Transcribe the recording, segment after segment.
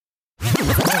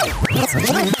Another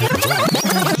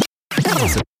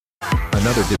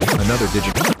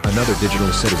digital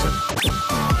citizen.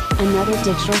 Another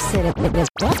digital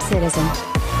citizen.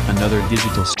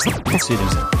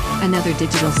 Another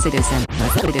digital citizen.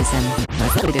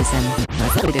 Another digital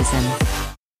citizen.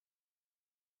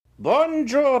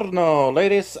 Buongiorno,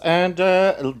 ladies and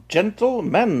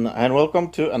gentlemen, and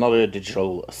welcome to another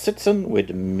digital citizen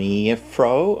with me,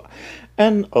 Fro,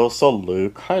 and also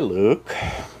Luke. Hi, Luke.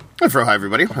 Hi, Fro. Hi,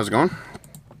 everybody. How's it going?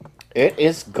 It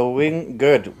is going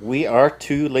good. We are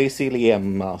two lazy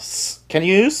Limas. Can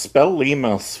you spell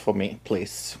Limas for me,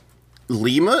 please?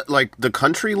 Lima? Like the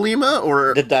country Lima?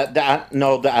 Or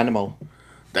the animal.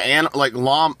 Like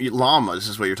llamas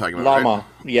is what you're talking about, Llama, right?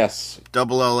 yes.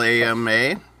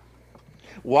 LLAMA?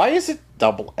 Why is it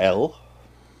double L?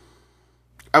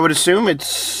 I would assume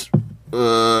it's,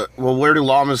 well, where do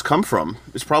llamas come from?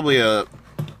 It's probably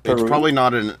Peru? It's probably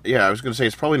not I was going to say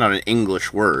it's probably not an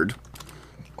English word.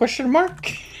 Question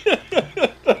mark?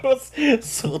 That was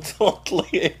so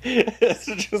totally, it's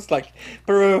just like,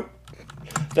 Peru.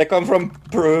 They come from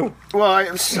Peru.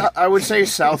 Well, I would say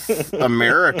South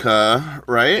America,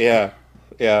 right?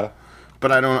 Yeah.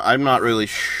 But I'm not really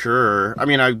sure. I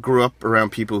mean, I grew up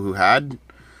around people who had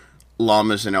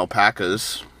llamas and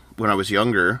alpacas when I was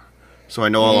younger, so I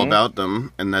know all about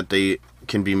them, and that they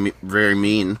can be very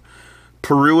mean.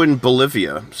 Peru and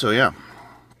Bolivia, so yeah.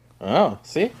 Oh,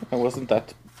 see? It wasn't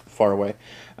that far away.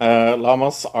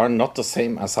 Llamas are not the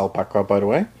same as alpaca, by the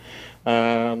way.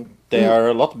 They are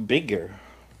a lot bigger.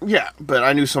 Yeah, but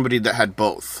I knew somebody that had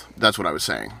both. That's what I was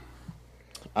saying.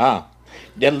 Ah.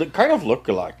 They kind of look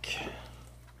alike.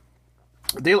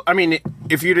 I mean,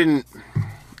 if you didn't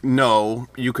know,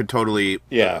 you could totally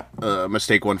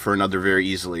mistake one for another very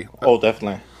easily. Oh,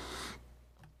 definitely.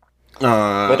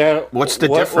 What's the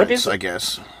difference, I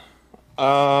guess?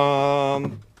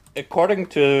 According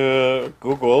to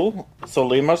Google, so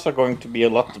llamas are going to be a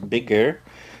lot bigger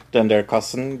than their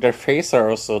cousin. Their face are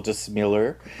also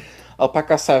dissimilar.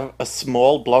 Alpacas have a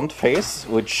small blonde face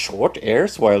with short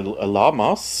ears, while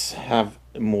llamas have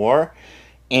more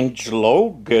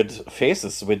good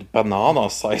faces with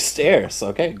banana-sized ears.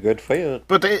 Okay, good for you.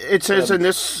 But it says in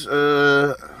this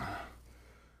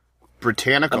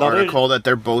Britannica article that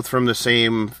they're both from the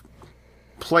same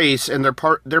place, and they're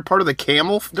part of the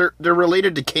camel. They're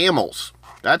related to camels.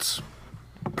 That's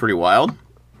pretty wild.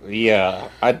 Yeah,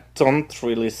 I don't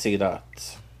really see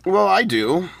that. Well, I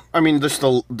do. I mean, just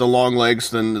the long legs,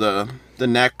 then the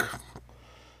neck.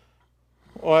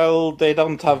 Well, they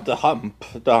don't have the hump.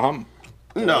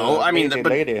 No, I mean,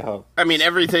 lady hump. I mean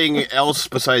everything else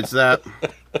besides that.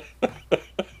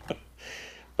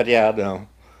 But yeah, no,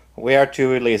 we are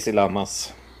two lazy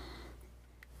llamas.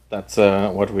 That's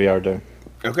what we are doing.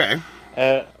 Okay.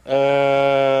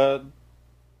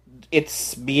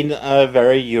 It's been a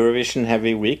very Eurovision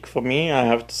heavy week for me, I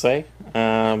have to say.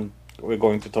 We're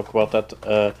going to talk about that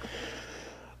a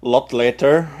lot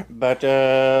later, but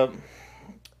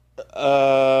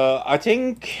I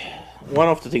think one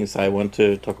of the things I want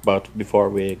to talk about before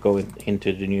we go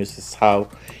into the news is how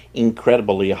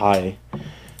incredibly high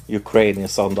Ukraine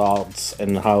is on the odds,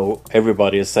 and how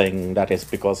everybody is saying that is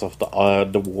because of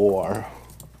the war.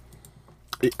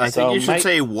 I think you should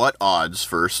say what odds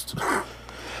first.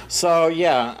 So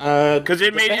yeah, because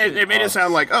it made it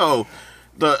sound like, oh,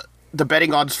 the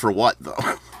betting odds for what though?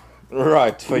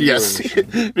 Right, for yes,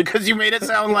 because you made it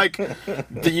sound like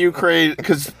the Ukraine.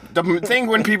 Because the thing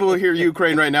when people hear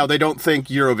Ukraine right now, they don't think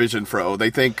Eurovision, Fro. They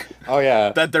think,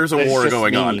 that there's a war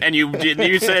going on. And you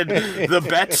said the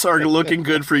bets are looking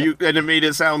good for you, and it made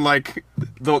it sound like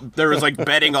there was like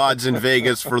betting odds in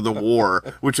Vegas for the war,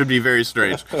 which would be very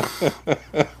strange. Do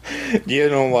you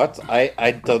know what?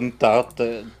 I don't doubt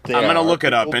that. I'm gonna look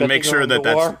it up and make sure that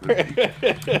that's.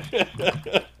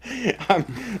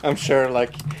 I'm sure,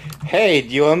 like, hey, do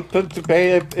you want to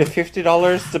pay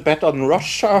 $50 to bet on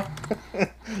Russia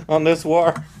on this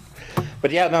war?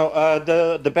 But yeah, no,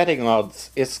 the betting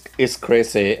odds is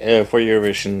crazy for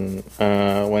Eurovision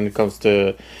when it comes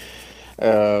to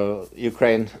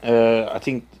Ukraine. I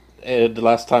think the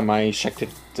last time I checked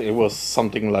it was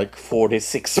something like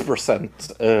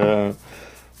 46%.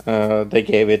 They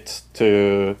gave it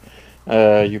to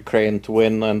Ukraine to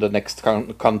win, and the next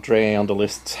country on the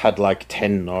list had like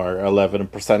 10 or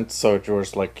 11%, so it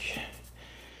was like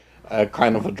a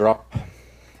kind of a drop.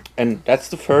 And that's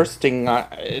the first thing.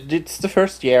 It's the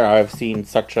first year I've seen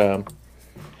such a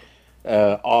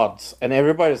odds, and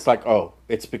everybody's like, "Oh,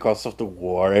 it's because of the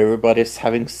war." Everybody's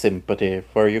having sympathy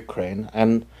for Ukraine,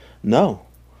 and no.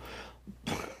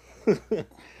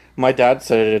 My dad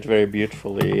said it very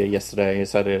beautifully yesterday. He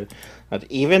said that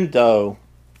even though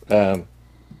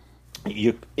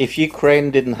if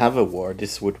Ukraine didn't have a war,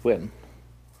 this would win.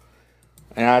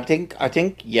 And I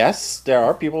think yes, there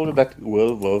are people that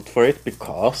will vote for it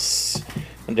because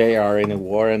they are in a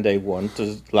war and they want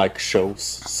to like show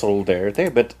solidarity.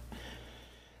 But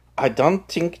I don't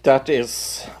think that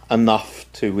is enough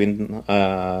to win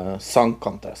a song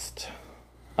contest.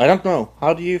 I don't know.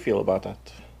 How do you feel about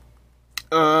that?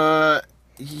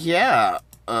 Yeah.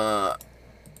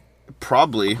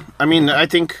 Probably. I mean, I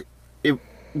think it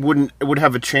would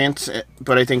have a chance,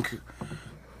 but I think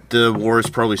the war is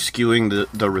probably skewing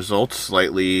the results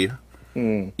slightly.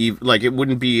 Like it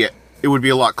would be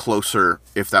a lot closer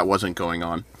if that wasn't going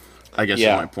on. I guess is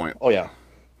my point. Oh yeah.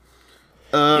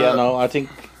 No, I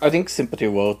think sympathy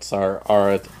votes are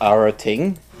a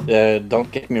thing.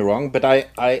 Don't get me wrong, but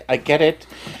I get it.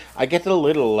 I get a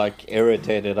little like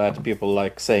irritated at people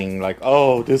like saying like,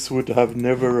 "Oh, this would have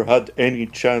never had any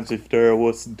chance if there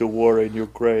wasn't the war in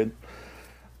Ukraine."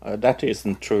 That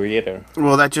isn't true either.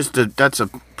 Well, that's a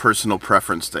personal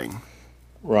preference thing.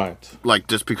 Right. Like,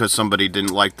 just because somebody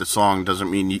didn't like the song doesn't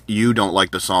mean you don't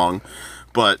like the song,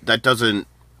 but that doesn't,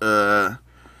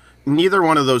 neither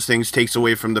one of those things takes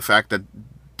away from the fact that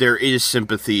there is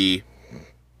sympathy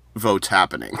votes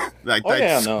happening. Like,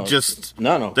 that's just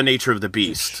the nature of the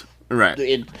beast.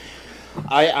 Right.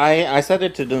 I said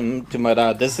it to my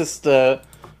dad. This is the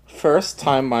first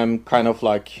time I'm kind of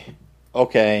like,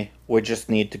 okay, we just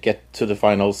need to get to the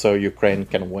final so Ukraine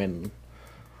can win.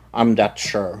 I'm that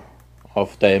sure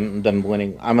of them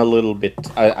winning. I'm a little bit...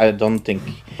 I don't think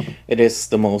it is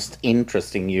the most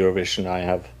interesting Eurovision I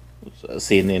have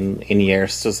seen in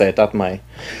years, to say it that way.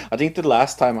 I think the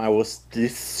last time I was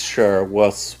this sure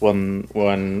was when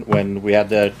we had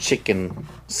the chicken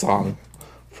song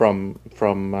from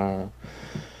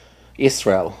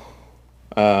Israel.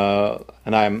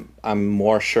 And I'm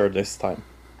more sure this time.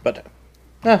 But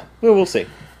we will see.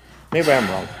 Maybe I'm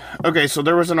wrong. Okay, so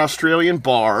there was an Australian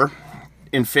bar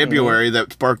in February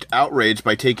that sparked outrage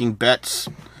by taking bets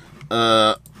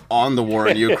on the war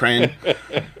in Ukraine.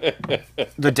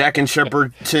 The Deck in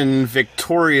Shepperton,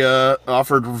 Victoria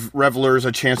offered revelers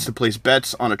a chance to place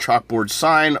bets on a chalkboard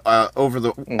sign over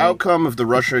the outcome of the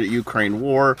Russia-Ukraine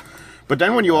war. But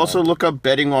then when you also look up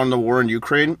betting on the war in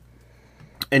Ukraine,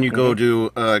 and you go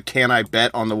to can I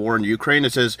bet on the war in Ukraine,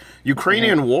 it says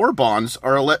Ukrainian war bonds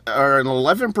are an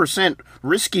 11%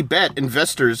 risky bet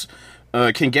investors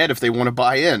can get if they want to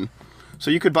buy in.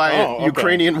 So you could buy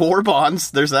Ukrainian war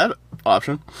bonds. There's that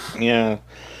option. Yeah.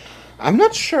 I'm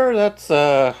not sure that's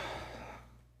a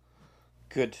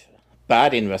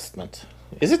bad investment.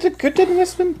 Is it a good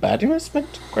investment? Bad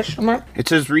investment? Question mark. It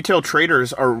says retail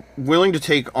traders are willing to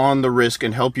take on the risk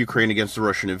and help Ukraine against the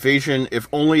Russian invasion if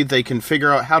only they can figure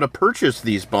out how to purchase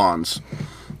these bonds.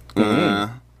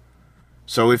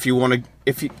 So if you want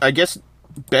to, I guess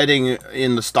betting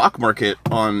in the stock market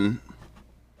on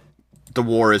the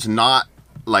war is not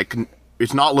like,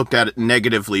 it's not looked at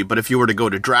negatively, but if you were to go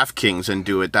to DraftKings and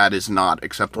do it, that is not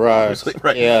acceptable.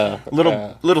 Right. Yeah.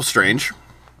 Little strange.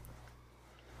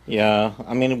 Yeah,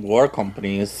 I mean, war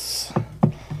companies,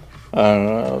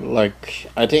 like,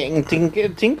 I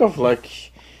think of,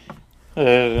 like,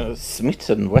 Smith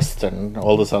and Western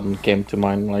all of a sudden came to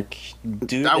mind, like,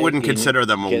 I wouldn't consider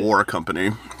them a war company.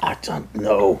 I don't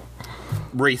know.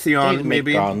 Raytheon,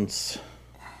 maybe? Guns.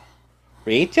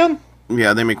 Raytheon?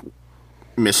 Yeah, they make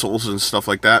missiles and stuff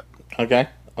like that. Okay.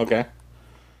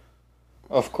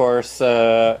 Of course,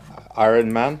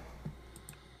 Iron Man.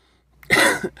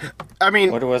 I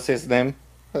mean... What was his name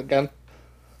again?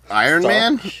 Iron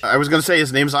Man? I was going to say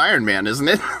his name's Iron Man, isn't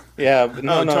it? Yeah, but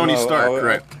no, Tony Stark,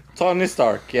 right. Tony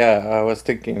Stark, yeah. I was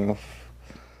thinking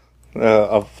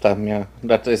of them, yeah.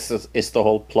 That is the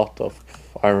whole plot of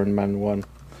Iron Man 1.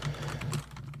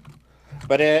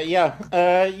 But,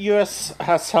 US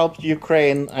has helped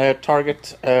Ukraine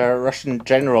target Russian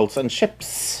generals and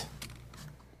ships.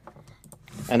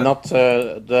 And not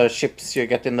the ships you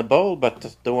get in the bowl,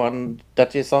 but the one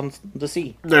that is on the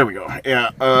sea. There we go.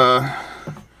 Yeah.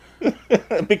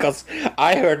 Because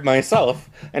I heard myself,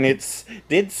 and it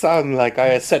did sound like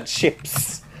I said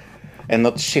ships, and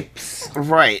not ships.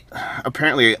 Right.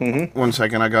 Apparently, 1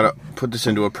 second, I gotta put this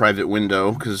into a private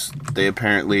window, because they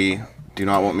apparently do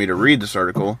not want me to read this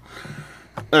article.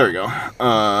 There we go.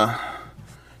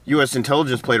 U.S.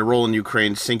 intelligence played a role in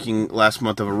Ukraine sinking last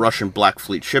month of a Russian Black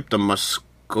Fleet ship, the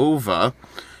Moskova.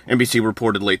 NBC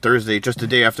reported late Thursday, just a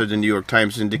day after the New York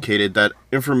Times indicated that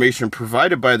information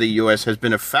provided by the U.S. has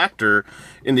been a factor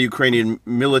in the Ukrainian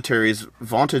military's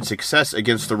vaunted success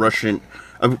against the Russian...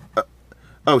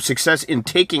 success in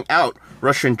taking out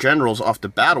Russian generals off the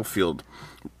battlefield.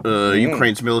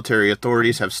 Ukraine's military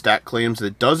authorities have stacked claims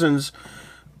that dozens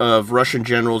of Russian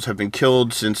generals have been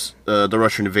killed since the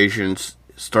Russian invasions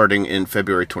starting in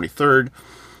February 23rd.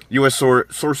 U.S.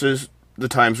 sources, the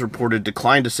Times reported,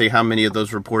 declined to say how many of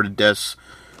those reported deaths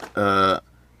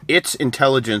its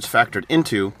intelligence factored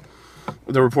into.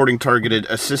 The reporting targeted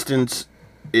assistance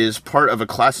is part of a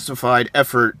classified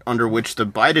effort under which the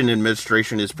Biden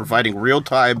administration is providing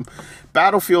real-time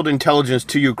battlefield intelligence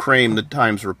to Ukraine, the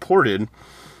Times reported.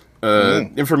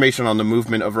 Information on the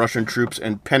movement of Russian troops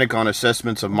and Pentagon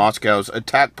assessments of Moscow's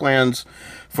attack plans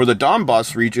for the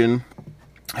Donbas region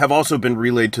have also been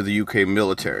relayed to the UK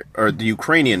military, or the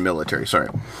Ukrainian military, sorry.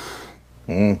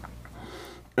 The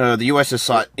U.S. has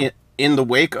sought, in the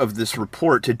wake of this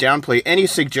report, to downplay any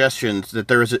suggestions that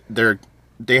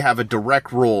they have a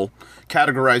direct role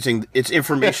categorizing its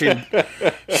information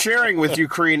sharing with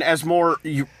Ukraine as more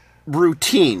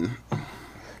routine.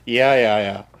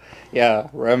 Yeah,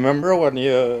 remember when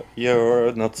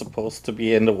you're not supposed to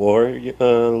be in the war,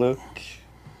 Luke?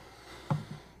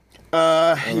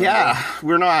 Yeah,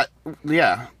 we're not.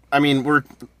 Yeah, I mean, we're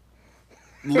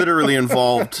literally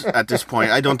involved at this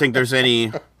point. I don't think there's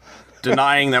any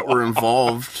denying that we're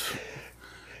involved.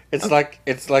 It's like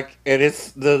it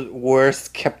is the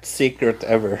worst kept secret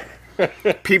ever.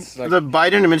 The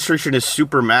Biden administration is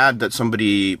super mad that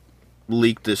somebody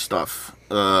leaked this stuff.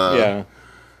 Yeah.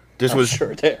 This was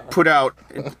put out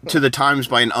to the Times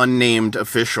by an unnamed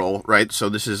official, right? So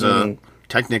this is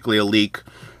technically a leak.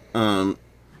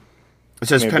 It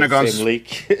says maybe Pentagon's same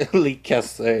leak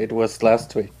as it was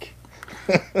last week.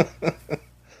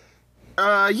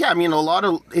 Yeah, I mean,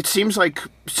 it seems like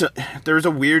there's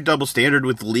a weird double standard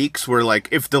with leaks where, like,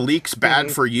 if the leak's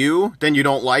bad for you, then you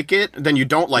don't like it, then you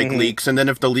don't like leaks, and then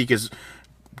if the leak is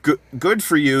good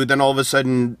for you, then all of a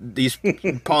sudden these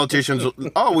politicians,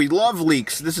 we love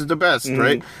leaks, this is the best,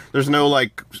 right? There's no,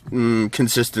 like,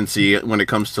 consistency when it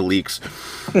comes to leaks.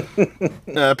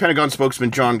 Pentagon spokesman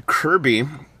John Kirby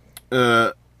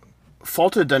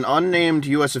faulted an unnamed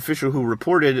U.S. official who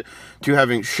reported to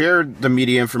having shared the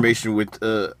media information with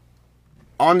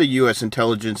on the U.S.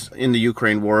 intelligence in the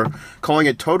Ukraine war, calling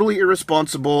it totally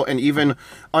irresponsible and even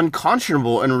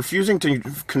unconscionable, and refusing to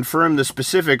confirm the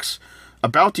specifics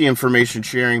about the information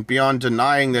sharing beyond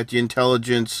denying that the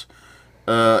intelligence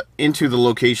into the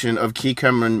location of key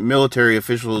Kremlin military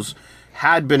officials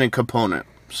had been a component.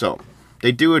 So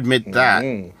they do admit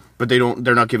that, but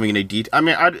they're not giving any detail. I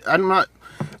mean,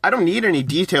 I don't need any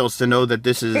details to know that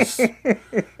this is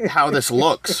how this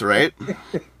looks, right?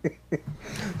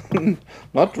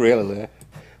 Not really,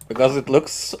 because it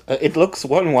looks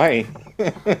one way.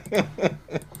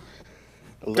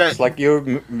 It looks like you're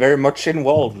very much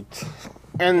involved.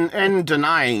 And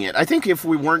denying it. I think if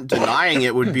we weren't denying it,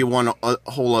 it would be a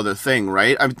whole other thing,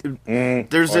 right?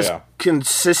 There's this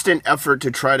consistent effort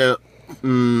to try to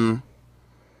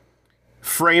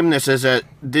frame this as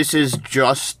this is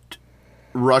just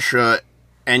Russia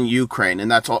and Ukraine,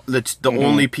 and that's all. That's the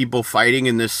only people fighting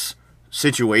in this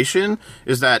situation.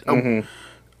 Is that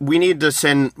we need to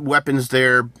send weapons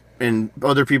there, and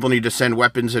other people need to send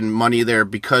weapons and money there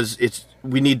because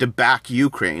we need to back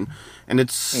Ukraine, and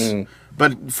it's.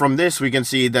 But from this, we can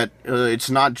see that it's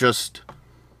not just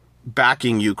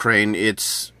backing Ukraine;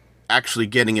 it's actually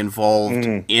getting involved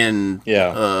in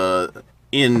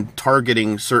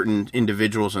targeting certain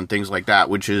individuals and things like that,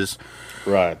 which is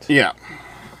right. Yeah.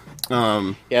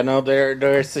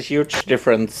 There's a huge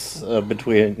difference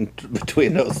between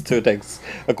those two things,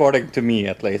 according to me,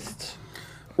 at least.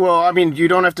 Well, I mean, you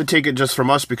don't have to take it just from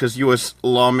us, because U.S.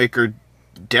 lawmaker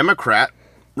Democrat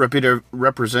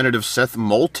Representative Seth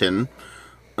Moulton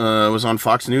was on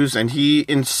Fox News, and he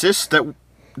insists that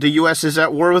the U.S. is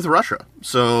at war with Russia.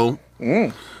 So,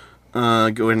 go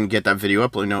ahead and get that video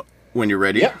up. Let me know when you're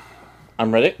ready. Yeah,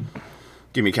 I'm ready.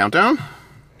 Give me a countdown.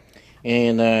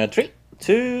 In 3,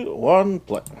 2, 1,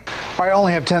 play. I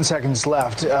only have 10 seconds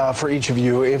left for each of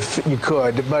you, if you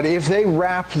could. But if they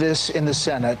wrap this in the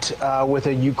Senate with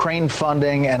a Ukraine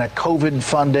funding and a COVID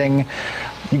funding,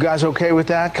 you guys okay with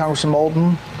that, Congressman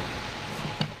Moulton?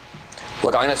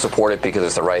 Look, I'm going to support it because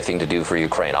it's the right thing to do for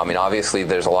Ukraine. I mean, obviously,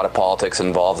 there's a lot of politics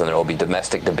involved, and there will be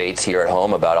domestic debates here at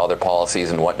home about other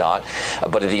policies and whatnot.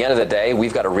 But at the end of the day,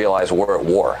 we've got to realize we're at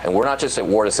war. And we're not just at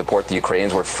war to support the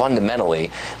Ukrainians. We're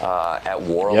fundamentally at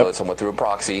war, although somewhat through a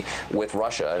proxy, with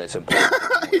Russia. And it's important.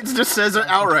 It just says it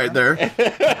outright there.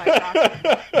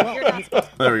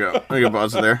 There we go. Let me go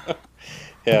pause it there.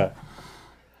 Yeah.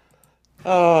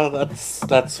 Oh,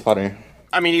 that's funny.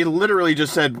 I mean, he literally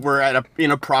just said we're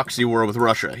in a proxy war with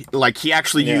Russia. Like, he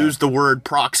actually used the word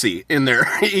proxy in there,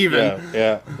 even.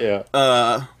 Yeah.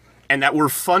 And that we're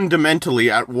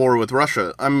fundamentally at war with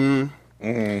Russia.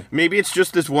 Maybe it's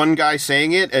just this one guy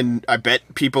saying it, and I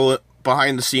bet people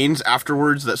behind the scenes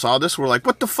afterwards that saw this were like,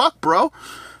 what the fuck, bro?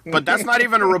 But that's not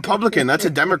even a Republican, that's a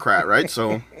Democrat, right?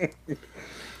 So,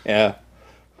 yeah.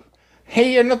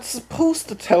 Hey, you're not supposed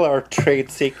to tell our trade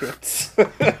secrets.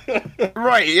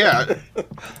 Right, yeah.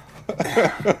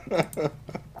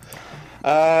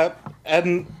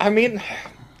 And, I mean,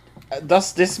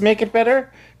 does this make it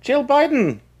better? Jill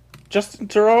Biden, Justin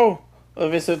Trudeau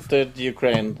visited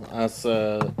Ukraine as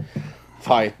a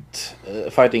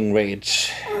fighting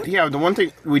rage. Yeah, the one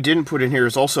thing we didn't put in here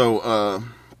is also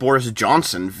Boris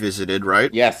Johnson visited,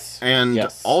 right? Yes. And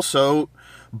also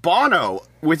Bono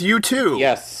with U2.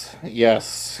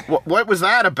 Yes. What was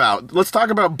that about? Let's talk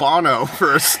about Bono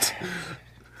first.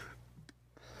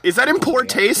 Is that in poor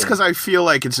taste? Because I feel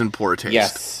like it's in poor taste.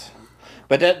 Yes.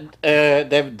 But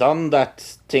they've done that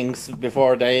things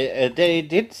before. They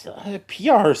did a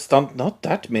PR stunt not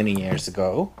that many years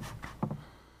ago.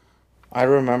 I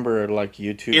remember like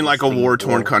U2 in like a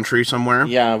war-torn country somewhere.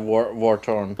 Yeah,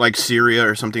 war-torn, like Syria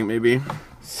or something, maybe.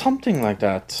 Something like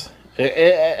that.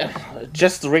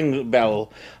 Just ring the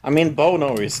bell. I mean,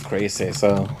 Bono is crazy,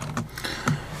 so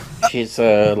he's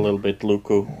a little bit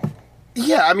loco.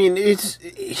 Yeah, I mean, it's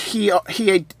he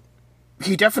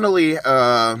definitely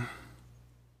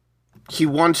he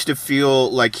wants to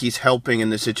feel like he's helping in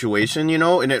the situation, you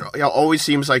know, and it always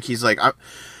seems like he's like,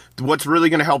 what's really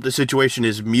going to help the situation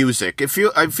is music. It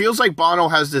feels like Bono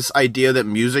has this idea that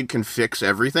music can fix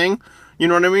everything, you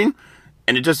know what I mean?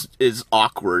 And it just is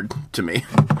awkward to me.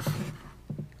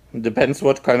 Depends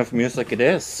what kind of music it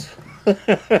is.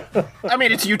 I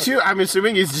mean, it's U2. I'm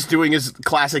assuming he's just doing his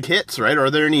classic hits, right? Are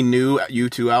there any new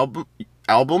U2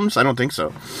 albums? I don't think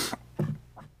so.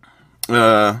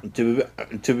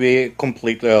 To be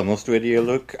completely honest with you,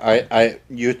 Luke,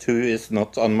 U2 is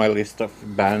not on my list of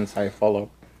bands I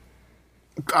follow.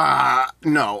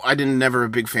 No, I didn't. Never a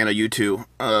big fan of U2.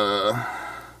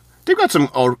 They've got some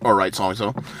all right songs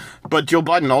though. But Joe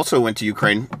Biden also went to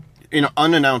Ukraine in an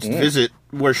unannounced visit,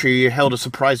 where she held a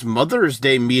surprise Mother's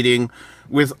Day meeting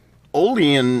with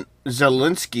Olyan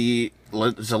Zelensky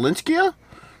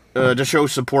to show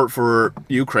support for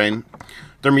Ukraine.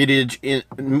 Their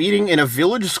meeting in a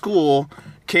village school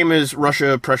came as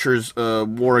Russia pressures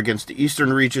war against the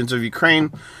eastern regions of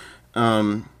Ukraine.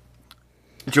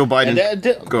 Joe Biden.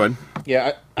 Go ahead.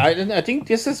 Yeah, I think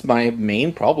this is my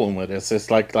main problem with this. It's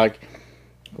like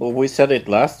well, we said it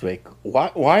last week.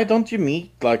 Why don't you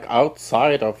meet like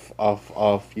outside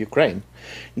of Ukraine?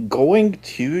 Going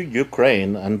to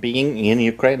Ukraine and being in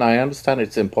Ukraine, I understand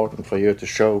it's important for you to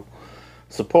show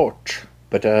support,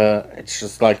 but it's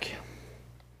just like,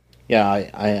 yeah,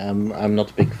 I'm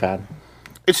not a big fan.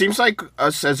 It seems like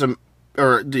us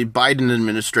or the Biden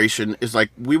administration is like,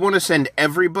 we want to send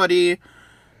everybody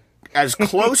as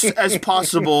close as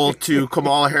possible to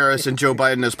Kamala Harris and Joe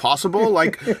Biden as possible.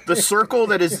 Like, the circle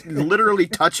that is literally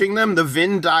touching them, the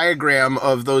Venn diagram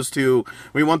of those two,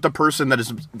 we want the person that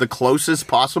is the closest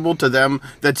possible to them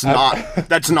that's not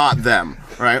them,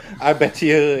 right? I bet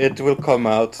you it will come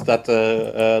out that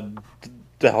the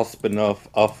husband of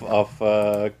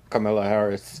Kamala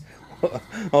Harris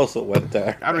also went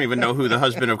there. I don't even know who the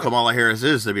husband of Kamala Harris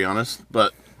is, to be honest,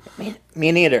 but...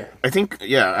 Me neither. I think,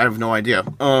 yeah, I have no idea.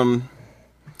 Joe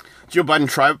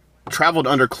Biden traveled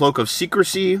under cloak of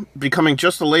secrecy, becoming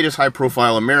just the latest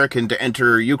high-profile American to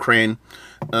enter Ukraine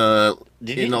in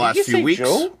the last few weeks.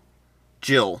 Joe?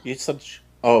 Jill. You said...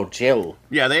 Oh, Jill.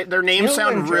 Yeah, their names Jill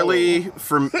sound really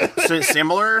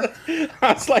similar.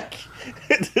 I was like...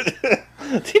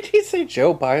 Did he say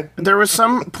Joe Biden? There was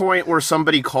some point where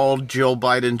somebody called Joe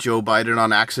Biden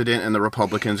on accident, and the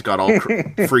Republicans got all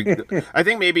freaked. I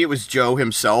think maybe it was Joe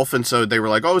himself, and so they were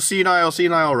like, oh,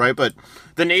 senile, right? But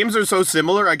the names are so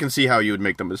similar, I can see how you would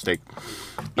make the mistake.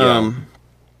 Yeah.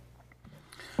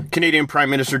 Canadian Prime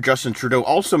Minister Justin Trudeau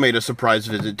also made a surprise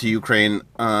visit to Ukraine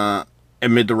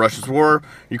amid the Russia's war.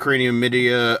 Ukrainian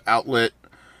media outlets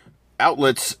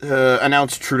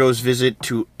announced Trudeau's visit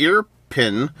to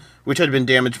Irpin, which had been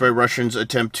damaged by Russians'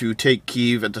 attempt to take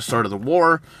Kyiv at the start of the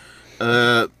war.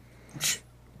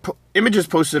 Images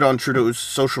posted on Trudeau's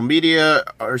social media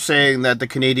are saying that the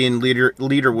Canadian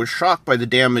leader was shocked by the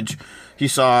damage he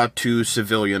saw to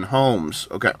civilian homes.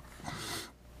 Okay.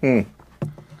 Yeah,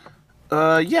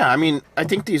 I mean, I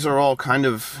think these are all kind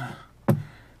of...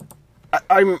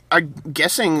 I'm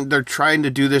guessing they're trying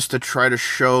to do this to try to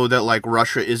show that, like,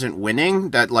 Russia isn't winning,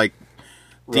 that, like,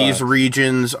 these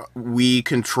regions we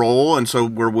control, and so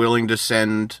we're willing to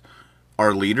send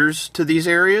our leaders to these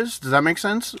areas. Does that make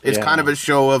sense? It's kind of a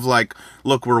show of, like,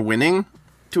 look, we're winning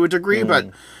to a degree, but,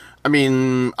 I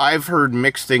mean, I've heard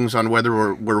mixed things on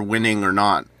whether we're winning or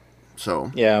not.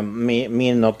 So yeah,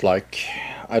 me not like.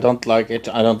 I don't like it.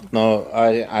 I don't know.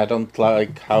 I don't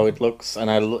like how it looks,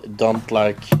 and I don't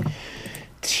like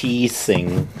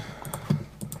teasing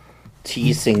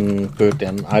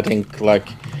Putin. I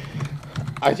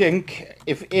think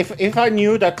if I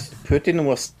knew that Putin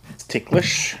was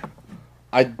ticklish,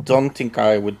 I don't think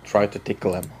I would try to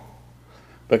tickle him,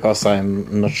 because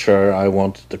I'm not sure I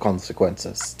want the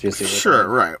consequences. Do you see? Sure,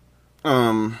 right.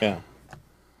 Yeah.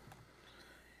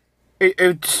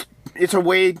 It's a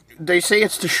way, they say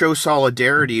it's to show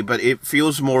solidarity, but it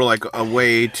feels more like a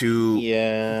way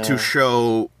to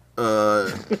show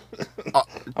I'm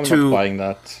not buying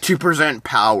that. To present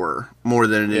power more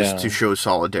than it is to show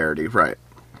solidarity, right?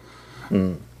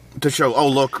 To show, oh,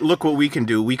 look what we can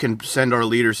do. We can send our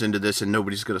leaders into this and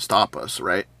nobody's going to stop us,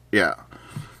 right? Yeah.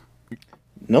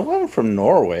 No one from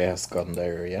Norway has gone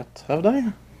there yet, have they?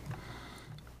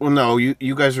 Well, no,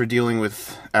 you guys are dealing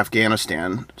with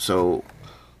Afghanistan, so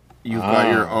you've got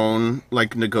your own,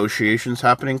 like, negotiations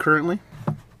happening currently?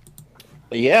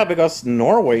 Yeah, because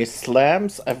Norway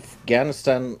slams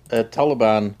Afghanistan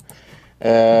Taliban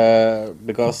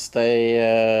because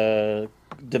they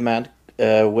demand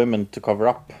women to cover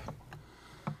up.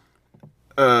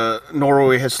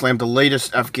 Norway has slammed the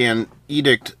latest Afghan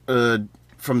edict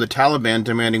from the Taliban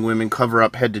demanding women cover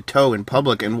up head to toe in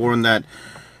public, and warned that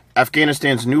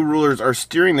Afghanistan's new rulers are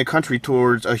steering the country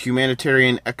towards a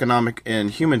humanitarian, economic, and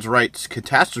human rights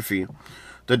catastrophe.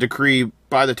 The decree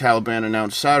by the Taliban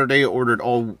announced Saturday ordered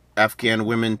all Afghan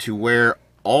women to wear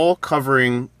all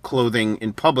covering clothing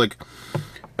in public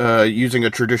using a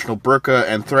traditional burqa,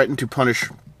 and threatened to punish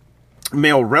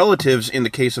male relatives in the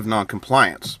case of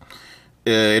non-compliance.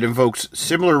 It invokes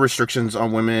similar restrictions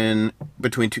on women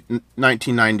between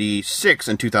 1996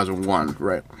 and 2001,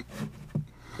 right?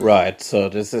 Right, so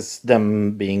this is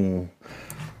them being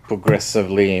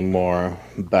progressively more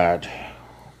bad.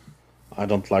 I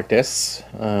don't like this.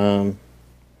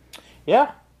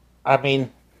 Yeah, I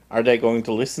mean, are they going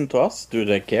to listen to us? Do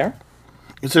they care?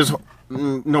 It says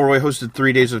Norway hosted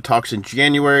 3 days of talks in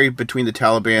January between the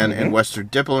Taliban and Western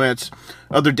diplomats.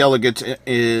 Other delegates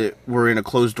were in a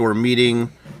closed-door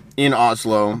meeting in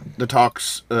Oslo. The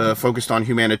talks focused on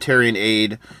humanitarian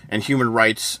aid and human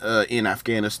rights in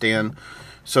Afghanistan.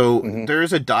 So there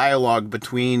is a dialogue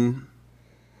between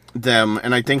them,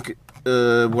 and I think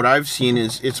what I've seen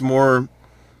is it's more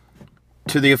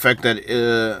to the effect that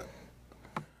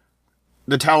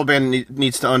the Taliban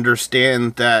needs to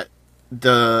understand that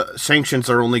the sanctions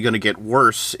are only going to get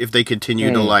worse if they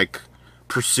continue to, like,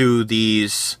 pursue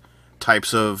these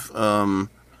types of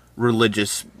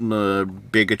religious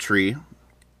bigotry.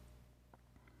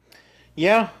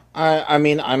 Yeah. I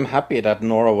mean, I'm happy that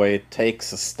Norway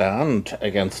takes a stand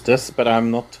against this, but I'm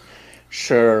not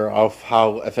sure of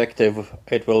how effective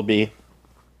it will be.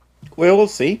 We will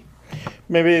see.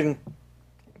 Maybe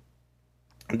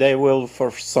they will,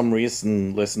 for some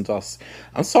reason, listen to us.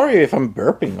 I'm sorry if I'm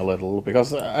burping a little,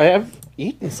 because I have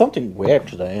eaten something weird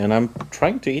today, and I'm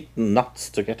trying to eat nuts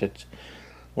to get it.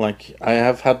 Like, I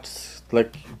have had,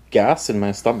 like, gas in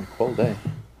my stomach all day.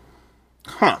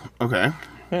 Huh, okay.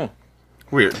 Yeah.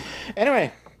 Weird.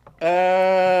 Anyway,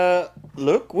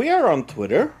 look, we are on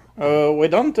Twitter. We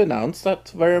don't announce that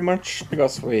very much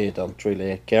because we don't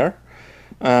really care.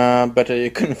 But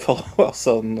you can follow us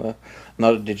on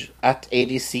at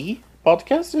ADC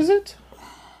Podcast, is it?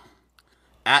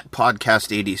 At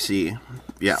Podcast ADC.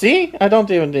 Yeah. See? I don't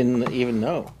even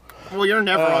know. Well, you're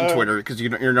never on Twitter because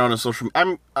you're not on a social.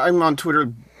 I'm on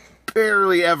Twitter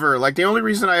barely ever. Like, the only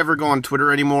reason I ever go on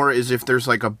Twitter anymore is if there's,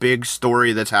 like, a big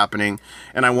story that's happening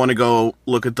and I want to go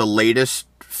look at the latest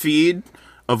feed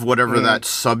of whatever that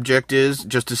subject is,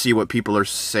 just to see what people are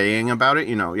saying about it,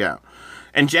 yeah.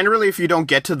 And generally, if you don't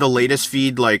get to the latest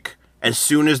feed, like, as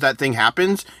soon as that thing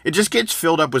happens, it just gets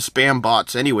filled up with spam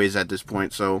bots anyways at this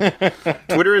point, so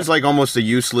Twitter is, like, almost a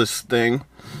useless thing.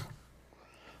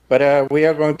 But we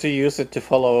are going to use it to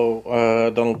follow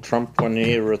Donald Trump when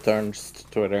he returns to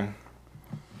Twitter.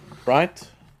 Right?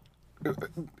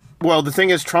 Well, the thing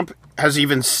is, Trump has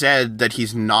even said that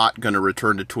he's not going to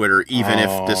return to Twitter, even if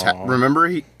this... Remember,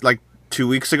 he 2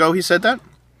 weeks ago he said that?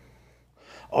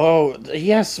 Oh,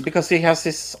 yes, because he has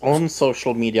his own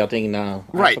social media thing now.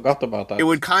 Right. I forgot about that. It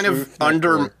would kind of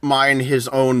undermine his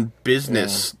own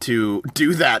business to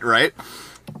do that, right?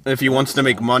 If he wants to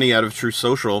make money out of Truth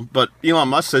Social. But Elon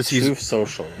Musk says Truth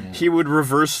Social, yeah. He would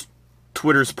reverse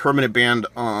Twitter's permanent ban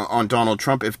on Donald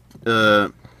Trump if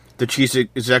the chief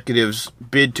executive's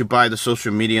bid to buy the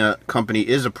social media company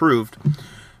is approved.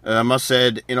 Musk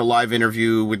said in a live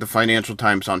interview with the Financial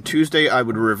Times on Tuesday, "I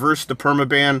would reverse the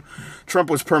permaban. Trump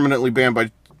was permanently banned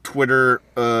by Twitter,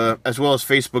 as well as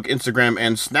Facebook, Instagram,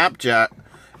 and Snapchat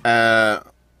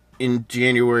in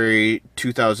January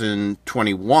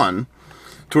 2021.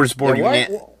 Twitter supporting...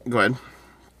 Go ahead.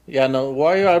 Yeah, no,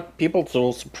 why are people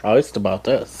so surprised about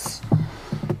this?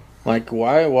 Like,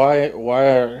 why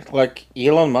are, like,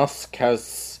 Elon Musk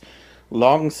has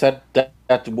long said that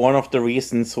one of the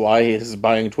reasons why he's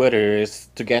buying Twitter is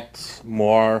to get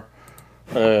more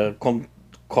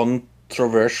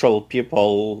controversial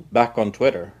people back on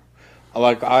Twitter.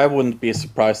 Like, I wouldn't be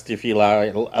surprised if he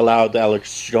allowed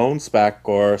Alex Jones back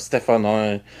or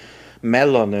Stefano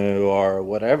Meloni or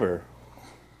whatever.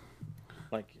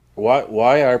 Like,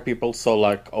 why are people so,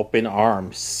 like, up in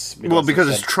arms? Because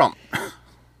it's Trump.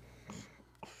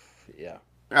 Yeah.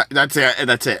 That's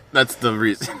it. That's the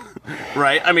reason.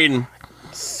 Right? I mean...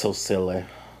 So silly.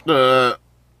 Last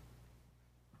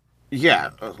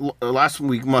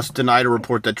week Musk denied a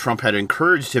report that Trump had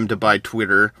encouraged him to buy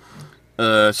Twitter,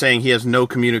 saying he has no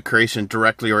communication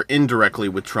directly or indirectly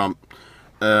with Trump.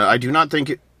 I do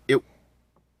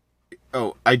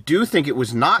think it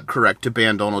was not correct to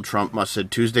ban Donald Trump, Musk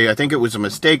said Tuesday. I think it was a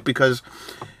mistake because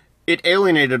it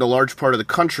alienated a large part of the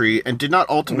country and did not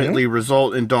ultimately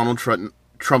result in Donald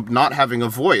Trump not having a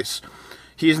voice.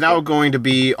 He is now going to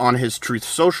be on his Truth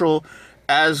Social,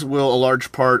 as will a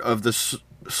large part of the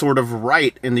sort of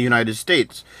right in the United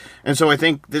States. And so I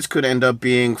think this could end up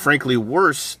being, frankly,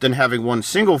 worse than having one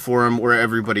single forum where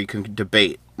everybody can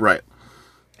debate. Right.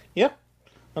 Yeah.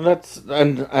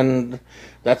 And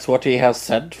that's what he has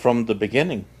said from the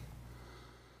beginning.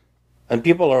 And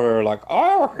people are like,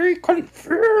 oh, he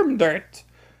confirmed it.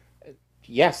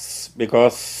 Yes,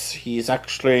 because he's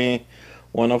actually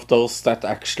one of those that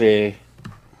actually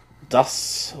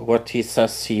does what he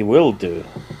says he will do.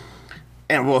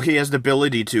 And, well, he has the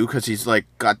ability to, because he's, like,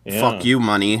 got fuck you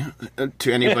money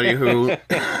to anybody who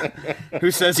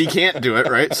who says he can't do it,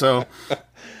 right? So,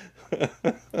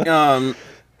 but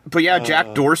yeah,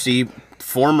 Jack Dorsey,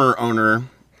 former owner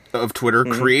of Twitter,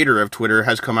 creator of Twitter,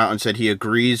 has come out and said he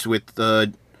agrees with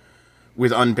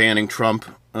unbanning Trump.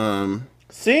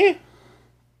 See?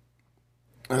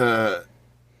 Yeah,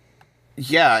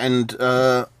 and,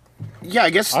 I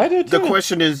guess the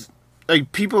question is,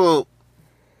 like, people...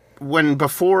 When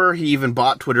before he even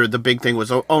bought Twitter, the big thing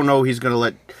was, oh no, he's going to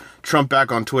let Trump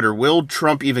back on Twitter. Will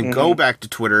Trump even go back to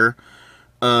Twitter?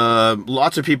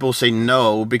 Lots of people say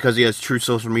no because he has true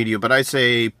social media, but I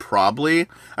say probably.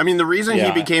 I mean, the reason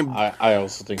he became I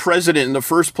also think president in the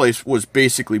first place was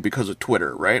basically because of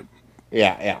Twitter, right?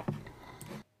 Yeah.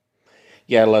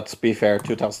 Yeah, let's be fair.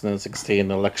 2016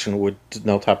 election would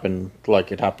not happen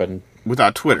like it happened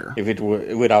without Twitter. If it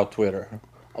were without Twitter.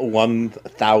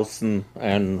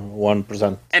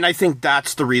 1,001%. And I think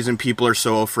that's the reason people are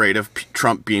so afraid of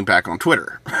Trump being back on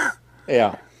Twitter.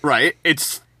 Yeah. Right?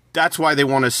 That's why they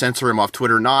want to censor him off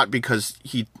Twitter, not because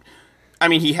he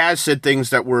has said things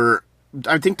that were...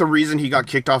 I think the reason he got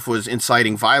kicked off was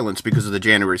inciting violence because of the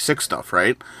January 6th stuff,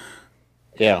 right?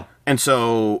 Yeah. And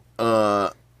so,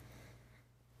 that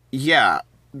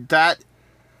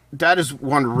is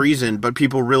one reason, but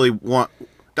people really want...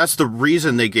 That's the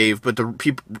reason they gave, but the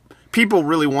people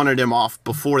really wanted him off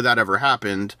before that ever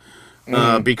happened,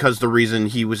 because the reason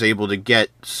he was able to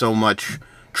get so much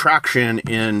traction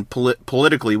in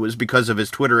politically was because of his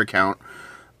Twitter account.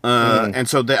 And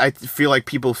so I feel like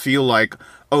people feel like,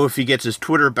 oh, if he gets his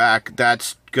Twitter back,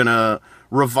 that's gonna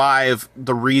revive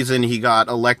the reason he got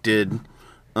elected,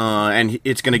 and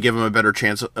it's gonna give him a better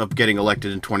chance of getting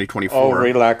elected in 2024. Oh,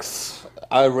 relax.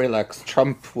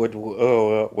 Trump would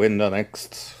win the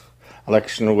next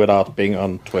election without being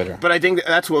on Twitter. But I think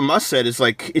that's what Musk said, is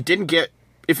like, it didn't get...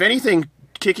 If anything,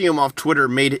 kicking him off Twitter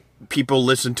made people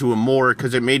listen to him more,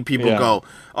 because it made people go,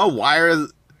 oh, why are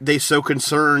they so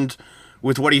concerned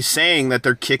with what he's saying that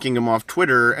they're kicking him off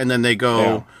Twitter? And then they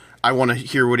go, I want to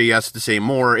hear what he has to say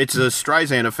more. It's a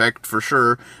Streisand effect, for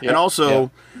sure. Yeah. And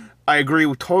also, I agree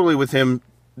totally with him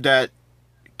that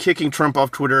kicking Trump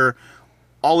off Twitter...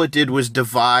 all it did was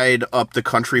divide up the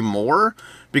country more,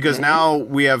 because now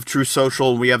we have True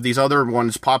Social, we have these other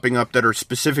ones popping up that are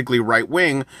specifically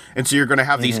right-wing, and so you're going to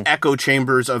have these echo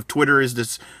chambers of Twitter is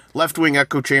this left-wing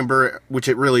echo chamber, which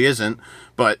it really isn't.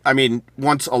 But, I mean,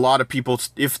 once a lot of people,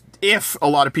 if a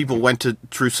lot of people went to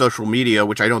True Social media,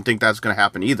 which I don't think that's going to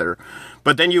happen either,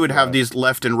 but then you would have these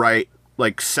left and right,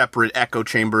 like, separate echo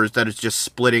chambers that is just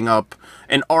splitting up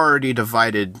an already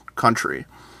divided country.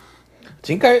 I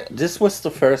think this was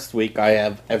the first week I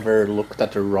have ever looked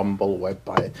at a Rumble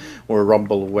webpage.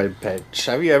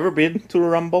 Have you ever been to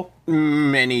Rumble?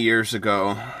 Many years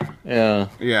ago. Yeah.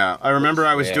 I remember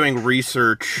I was doing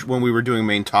research when we were doing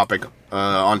Main Topic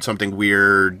on something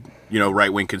weird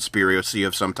right-wing conspiracy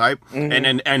of some type, and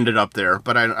then ended up there.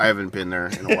 But I haven't been there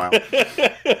in a while.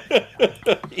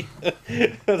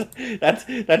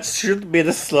 That should be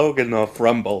the slogan of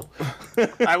Rumble.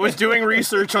 I was doing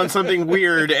research on something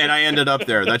weird, and I ended up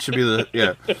there. That should be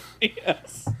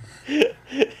Yes.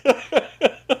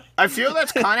 I feel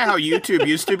that's kind of how YouTube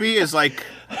used to be, is like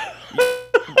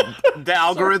the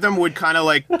algorithm would kind of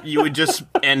like, you would just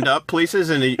end up places,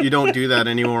 and you don't do that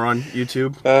anymore on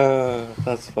YouTube.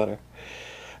 That's funny.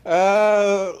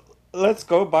 Let's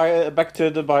go back to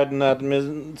the Biden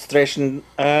administration.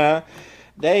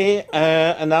 They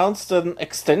announced an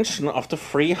extension of the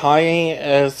free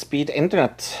high-speed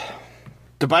internet.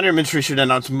 The Biden administration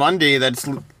announced Monday that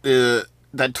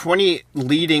 20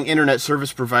 leading internet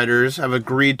service providers have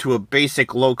agreed to a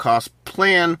basic low-cost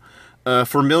plan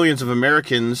for millions of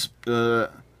Americans that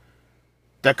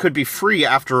could be free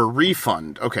after a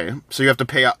refund. Okay, so you have to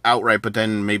pay outright, but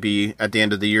then maybe at the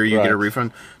end of the year you get a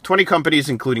refund. 20 companies,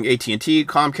 including AT&T,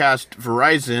 Comcast,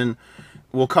 Verizon,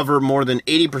 will cover more than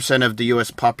 80% of the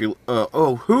U.S.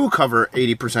 who cover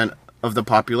 80% of the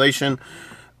population.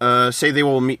 Say they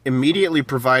will immediately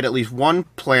provide at least one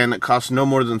plan that costs no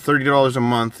more than $30 a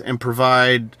month and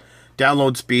provide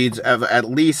download speeds of at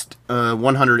least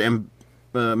 100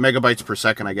 megabytes per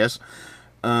second, I guess.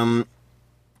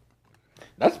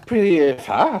 That's pretty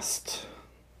fast.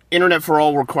 Internet for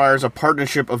All requires a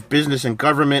partnership of business and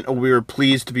government, and we are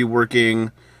pleased to be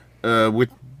working with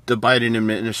the Biden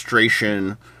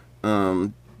administration.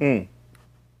 The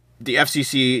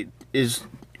FCC is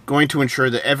going to ensure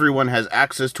that everyone has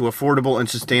access to affordable and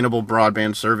sustainable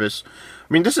broadband service.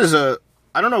 I mean, this is I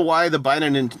don't know why the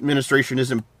Biden administration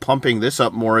isn't pumping this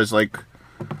up more as like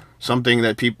something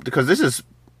that people, because this is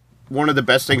one of the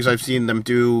best things I've seen them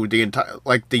do the entire,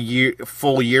 like the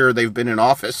full year they've been in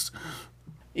office.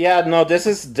 Yeah, no, this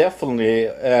is definitely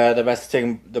the best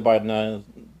thing the Biden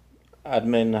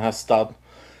admin has done.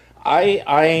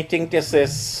 I think this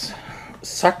is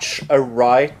such a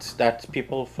right that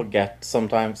people forget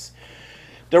sometimes.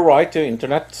 The right to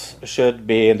internet should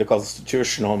be in the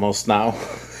Constitution almost now.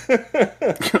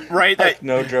 Right? Like,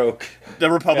 no joke.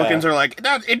 The Republicans are like,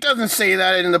 it doesn't say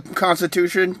that in the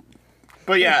Constitution.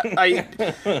 But yeah,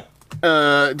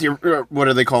 what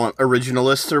do they call it?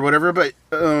 Originalists or whatever. But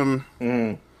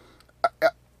I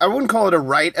wouldn't call it a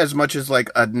right as much as like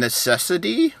a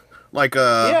necessity, like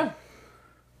a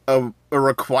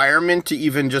requirement to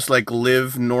even just like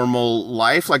live normal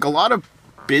life. Like a lot of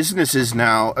businesses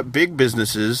now, big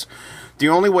businesses, the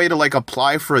only way to like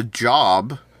apply for a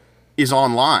job is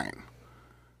online.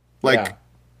 Like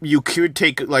you could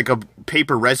take like a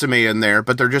paper resume in there,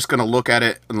 but they're just going to look at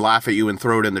it and laugh at you and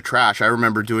throw it in the trash. I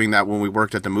remember doing that when we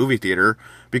worked at the movie theater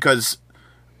because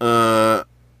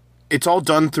it's all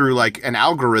done through like an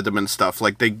algorithm and stuff.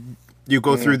 Like you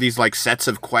go through these like sets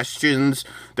of questions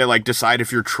that like decide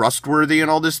if you're trustworthy and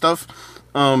all this stuff.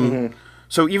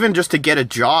 So even just to get a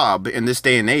job in this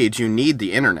day and age, you need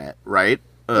the internet, right?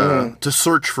 To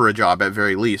search for a job at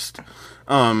very least.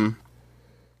 Not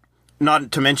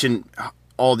to mention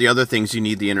all the other things you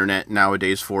need the internet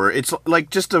nowadays for. It's like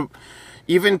just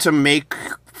even to make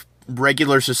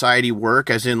regular society work,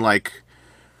 as in like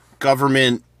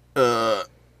government,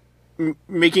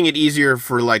 making it easier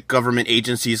for like government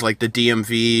agencies like the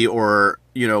DMV or,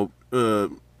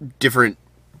 different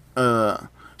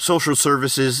social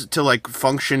services to like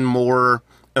function more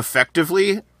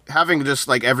effectively. Having just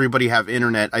like everybody have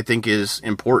internet, I think, is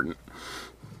important.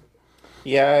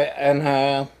 Yeah,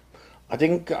 and I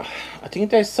think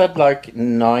they said like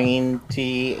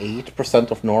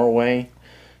 98% of Norway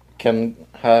can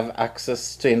have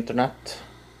access to internet.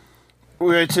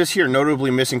 It says here,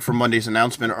 notably missing from Monday's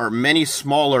announcement are many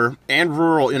smaller and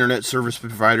rural internet service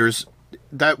providers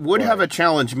that would have a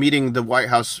challenge meeting the White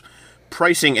House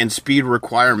pricing and speed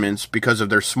requirements because of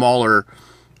their smaller,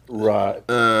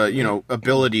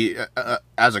 ability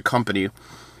as a company.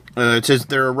 It says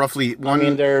there are roughly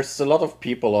there's a lot of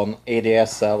people on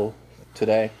ADSL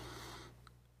today.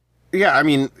 Yeah, I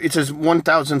mean, it says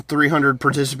 1,300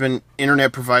 participant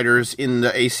internet providers in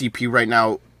the ACP right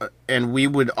now, and we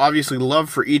would obviously love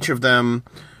for each of them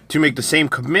to make the same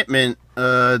commitment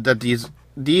that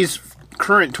these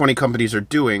current 20 companies are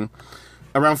doing.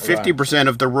 Around 50%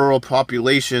 of the rural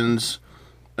populations,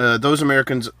 those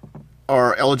Americans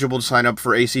are eligible to sign up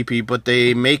for ACP, but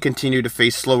they may continue to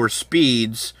face slower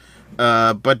speeds,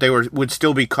 but they would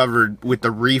still be covered with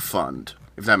the refund,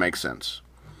 if that makes sense.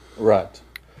 Right.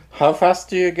 How fast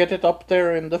do you get it up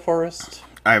there in the forest?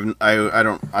 I don't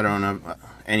have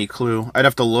any clue. I'd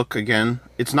have to look again.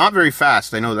 It's not very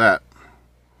fast. I know that.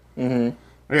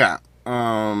 Yeah.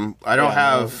 I don't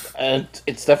have. And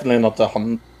it's definitely not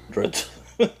 100.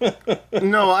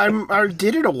 No, I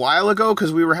did it a while ago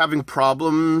because we were having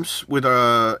problems with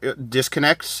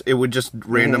disconnects. It would just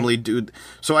randomly do.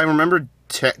 So I remember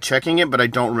checking it, but I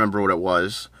don't remember what it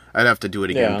was. I'd have to do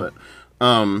it again. But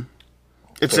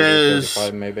it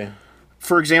says, maybe.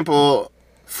 For example,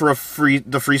 for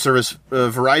the free service,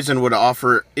 Verizon would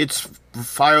offer its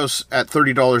Fios at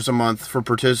 $30 a month for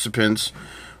participants.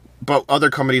 But other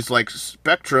companies like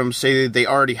Spectrum say they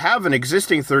already have an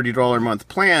existing $30 a month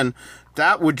plan.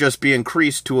 That would just be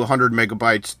increased to 100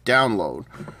 megabytes download,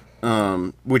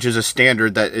 which is a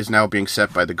standard that is now being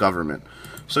set by the government.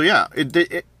 So yeah,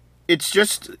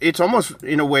 it's almost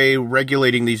in a way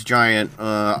regulating these giant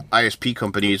ISP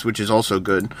companies, which is also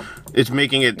good. It's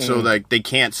making it so that they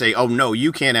can't say, "Oh no,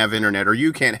 you can't have internet," or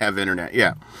 "You can't have internet."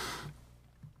 Yeah.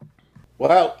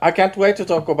 Well, I can't wait to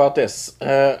talk about this.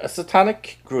 A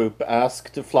satanic group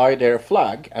asked to fly their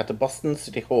flag at the Boston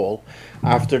City Hall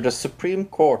after the Supreme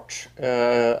Court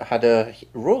had a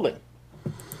ruling.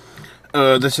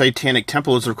 The Satanic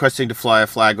Temple is requesting to fly a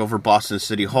flag over Boston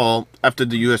City Hall after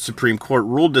the U.S. Supreme Court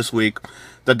ruled this week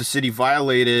that the city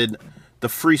violated the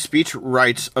free speech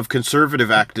rights of conservative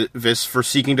activists for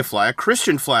seeking to fly a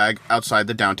Christian flag outside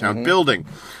the downtown building.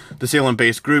 The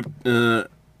Salem-based group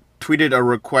tweeted a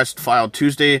request filed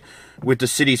Tuesday with the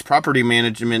city's property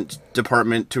management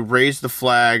department to raise the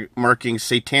flag marking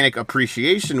Satanic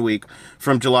Appreciation Week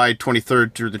from July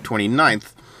 23rd through the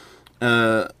 29th.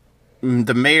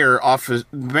 The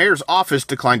mayor's office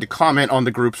declined to comment on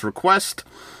the group's request,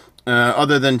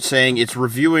 other than saying it's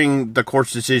reviewing the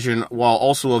court's decision while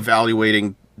also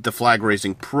evaluating the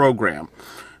flag-raising program.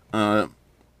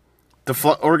 The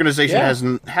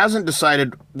organization hasn't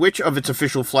decided which of its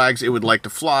official flags it would like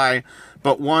to fly,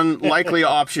 but one likely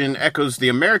option echoes the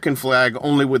American flag,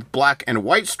 only with black and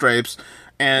white stripes,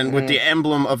 and with the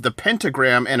emblem of the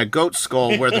pentagram and a goat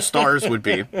skull where the stars would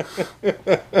be.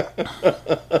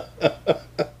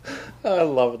 I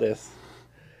love this.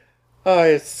 Oh,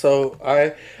 it's so...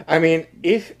 I mean,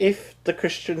 if the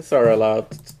Christians are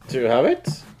allowed to have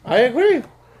it, I agree.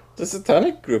 The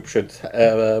satanic group should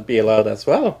be allowed as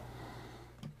well.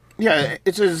 Yeah,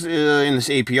 it says in this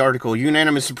AP article,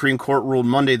 unanimous Supreme Court ruled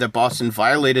Monday that Boston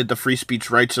violated the free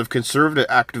speech rights of conservative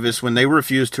activists when they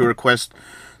refused to request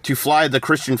to fly the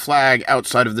Christian flag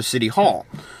outside of the city hall.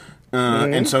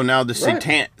 And so now the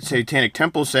Satanic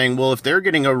Temple saying, well, if they're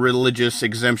getting a religious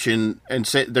exemption and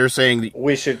they're saying...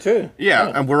 We should too.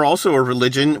 Yeah, and we're also a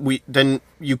religion, then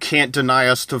you can't deny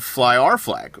us to fly our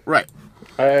flag. Right.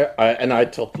 I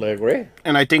totally agree.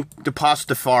 And I think the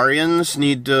Pastafarians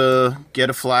need to get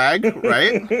a flag,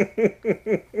 right?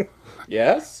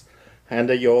 Yes. And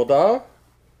the Yoda.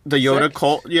 The Yoda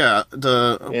cult, yeah.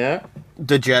 The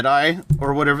Jedi,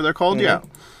 or whatever they're called, yeah.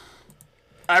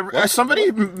 Somebody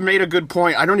made a good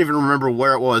point. I don't even remember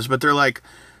where it was, but they're like,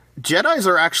 Jedis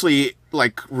are actually,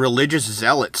 like, religious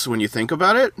zealots when you think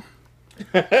about it.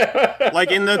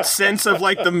 Like, in the sense of,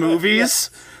 like, the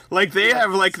movies. Like, they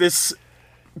have, like, this...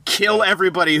 kill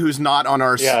everybody who's not on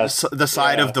our the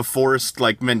side of the force,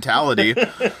 like, mentality.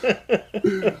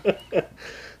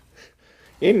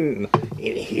 In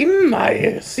him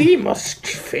I see most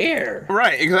fear.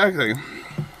 Right, exactly.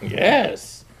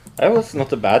 Yes. That was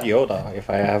not a bad Yoda, if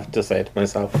I have to say it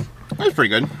myself. That's pretty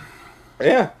good.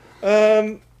 Yeah.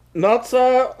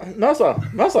 NASA.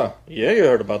 Yeah, you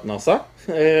heard about NASA.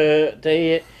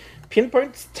 They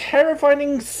pinpoint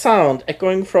terrifying sound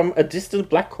echoing from a distant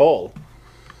black hole.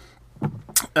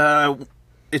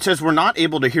 It says we're not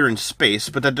able to hear in space,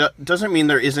 but that doesn't mean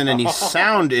there isn't any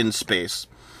sound in space.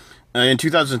 In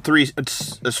 2003,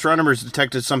 astronomers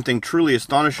detected something truly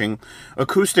astonishing: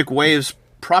 acoustic waves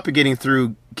propagating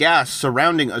through gas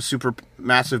surrounding a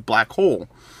supermassive black hole.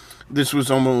 This was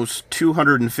almost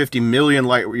 250 million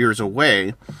light years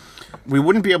away. We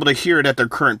wouldn't be able to hear it at their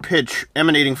current pitch,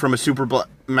 emanating from a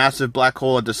supermassive black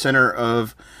hole at the center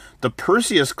of the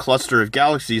Perseus cluster of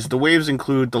galaxies. The waves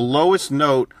include the lowest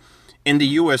note in the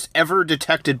U.S. ever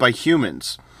detected by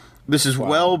humans. This is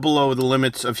well below the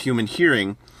limits of human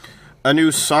hearing. A new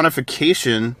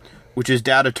sonification, which is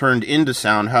data turned into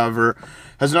sound, however,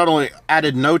 has not only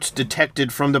added notes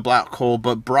detected from the black hole,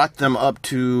 but brought them up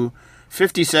to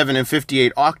 57 and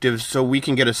 58 octaves so we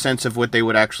can get a sense of what they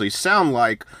would actually sound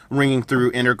like ringing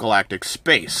through intergalactic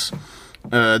space.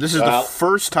 This is the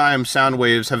first time sound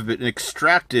waves have been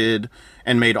extracted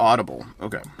and made audible.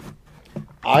 Okay.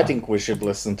 I think we should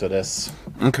listen to this.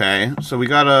 Okay, so we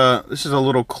got this is a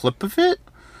little clip of it.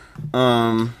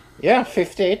 Yeah,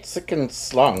 58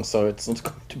 seconds long, so it's not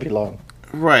going to be long.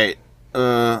 Right.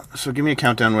 So give me a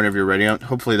countdown whenever you're ready.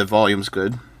 Hopefully the volume's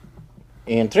good.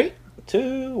 In 3,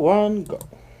 2, 1, go.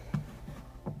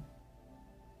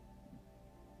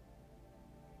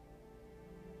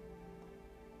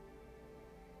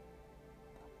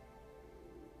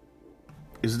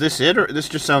 Is this it, or this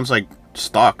just sounds like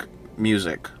stock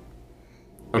music?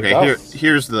 Okay,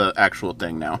 here's the actual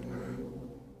thing now.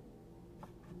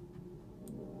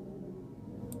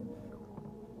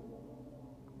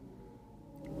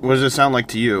 What does it sound like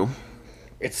to you?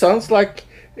 It sounds like.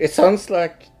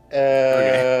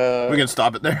 Okay. We can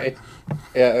stop it there.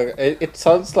 It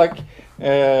sounds like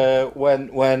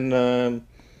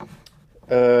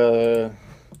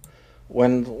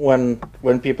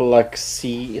when people like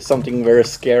see something very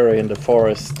scary in the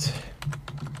forest.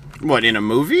 What, in a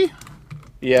movie?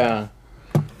 Yeah.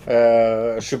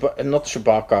 Not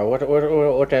Chewbacca.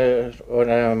 What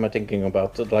am I thinking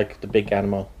about? Like the big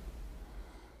animal.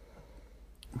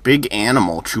 Big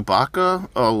animal, Chewbacca?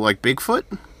 Oh, like Bigfoot?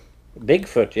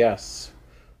 Bigfoot, yes.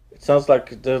 It sounds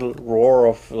like the roar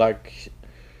of like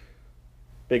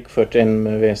Bigfoot in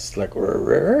movies, like.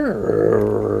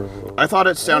 I thought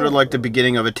it sounded like the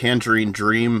beginning of a Tangerine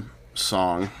Dream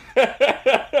song.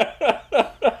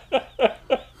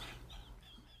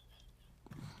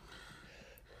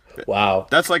 Wow.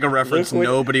 That's like a reference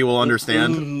nobody will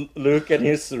understand. Look at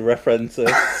his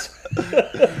references.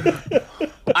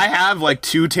 I have like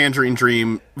 2 Tangerine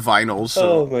Dream vinyls.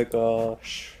 So. Oh my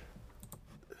gosh.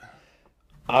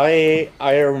 I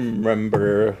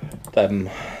remember them.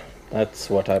 That's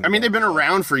what I mean, they've been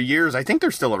around for years. I think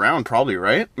they're still around, probably,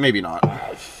 right? Maybe not.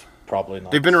 Probably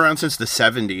not. They've been around since the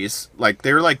 70s. Like,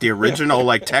 they were like the original,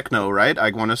 like, techno, right?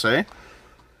 I want to say.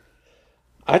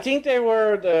 I think they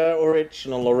were the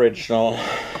original.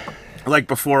 Like,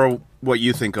 before what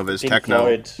you think of as Pink techno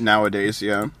Floyd. Nowadays,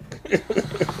 yeah.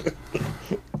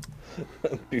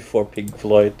 Before Pink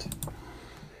Floyd.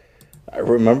 I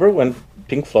remember when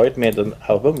Pink Floyd made an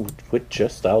album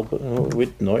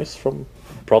with noise from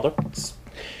products.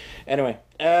 Anyway,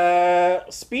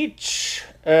 speech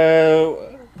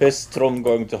is Trond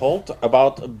going to hold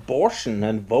about abortion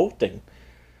and voting.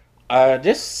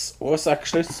 This was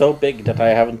actually so big that I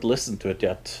haven't listened to it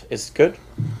yet. Is it good?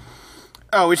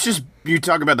 Oh, it's just, you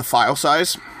talk about the file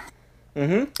size?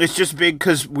 Mm-hmm. It's just big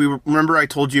because remember I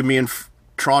told you me and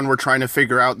Tron were trying to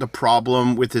figure out the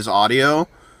problem with his audio?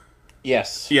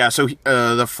 Yes. Yeah, so it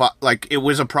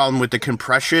was a problem with the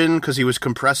compression because he was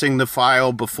compressing the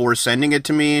file before sending it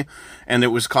to me, and it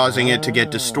was causing it to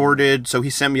get distorted. So he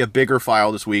sent me a bigger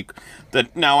file this week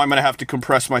that now I'm going to have to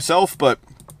compress myself, but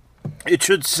it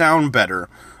should sound better,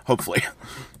 hopefully.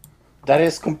 That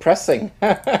is compressing.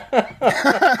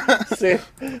 See?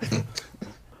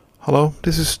 Hello,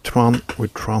 this is Tron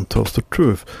with Tron Tells the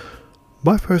Truth.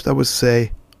 But first I would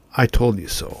say, I told you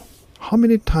so. How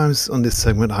many times on this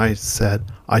segment I said,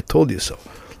 I told you so?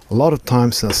 A lot of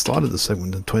times since I started the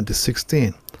segment in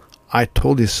 2016. I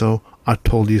told you so, I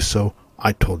told you so,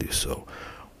 I told you so.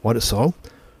 What is so?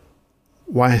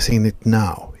 Why am I saying it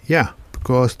now? Yeah,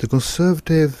 because the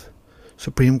Conservative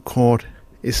Supreme Court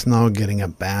is now getting a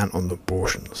ban on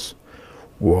abortions.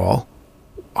 Well,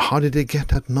 how did they get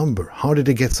that number? How did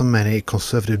they get so many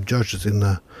conservative judges in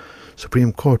the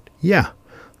Supreme Court? Yeah,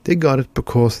 they got it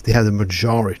because they had a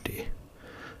majority.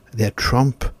 They had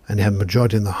Trump and they had a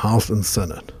majority in the House and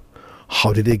Senate.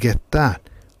 How did they get that?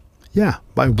 Yeah,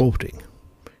 by voting.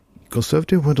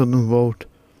 Conservatives went on and vote,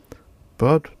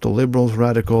 but the liberals,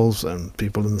 radicals, and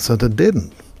people in the Senate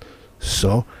didn't.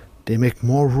 So they make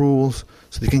more rules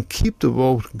so they can keep the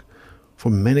vote for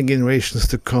many generations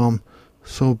to come,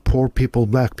 so poor people,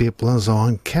 black people, and so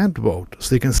on can't vote,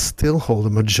 so they can still hold a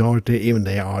majority even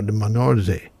they are the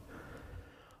minority.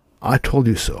 I told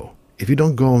you so. If you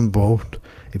don't go and vote,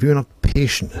 if you're not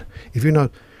patient, if you're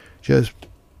not just,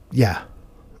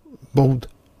 vote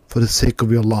for the sake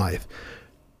of your life.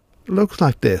 It looks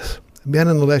like this. We had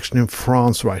an election in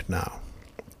France right now.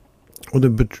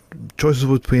 With the choices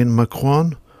between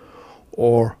Macron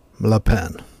or Le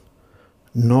Pen.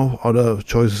 No other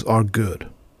choices are good.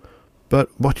 But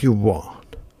what you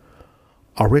want?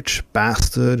 A rich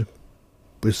bastard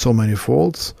with so many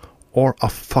faults, or a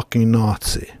fucking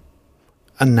Nazi?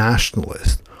 A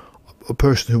nationalist? A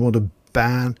person who wants to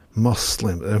ban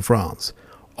Muslims in France?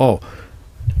 Oh,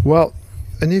 well,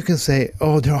 and you can say,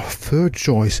 oh, there are third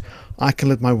choice. I can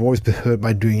let my voice be heard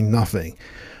by doing nothing.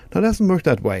 Now, it doesn't work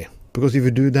that way. Because if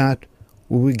you do that,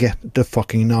 we will get the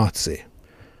fucking Nazi.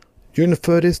 During the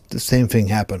 30s, the same thing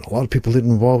happened. A lot of people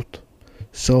didn't vote.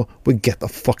 So we get a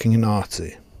fucking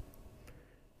Nazi.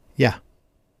 Yeah.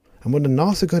 And when the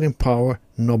Nazi got in power,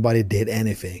 nobody did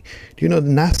anything. Do you know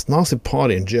the Nazi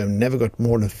party in Germany never got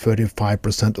more than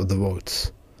 35% of the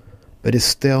votes? But it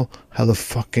still had a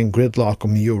fucking gridlock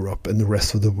on Europe and the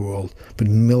rest of the world with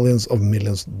millions of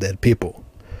dead people.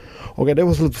 Okay, that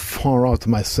was a little far out of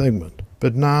my segment.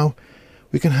 But now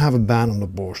we can have a ban on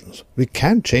abortions. We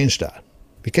can change that.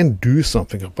 We can do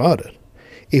something about it.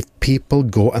 If people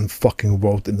go and fucking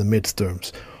vote in the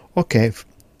midterms. Okay,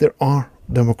 there are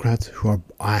Democrats who are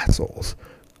assholes.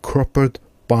 Corrupted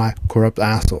by corrupt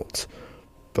assholes.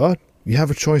 But you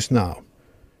have a choice now.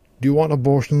 Do you want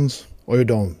abortions or you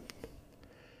don't?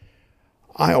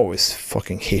 I always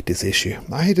fucking hate this issue.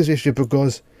 I hate this issue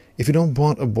because if you don't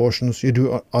want abortions, you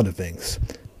do other things.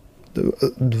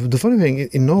 The funny thing,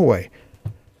 in Norway,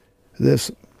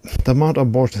 the amount of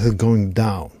abortions is going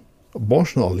down.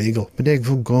 Abortion are legal, but they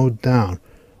will go down.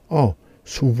 Oh,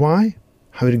 so why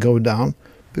have it go down?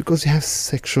 Because you have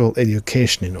sexual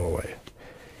education in Norway.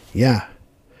 Yeah.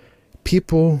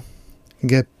 People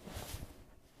get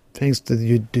things that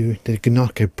you do that you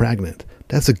cannot get pregnant.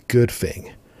 That's a good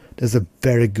thing. That's a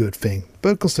very good thing.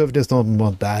 But conservatives don't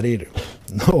want that either.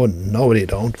 No, they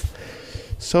don't.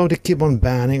 So they keep on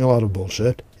banning a lot of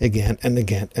bullshit again and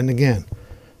again and again.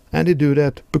 And they do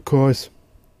that because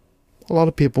a lot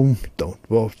of people don't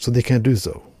vote, so they can't do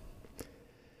so.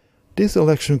 This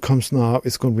election comes now,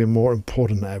 it's going to be more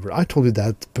important than ever. I told you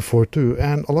that before too,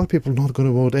 and a lot of people are not going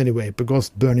to vote anyway because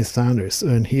Bernie Sanders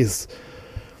and his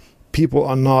people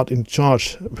are not in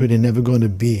charge, but they're never going to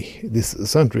be this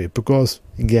century because,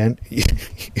 again, you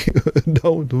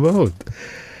don't vote.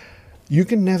 You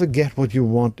can never get what you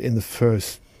want in the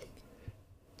first.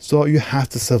 So you have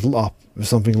to settle up with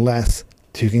something less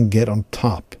till you can get on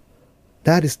top.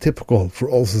 That is typical for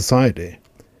all society.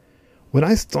 When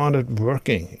I started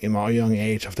working in my young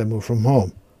age after I moved from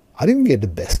home, I didn't get the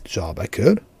best job I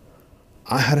could.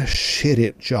 I had a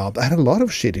shitty job. I had a lot of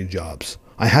shitty jobs.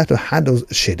 I had to have those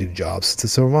shitty jobs to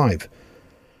survive.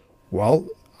 Well,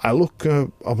 I look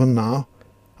up and now,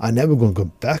 I'm never going to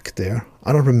go back there.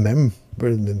 I don't remember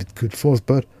with good force,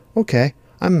 but okay,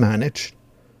 I managed.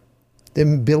 They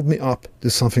build me up to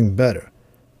something better.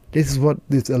 This is what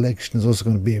this election is also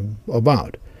going to be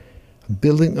about.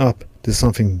 Building up to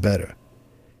something better.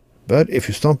 But if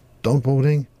you don't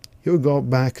voting, you'll go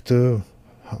back to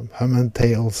Herman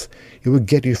Tales. You will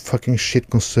get your fucking shit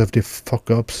conservative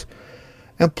fuck-ups.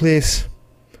 And please,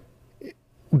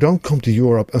 don't come to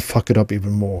Europe and fuck it up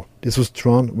even more. This was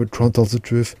Tron with Tron Tells the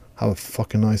Truth. Have a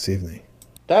fucking nice evening.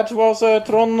 That was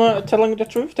Tron telling the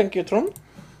truth. Thank you, Tron.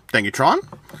 Thank you, Tron.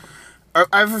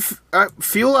 I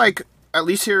feel like, at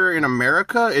least here in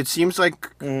America, it seems like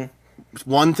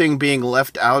one thing being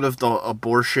left out of the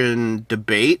abortion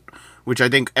debate, which I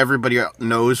think everybody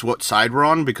knows what side we're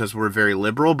on because we're very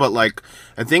liberal, but like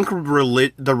I think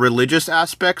the religious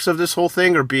aspects of this whole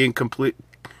thing are being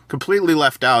completely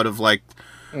left out of like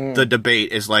the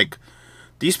debate. Is like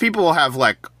these people have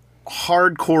like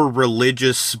hardcore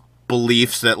religious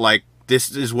beliefs that like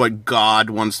this is what God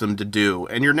wants them to do,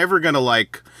 and you're never gonna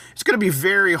like. It's gonna be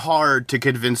very hard to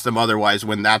convince them otherwise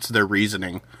when that's their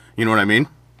reasoning. You know what I mean?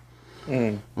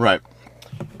 Right.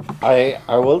 I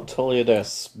will tell you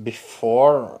this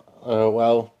before. I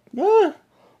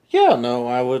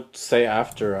would say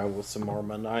after I was a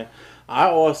Mormon, I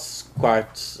was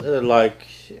quite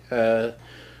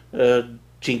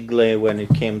jiggly when it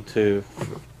came to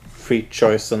free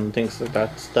choice and things like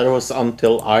that. That was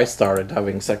until I started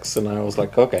having sex, and I was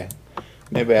like, okay,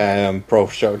 maybe I am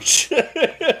pro-church.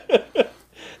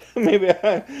 Maybe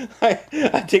I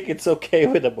think it's okay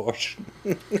with abortion.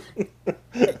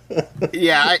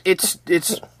 Yeah,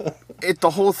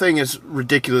 the whole thing is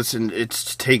ridiculous, and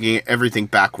it's taking everything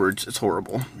backwards. It's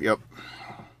horrible. Yep.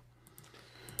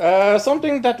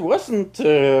 Something that wasn't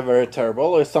very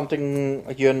terrible is something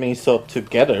you and me saw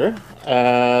together.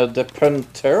 The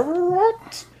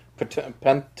Pentaverate?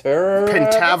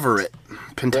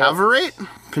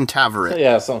 Pentaverate?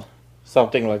 Yeah,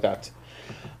 something like that.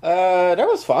 That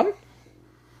was fun.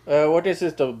 What is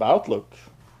it about, Luke?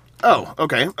 Oh,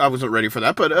 okay. I wasn't ready for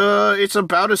that, but it's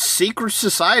about a secret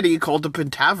society called the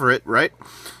Pentaverate, right?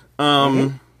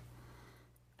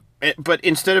 But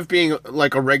instead of being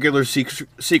like a regular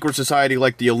secret society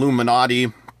like the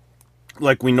Illuminati,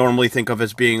 like we normally think of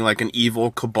as being like an evil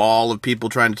cabal of people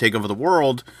trying to take over the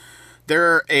world,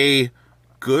 they're a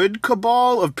good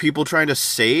cabal of people trying to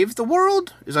save the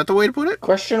world? Is that the way to put it?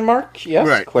 Question mark? Yes.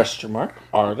 Right. Question mark.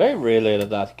 Are they really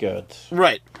that good?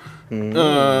 Right.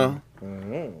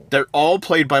 They're all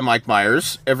played by Mike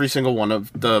Myers, every single one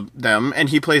of them, and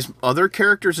he plays other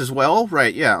characters as well,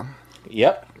 right? Yeah.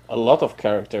 Yep, a lot of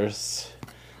characters.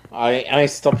 I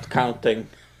stopped counting.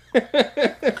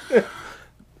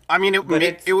 I mean, it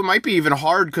might be even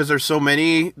hard because there's so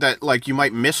many that like you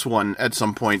might miss one at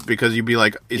some point because you'd be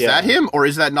like, is that him or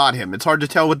is that not him? It's hard to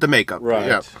tell with the makeup. Right.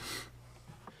 Yeah.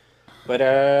 But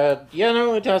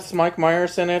it has Mike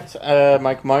Myers in it.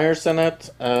 Mike Myers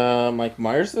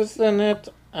is in it,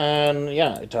 and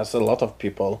yeah, it has a lot of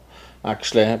people.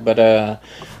 actually. But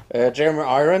Jeremy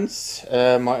Irons,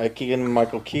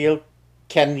 Keegan-Michael Key,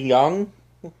 Ken Young.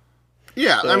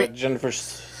 Yeah, I mean, Jennifer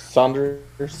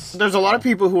Saunders. There's a lot of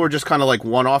people who are just kind of like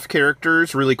one-off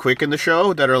characters really quick in the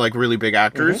show that are like really big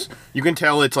actors. Mm-hmm. You can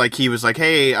tell it's like he was like,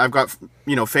 hey, I've got,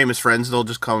 famous friends. They'll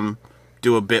just come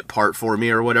do a bit part for me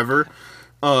or whatever.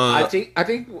 I think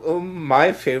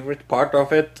my favorite part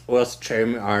of it was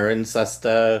Jeremy Irons as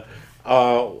the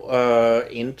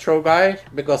intro guy,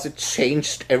 because it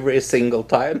changed every single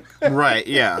time. Right,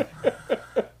 yeah.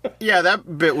 Yeah,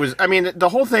 that bit was... I mean, the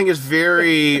whole thing is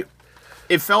very...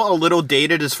 It felt a little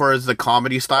dated as far as the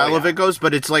comedy style of it goes,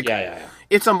 but it's like... Yeah.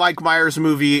 It's a Mike Myers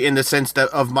movie in the sense that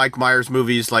of Mike Myers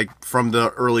movies like from the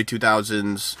early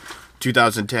 2000s,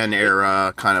 2010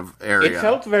 era kind of area. It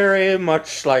felt very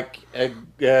much like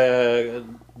the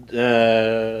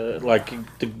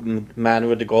Man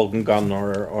with the Golden Gun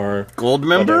or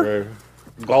Goldmember?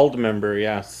 Goldmember,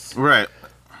 yes. Right.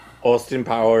 Austin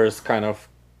Powers kind of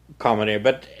comedy.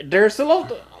 But there's a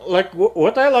lot... Like,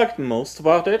 what I liked most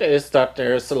about it is that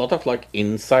there's a lot of, like,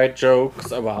 inside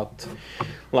jokes about...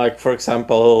 Like, for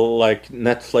example, like,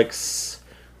 Netflix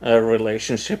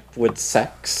relationship with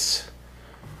sex.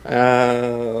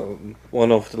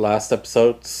 One of the last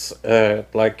episodes,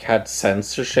 like, had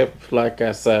censorship, like,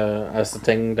 as a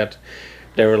thing that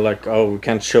they were like, oh, we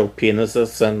can't show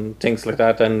penises and things like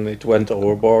that, and it went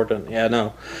overboard. And yeah,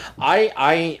 no,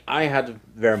 I had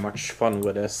very much fun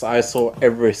with this. I saw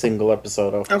every single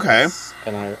episode of this,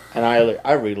 and I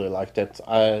really liked it.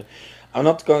 I'm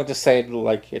not going to say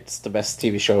like it's the best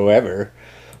TV show ever,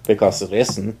 because it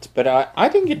isn't, but I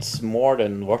think it's more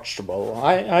than watchable.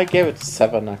 I gave it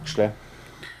 7 actually.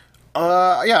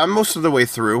 Yeah, I'm most of the way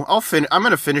through. I'm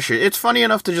gonna finish it. It's funny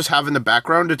enough to just have in the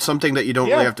background. It's something that you don't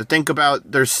really have to think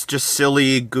about. There's just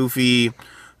silly, goofy,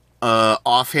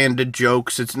 offhanded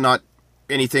jokes. It's not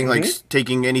anything like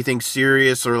taking anything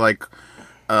serious or like,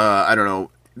 I don't know.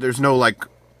 There's no like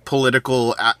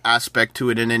political aspect to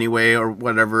it in any way or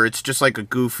whatever. It's just like a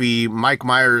goofy Mike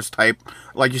Myers type,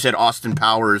 like you said, Austin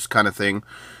Powers kind of thing.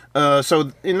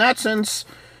 So in that sense,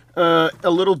 a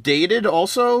little dated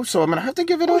also. So I'm gonna have to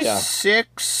give it a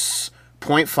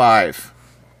 6.5.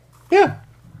 Yeah,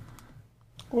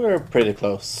 we're pretty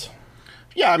close.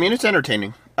 Yeah, I mean it's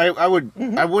entertaining. I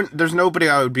wouldn't. There's nobody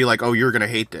I would be like, oh, you're gonna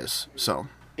hate this. So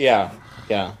yeah.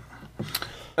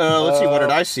 Let's see. What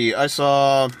did I see? I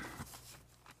saw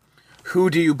Who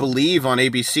Do You Believe on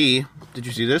ABC. Did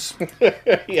you see this?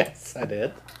 Yes, I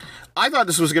did. I thought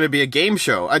this was going to be a game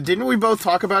show. Didn't we both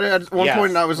talk about it at one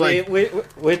point? And I was like,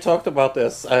 we talked about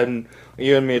this, and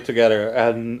you and me together,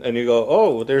 and you go,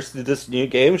 oh, there's this new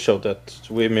game show that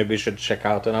we maybe should check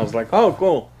out, and I was like, oh,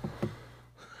 cool.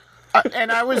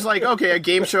 And I was like, okay, a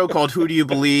game show called Who Do You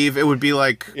Believe? It would be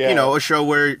like, a show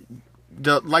where,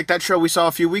 like that show we saw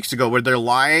a few weeks ago, where they're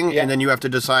lying, and then you have to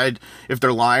decide if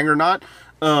they're lying or not.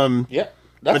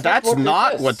 But that's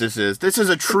not what this is. This is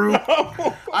a true...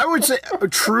 No. I would say a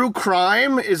true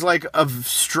crime is like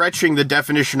stretching the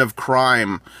definition of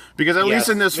crime. Because at least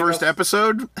in this first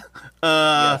episode...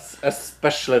 yes,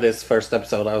 especially this first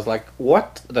episode. I was like,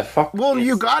 what the fuck? Well,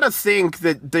 you gotta think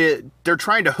that they're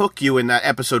trying to hook you in that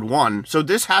episode 1. So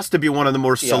this has to be one of the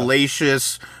more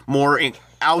salacious, more...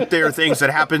 out there things that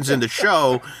happens in the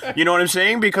show, you know what I'm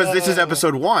saying? Because this is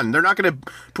episode 1. They're not going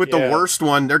to put the worst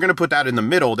one. They're going to put that in the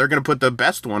middle. They're going to put the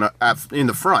best one in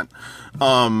the front.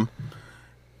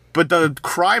 But the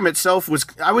crime itself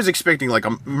I was expecting like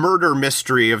a murder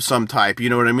mystery of some type, you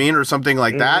know what I mean? Or something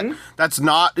like that. That's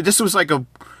not, this was like a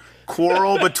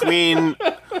quarrel between,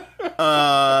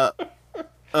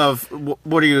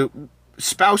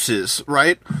 spouses,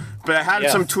 right? But it had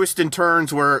some twists and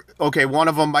turns where, okay, one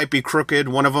of them might be crooked,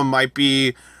 one of them might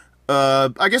be,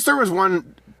 I guess there was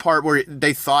one part where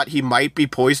they thought he might be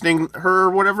poisoning her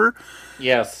or whatever.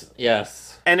 Yes.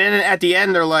 And then at the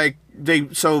end, they're like,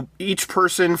 so each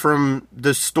person from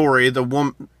the story,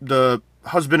 the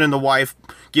husband and the wife,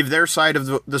 give their side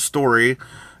of the story,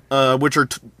 which are,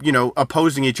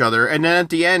 opposing each other. And then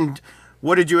at the end,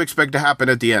 what did you expect to happen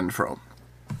at the end, Fro?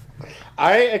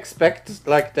 I expect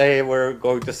like they were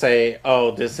going to say,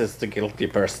 "Oh, this is the guilty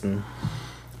person."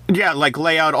 Yeah, like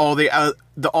lay out all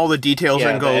the details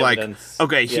and go like,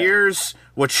 "Okay, here's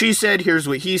what she said, here's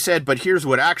what he said, but here's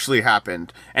what actually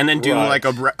happened," and then do like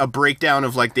a breakdown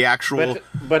of like the actual.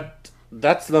 But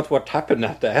that's not what happened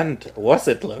at the end, was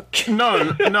it, Luke?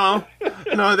 No.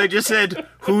 They just said,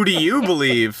 "Who do you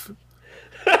believe?"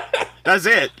 That's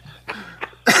it.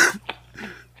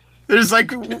 It's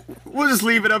like, we'll just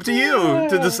leave it up to you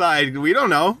to decide. We don't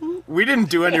know. We didn't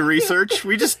do any research.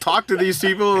 We just talked to these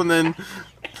people and then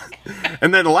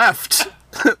left.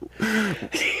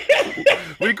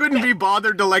 We couldn't be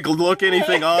bothered to, like, look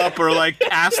anything up or, like,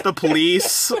 ask the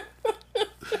police,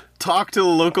 talk to the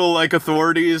local, like,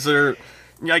 authorities, or,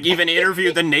 like, even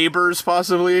interview the neighbors,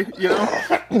 possibly, you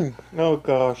know? Oh,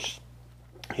 gosh.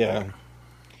 Yeah.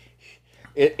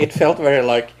 It felt very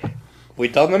like, we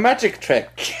done a magic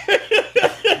trick.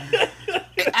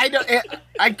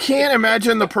 I can't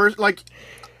imagine the person, like,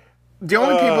 the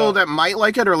only people that might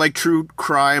like it are, like, true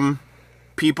crime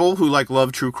people who, like,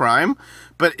 love true crime.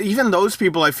 But even those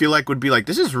people, I feel like, would be like,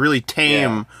 this is really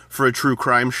tame for a true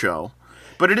crime show.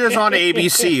 But it is on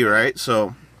ABC, right?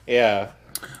 So yeah.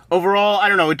 Overall, I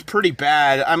don't know. It's pretty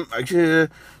bad.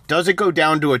 Does it go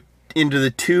down to into the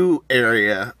 2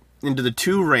 area, into the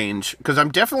 2 range? Because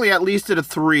I'm definitely at least at a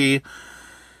 3.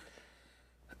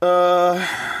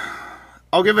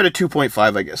 I'll give it a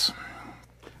 2.5, I guess.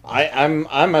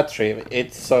 I'm at 3.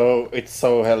 It's so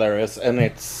hilarious, and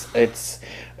it's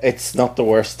not the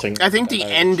worst thing. I think the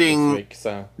ending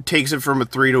takes it from a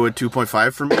 3 to a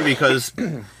 2.5 for me because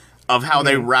of how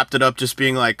they wrapped it up, just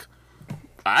being like,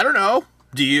 I don't know.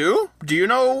 Do you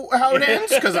know how it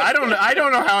ends? Because I don't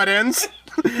know how it ends.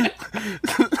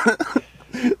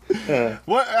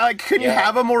 What? Could you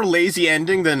have a more lazy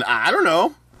ending than, I don't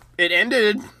know? It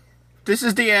ended. This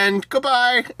is the end.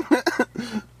 Goodbye.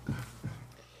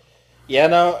 Yeah,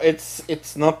 no,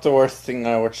 it's not the worst thing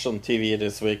I watched on TV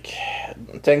this week.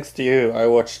 Thanks to you, I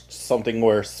watched something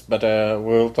worse, but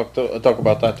we'll talk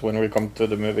about that when we come to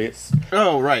the movies.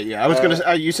 Oh, right, yeah. I was gonna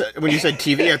say, you said, when you said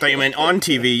TV, I thought you meant on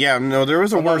TV. Yeah, no, there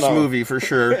was a worse movie for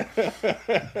sure.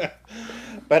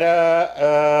 But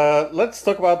let's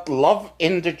talk about Love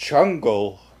in the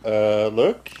Jungle.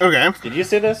 Luke. Okay. Did you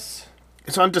see this?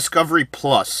 It's on Discovery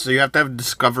Plus, so you have to have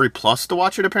Discovery Plus to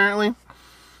watch it, apparently.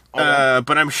 Okay.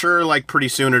 But I'm sure, like, pretty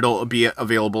soon it'll be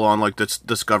available on, like, the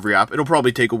Discovery app. It'll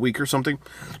probably take a week or something.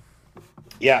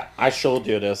 Yeah, I showed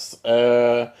you this.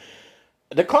 The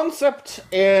concept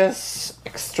is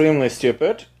extremely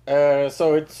stupid.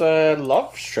 So it's a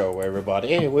love show,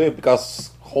 everybody.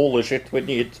 Because, holy shit, we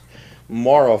need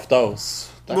more of those.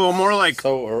 Well, more like,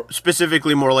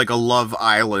 specifically more like a Love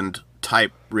Island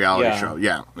type reality show.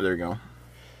 Yeah, there you go.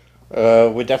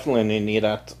 We definitely need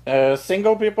that.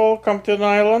 Single people come to an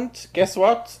island. Guess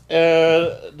what?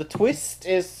 The twist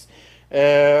is,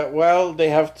 well, they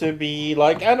have to be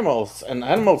like animals, and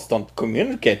animals don't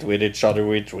communicate with each other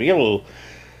with real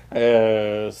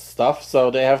stuff, so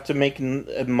they have to make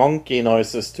monkey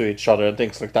noises to each other and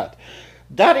things like that.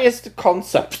 That is the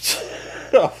concept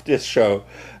of this show.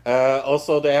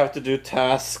 Also, they have to do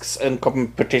tasks and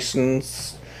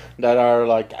competitions that are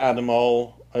like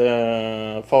animal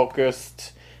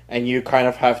focused, and you kind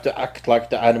of have to act like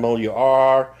the animal you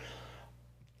are.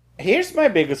 Here's my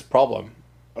biggest problem.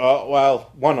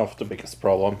 Well, one of the biggest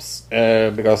problems,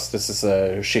 because this is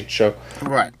a shit show.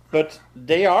 Right. But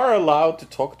they are allowed to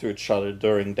talk to each other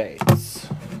during dates.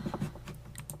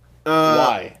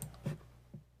 Why?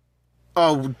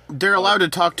 Oh, they're allowed to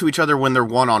talk to each other when they're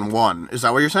one-on-one. Is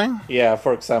that what you're saying? Yeah,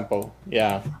 for example.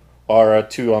 Yeah. Or a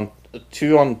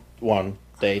two-on-one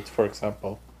date, for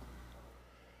example.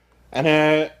 And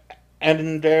the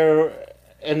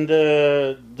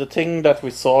thing that we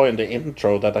saw in the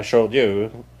intro that I showed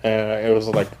you, it was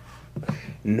like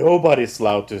nobody's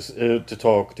allowed to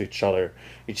talk to each other.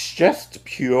 It's just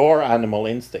pure animal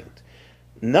instinct.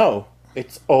 No,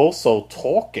 it's also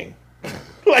talking.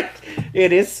 Like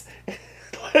it is.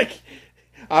 Like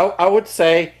I would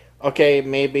say, okay,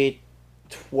 maybe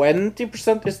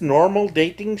 20% is normal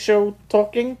dating show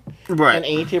talking, right? And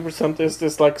 80% is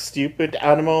this like stupid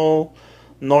animal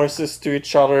noises to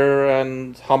each other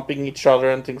and humping each other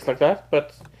and things like that.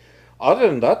 But other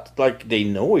than that, like they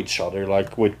know each other,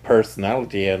 like with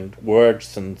personality and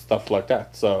words and stuff like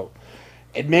that. So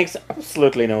it makes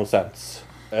absolutely no sense.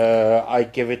 I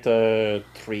give it a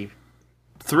 3.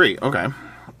 3, okay.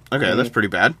 Okay, that's pretty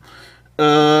bad.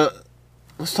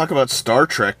 Let's talk about Star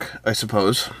Trek, I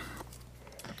suppose.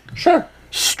 Sure.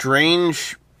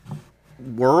 Strange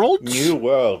Worlds? New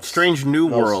Worlds. Strange New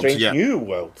Worlds, Strange New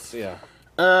Worlds, yeah.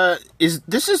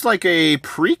 This is like a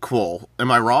prequel,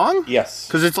 am I wrong? Yes.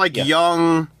 Because it's like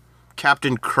young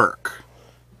Captain Kirk.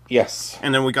 Yes.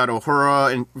 And then we got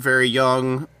Uhura and very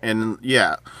young, and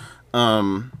yeah.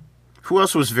 Who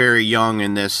else was very young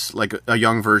in this? Like a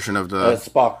young version of the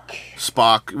Spock.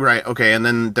 Spock, right? Okay, and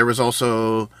then there was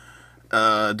also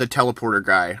the teleporter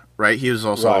guy, right? He was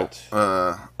also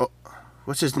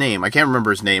what's his name? I can't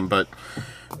remember his name, but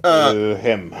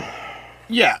him.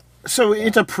 Yeah. So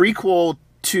it's a prequel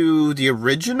to the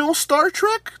original Star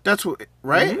Trek. That's what,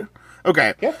 right? Mm-hmm.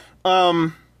 Okay. Yeah.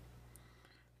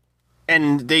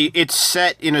 and it's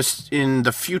set in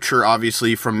the future,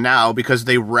 obviously, from now, because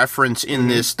they reference in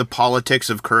this the politics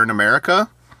of current America.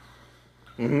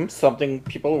 Mm-hmm. Something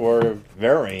people were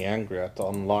very angry at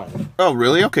online. Oh,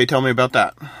 really? Okay, tell me about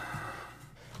that.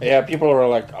 Yeah, people were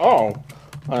like, "Oh,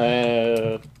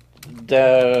 the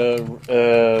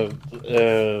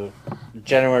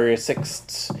January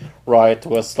 6th riot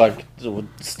was like the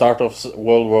start of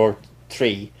World War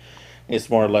III." Is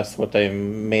more or less what they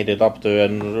made it up to,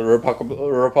 and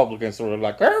Republicans were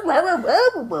like, "How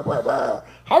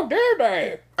dare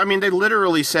they?" I mean, they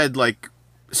literally said like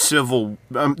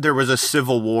there was a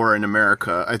civil war in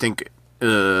America. I think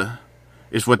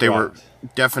is what they were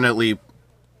definitely.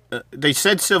 They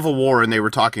said civil war, and they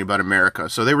were talking about America,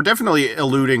 so they were definitely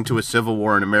alluding to a civil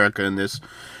war in America in this.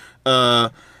 I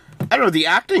don't know. The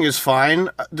acting is fine.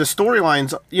 The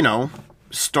storylines,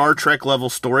 Star Trek level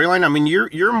storyline. I mean,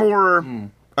 you're more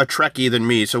a Trekkie than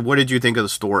me. So, what did you think of the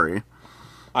story?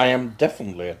 I am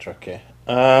definitely a Trekkie.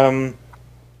 The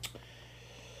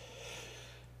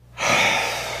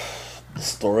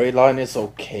storyline is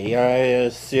okay. I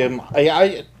assume.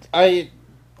 I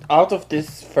out of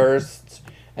this first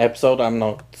episode, I'm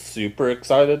not super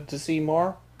excited to see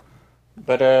more.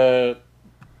 But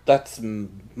that's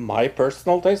my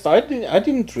personal taste. I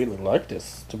didn't really like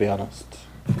this, to be honest.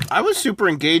 I was super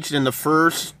engaged in the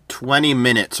first 20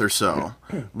 minutes or so,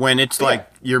 when it's like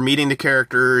you're meeting the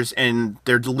characters and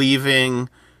they're leaving,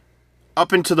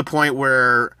 up until the point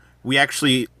where we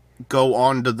actually go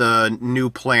on to the new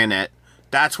planet.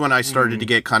 That's when I started to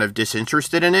get kind of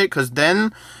disinterested in it, because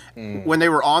then when they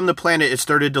were on the planet, it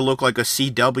started to look like a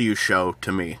CW show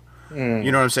to me.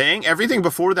 You know what I'm saying? Everything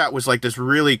before that was like this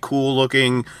really cool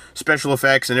looking special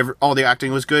effects, and all the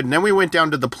acting was good. And then we went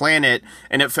down to the planet,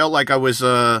 and it felt like I was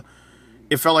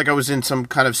in some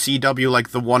kind of CW,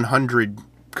 like the 100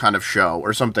 kind of show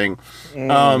or something.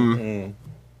 The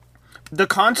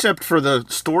concept for the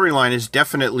storyline is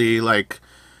definitely like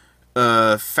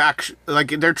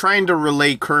like they're trying to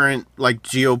relate current like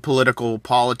geopolitical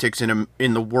politics in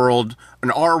the world,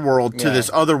 in our world, to this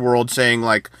other world, saying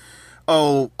like,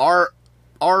 oh, our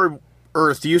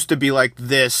Earth used to be like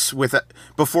this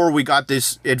before we got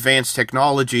this advanced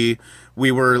technology.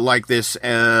 We were like this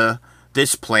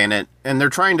this planet, and they're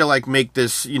trying to like make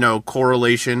this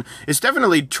correlation. It's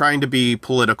definitely trying to be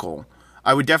political.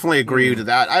 I would definitely agree to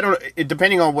that.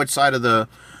 Depending on what side of the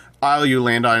aisle you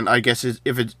land on, I guess if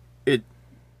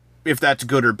that's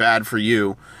good or bad for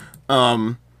you.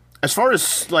 As far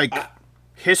as like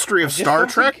history of Star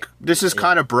Trek, this is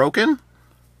kind of broken.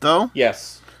 Though?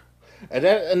 Yes.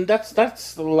 And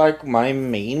that's like my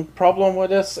main problem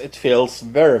with this. It feels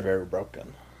very, very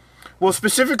broken. Well,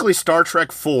 specifically Star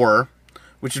Trek 4,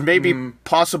 which is maybe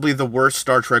possibly the worst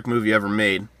Star Trek movie ever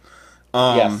made.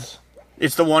 Yes.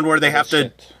 It's the one where they have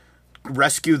to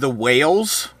rescue the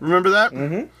whales. Remember that?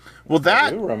 Mm-hmm. Well, I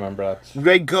do remember that.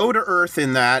 They go to Earth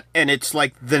in that, and it's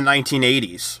like the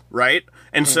 1980s, right?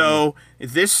 And so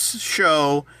this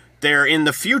show, they're in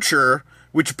the future,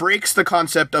 which breaks the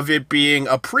concept of it being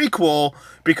a prequel,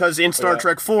 because in Star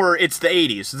Trek 4, it's the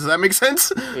 80s. Does that make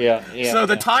sense? Yeah. So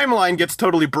the timeline gets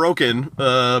totally broken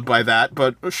by that,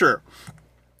 but sure.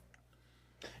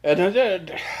 And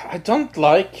I don't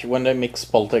like when they mix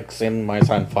politics in my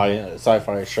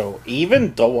sci-fi show,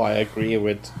 even though I agree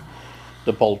with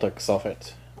the politics of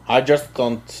it. I just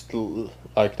don't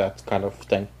like that kind of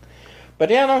thing.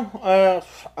 But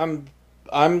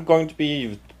I'm going to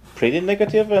be pretty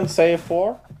negative and say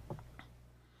 4.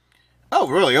 Oh,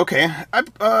 really? Okay.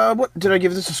 What did I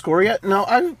give this a score yet? No,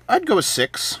 I'd go with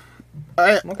 6.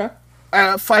 Okay.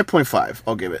 5.5.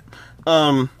 I'll give it.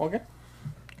 Okay.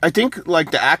 I think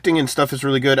like the acting and stuff is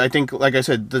really good. I think, like I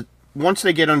said, once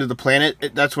they get onto the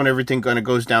planet, that's when everything kind of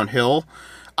goes downhill.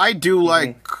 I do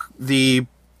like the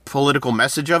political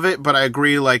message of it, but I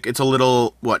agree, like it's a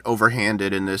little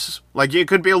overhanded in this. Like it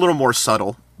could be a little more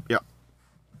subtle. Yeah.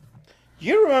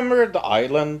 You remember the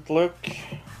island look?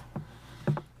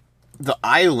 The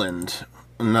island?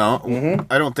 No,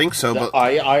 I don't think so. The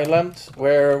island,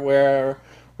 where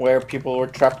people were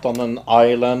trapped on an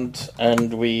island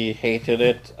and we hated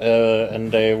it,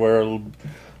 and they were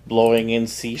blowing in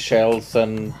seashells,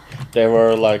 and they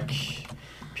were like,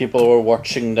 people were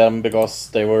watching them because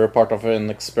they were a part of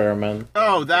an experiment.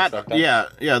 Oh, that. Yeah,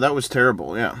 that was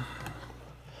terrible. Yeah.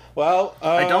 Well,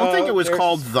 I don't think it was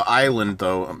called The Island,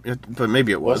 though, but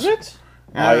maybe it was. Was it?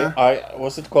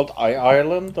 Was it called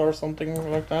Island or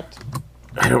something like that?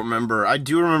 I don't remember. I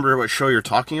do remember what show you're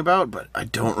talking about, but I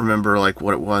don't remember like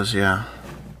what it was. Yeah.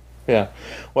 Yeah.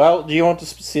 Well, do you want to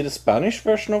see the Spanish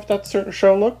version of that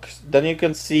show? Look, then you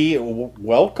can see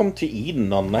Welcome to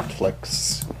Eden on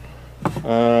Netflix.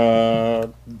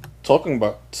 Talking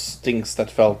about things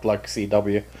that felt like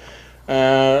CW,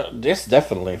 this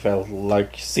definitely felt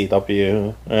like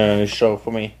CW show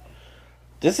for me.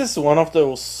 This is one of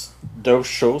those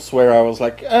shows where I was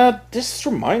like, this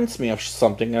reminds me of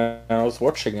something, and I was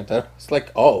watching it, and it's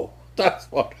like, oh, that's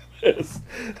what it is.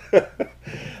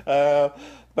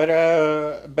 But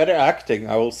better acting,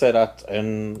 I will say that,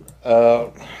 and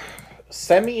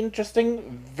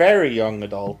semi-interesting, very young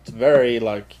adult, very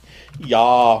like,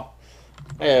 TV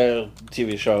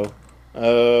show.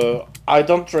 I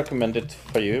don't recommend it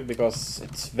for you because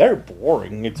it's very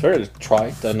boring, it's very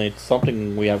trite, and it's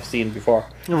something we have seen before.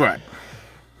 Right.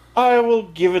 I will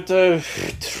give it a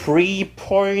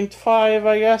 3.5,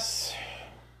 I guess.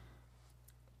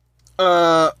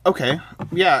 Okay.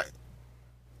 Yeah.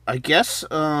 I guess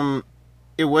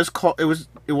it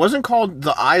wasn't called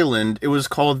The Island, it was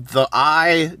called The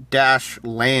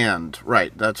I-Land.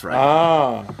 Right, that's right.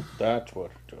 Ah, that's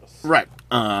what it was. Right.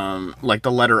 Like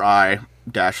the letter I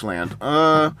dash land.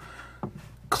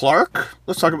 Clark.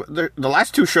 Let's talk about the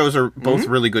last two shows are both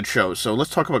really good shows. So let's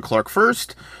talk about Clark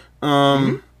first.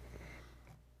 What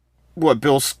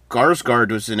Bill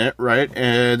Skarsgård was in it, right?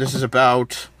 This is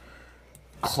about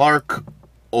Clark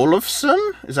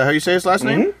Olofsson. Is that how you say his last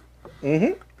name?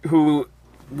 Mm-hmm. Who?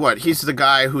 What? He's the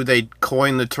guy who they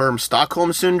coined the term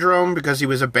Stockholm Syndrome because he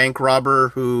was a bank robber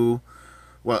who,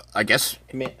 well, I guess.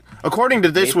 According to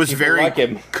this, was very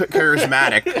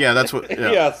charismatic. Yeah, that's what.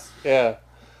 Yeah. Yes, yeah.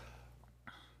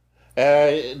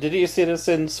 Did you see this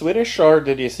in Swedish or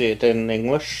did you see it in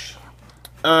English?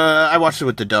 I watched it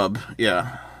with the dub.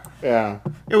 Yeah. Yeah.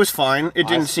 It was fine. It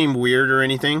didn't seem weird or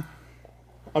anything.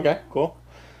 Okay, cool.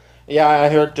 Yeah, I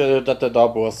heard that the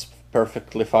dub was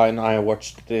perfectly fine. I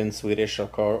watched it in Swedish,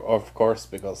 of course,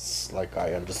 because like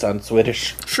I understand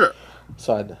Swedish. Sure.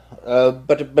 Side.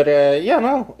 But yeah,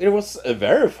 no, it was a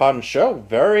very fun show.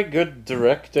 Very good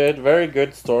directed, very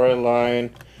good storyline.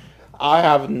 I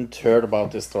haven't heard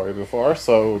about this story before,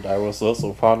 so that was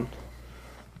also fun.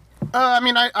 I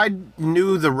mean, I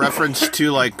knew the reference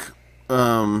to like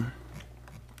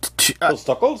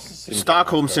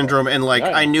Stockholm Syndrome, and like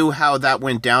I knew how that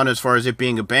went down as far as it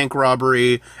being a bank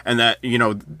robbery, and that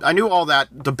I knew all that,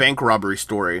 the bank robbery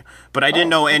story, but I didn't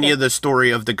know any of the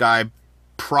story of the guy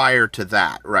prior to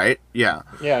that, right? Yeah.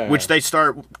 Which they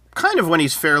start kind of when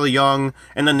he's fairly young,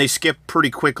 and then they skip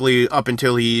pretty quickly up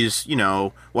until he's, in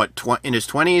his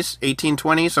 20s, 18,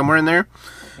 20, somewhere in there.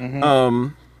 Mm-hmm.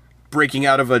 Breaking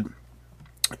out of a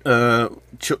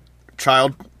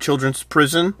children's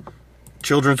prison,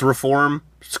 children's reform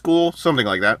school, something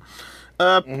like that.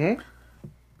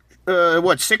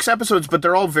 6 episodes, but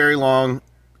they're all very long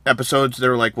episodes.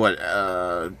 They're like,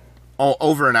 all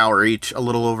over an hour each, a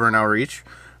little over an hour each.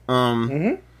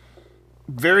 Very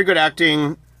good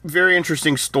acting, very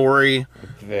interesting story.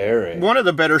 Very. One of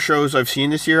the better shows I've seen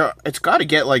this year. It's got to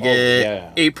get like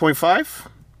 8.5.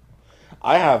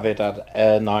 I have it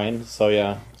at 9, so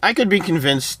yeah. I could be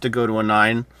convinced to go to a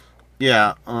 9.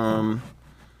 Yeah. And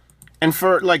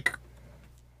for like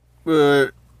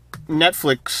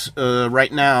Netflix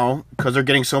right now, because they're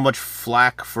getting so much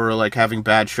flack for like having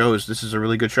bad shows, this is a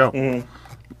really good show. Mm-hmm.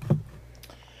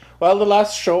 Well, the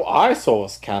last show I saw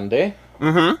was Candy.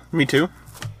 Mm-hmm. Me too.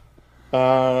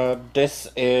 This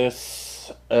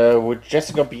is with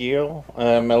Jessica Biel,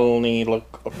 Melanie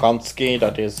Lukansky,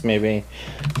 that is maybe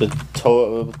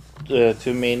the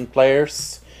two main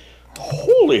players.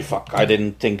 Holy fuck, I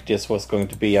didn't think this was going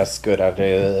to be as good as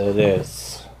it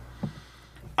is.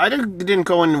 I didn't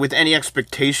go in with any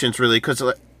expectations, really, because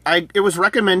it was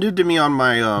recommended to me on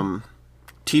my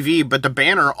TV, but the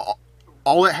banner,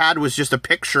 all it had was just a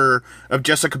picture of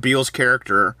Jessica Biel's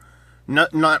character,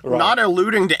 not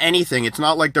alluding to anything. It's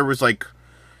not like there was like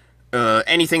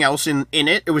anything else in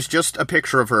it. It was just a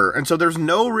picture of her, and so there's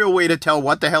no real way to tell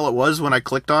what the hell it was when I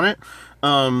clicked on it.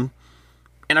 And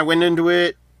I went into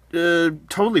it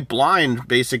totally blind,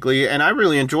 basically, and I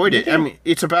really enjoyed it. I mean,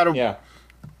 it's about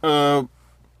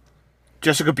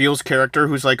Jessica Biel's character,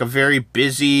 who's like a very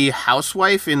busy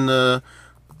housewife in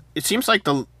it seems like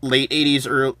the late 80s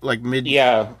or like mid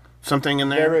something in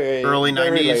there, early 90s.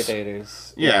 Very late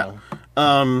 80s. Yeah.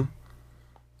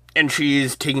 And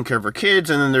she's taking care of her kids,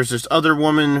 and then there's this other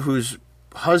woman whose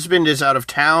husband is out of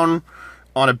town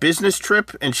on a business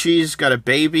trip, and she's got a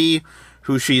baby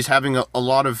who she's having a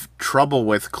lot of trouble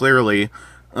with, clearly.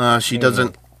 She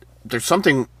doesn't... There's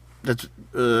something that's...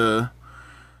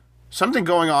 something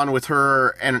going on with her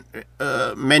and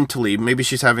mentally. Maybe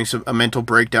she's having a mental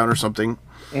breakdown or something.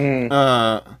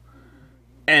 And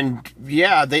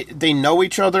yeah, they know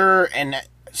each other, and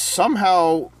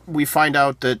somehow we find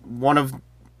out that one of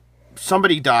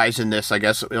somebody dies in this, I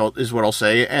guess, is what I'll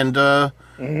say. And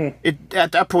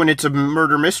at that point, it's a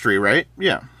murder mystery, right?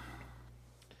 Yeah.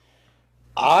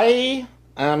 I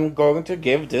am going to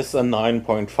give this a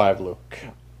 9.5 look.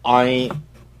 I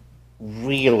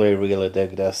really, really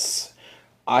dig this.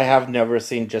 I have never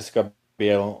seen Jessica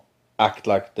Biel act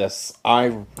like this.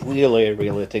 I really,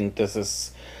 really think this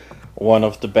is one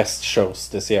of the best shows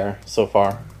this year so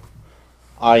far.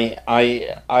 I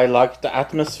like the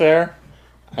atmosphere,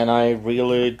 and I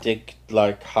really dig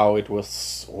like how it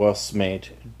was made.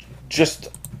 Just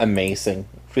amazing.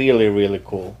 Really, really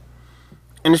cool.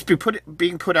 And it's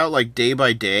being put out like day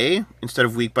by day instead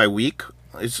of week by week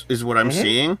is what I'm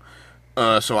seeing.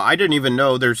 So I didn't even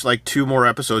know there's like 2 more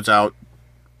episodes out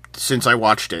since I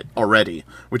watched it already,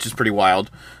 which is pretty wild.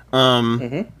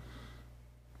 Yeah,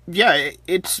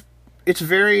 it's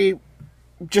very,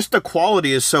 just the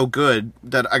quality is so good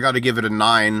that I got to give it a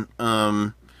 9.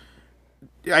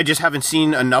 I just haven't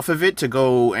seen enough of it to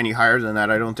go any higher than that,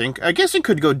 I don't think. I guess it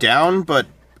could go down, but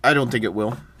I don't think it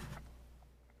will.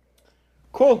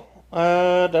 Cool.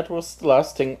 That was the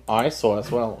last thing I saw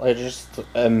as well. It's just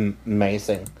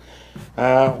amazing.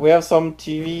 We have some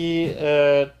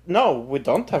TV... no, we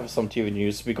don't have some TV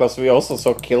news, because we also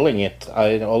saw Killing It.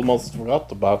 I almost forgot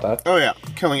about that. Oh yeah,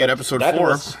 Killing It episode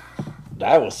 4.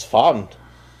 That was fun.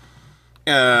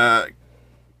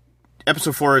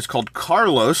 Episode 4 is called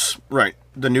Carlos, right,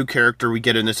 the new character we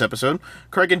get in this episode.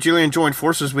 Craig and Jillian join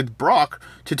forces with Brock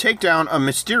to take down a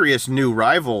mysterious new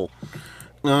rival.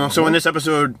 So in this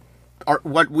episode,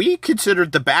 what we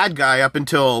considered the bad guy up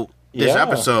until this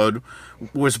episode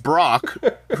was Brock,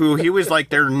 who he was like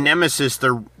their nemesis,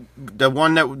 the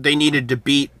one that they needed to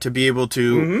beat to be able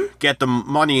to get the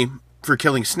money for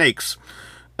killing snakes.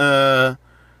 Brock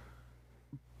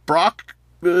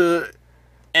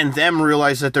and them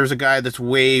realize that there's a guy that's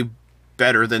way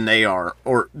better than they are,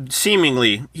 or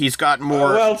seemingly he's got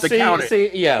more. Yes.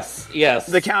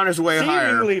 The count is way higher.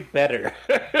 Seemingly better.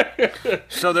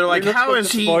 So they're like, how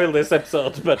is he? Spoil this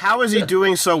episode, but how is he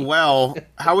doing so well?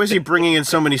 How is he bringing in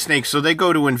so many snakes? So they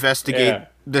go to investigate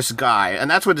this guy, and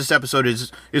that's what this episode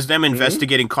is them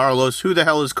investigating Carlos. Who the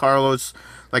hell is Carlos?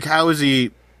 Like, how is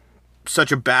he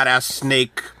such a badass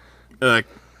snake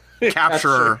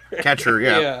catcher?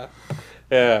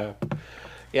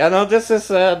 Yeah, no, this is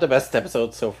the best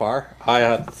episode so far. I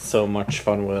had so much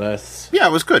fun with this. Yeah,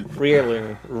 it was good.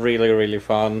 Really, really, really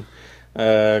fun.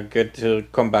 Good to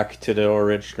come back to the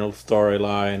original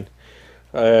storyline.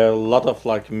 A lot of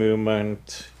like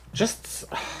movement. Just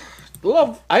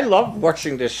I love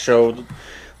watching this show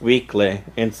weekly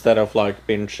instead of like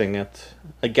binging it.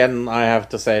 Again, I have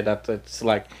to say that it's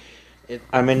like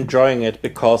I'm enjoying it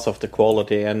because of the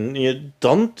quality, and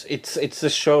it's a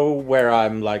show where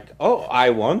I'm like, oh,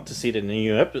 I want to see the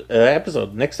new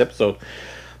next episode,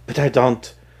 but I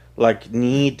don't like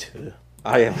need to.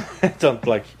 I don't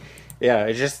like,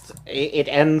 it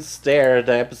ends there,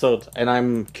 the episode, and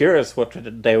I'm curious what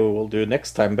they will do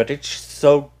next time, but it's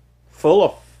so full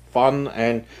of fun,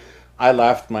 and I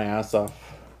laughed my ass off.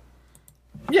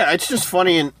 Yeah, it's just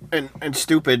funny and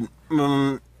stupid.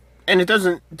 And it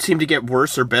doesn't seem to get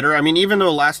worse or better. I mean, even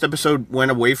though last episode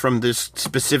went away from this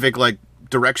specific, like,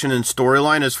 direction and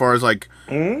storyline as far as, like,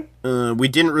 we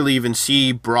didn't really even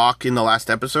see Brock in the last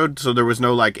episode, so there was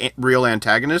no, like, real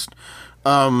antagonist.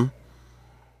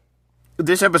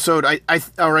 This episode, I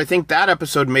think that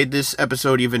episode made this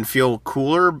episode even feel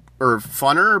cooler or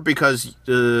funner, because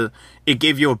it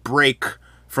gave you a break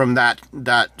from that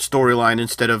storyline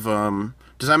instead of...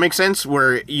 Does that make sense?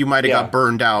 Where you might have got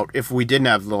burned out if we didn't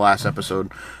have the last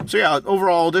episode. So yeah,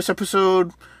 overall, this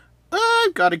episode,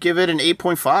 got to give it an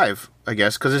 8.5, I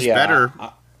guess, because it's better.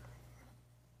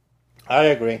 I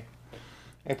agree.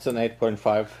 It's an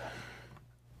 8.5.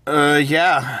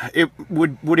 Yeah.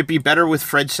 Would it be better with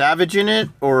Fred Savage in it,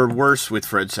 or worse with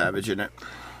Fred Savage in it?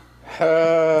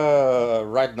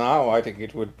 Right now, I think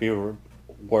it would be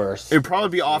worse. It'd probably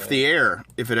be off the air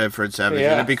if it had Fred Savage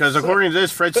in it, because according to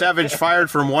this, Fred Savage fired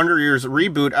from Wonder Years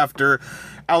reboot after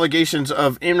allegations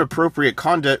of inappropriate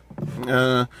conduct.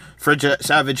 Fred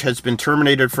Savage has been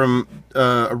terminated from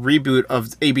a reboot of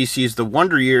ABC's The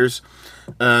Wonder Years,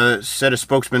 said a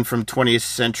spokesman from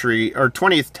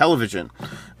 20th Television.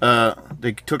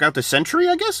 They took out the Century,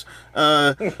 I guess?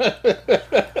 They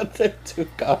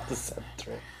took out the Century.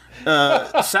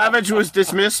 Savage was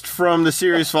dismissed from the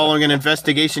series following an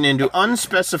investigation into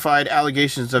unspecified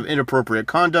allegations of inappropriate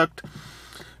conduct.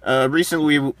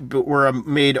 Recently, we were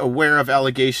made aware of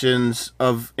allegations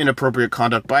of inappropriate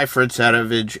conduct by Fred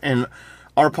Savage, and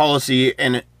our policy,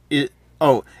 and it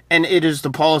is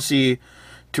the policy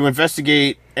to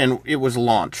investigate, and it was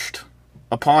launched.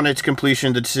 Upon its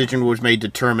completion, the decision was made to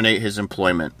terminate his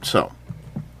employment. So,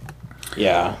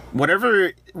 yeah,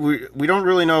 whatever we don't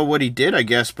really know what he did, I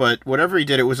guess, but whatever he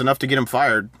did, it was enough to get him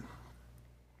fired.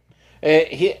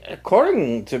 He,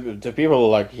 according to people,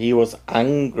 like, he was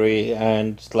angry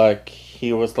and like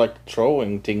he was like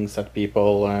throwing things at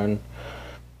people and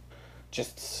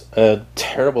just a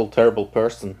terrible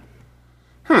person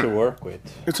to work with.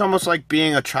 It's almost like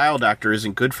being a child actor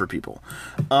isn't good for people.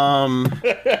 Because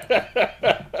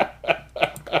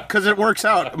it works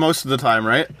out most of the time,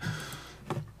 right?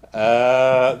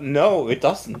 No, it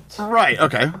doesn't. Right,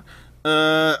 okay.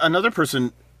 Another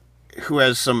person who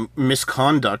has some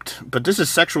misconduct, but this is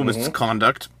sexual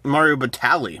misconduct, Mario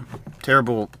Batali.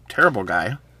 Terrible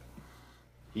guy.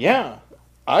 Yeah.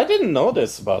 I didn't know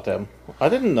this about him. I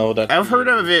didn't know that. I've heard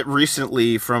of it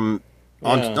recently from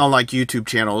on like YouTube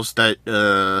channels that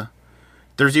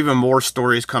there's even more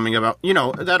stories coming about. You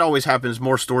know, that always happens.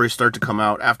 More stories start to come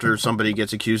out after somebody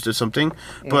gets accused of something.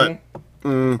 But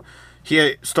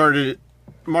he started...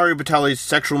 Mario Batali's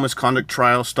sexual misconduct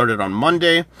trial started on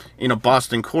Monday in a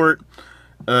Boston court.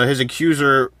 His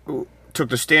accuser took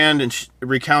the stand and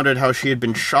recounted how she had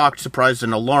been shocked, surprised,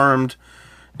 and alarmed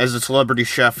as the celebrity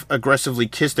chef aggressively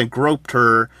kissed and groped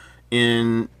her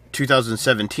in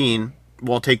 2017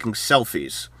 while taking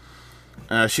selfies.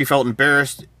 She felt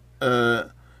embarrassed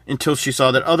until she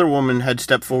saw that other women had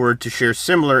stepped forward to share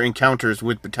similar encounters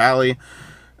with Batali.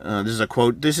 This is a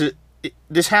quote.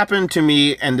 This happened to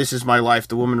me, and this is my life,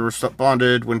 the woman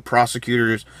responded when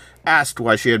prosecutors asked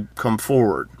why she had come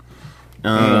forward.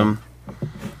 Batali's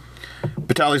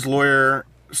lawyer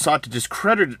sought to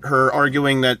discredit her,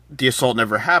 arguing that the assault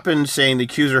never happened, saying the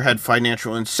accuser had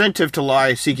financial incentive to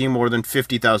lie, seeking more than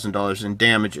 $50,000 in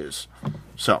damages.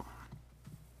 So.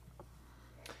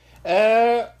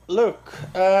 Look,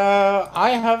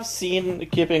 I have seen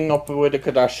Keeping Up with the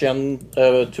Kardashian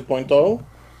 2.0.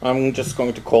 I'm just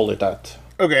going to call it that.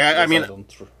 Okay, I mean,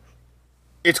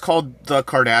 it's called The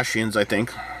Kardashians, I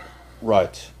think.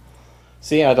 Right.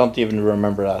 See, I don't even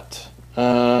remember that.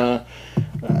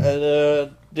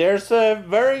 There's a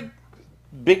very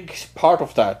big part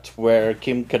of that where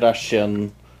Kim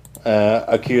Kardashian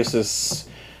accuses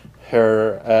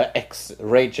her ex,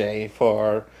 Ray J,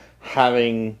 for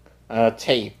having a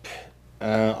tape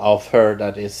of her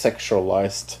that is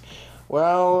sexualized.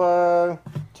 Well,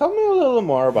 tell me a little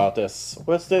more about this.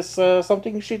 Was this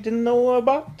something she didn't know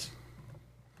about?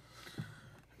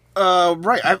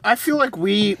 Right. I feel like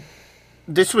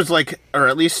this was like, or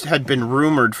at least had been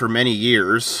rumored for many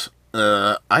years.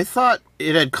 I thought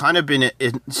it had kind of been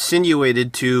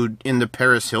insinuated in the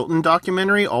Paris Hilton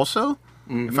documentary also,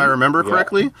 if I remember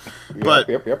correctly. But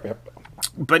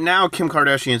now Kim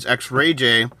Kardashian's ex, Ray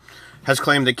J, has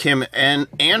claimed that Kim and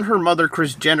her mother,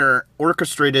 Kris Jenner,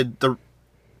 orchestrated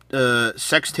the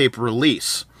sex tape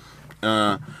release.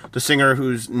 The singer,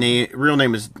 whose real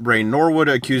name is Ray Norwood,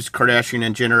 accused Kardashian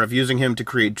and Jenner of using him to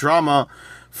create drama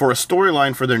for a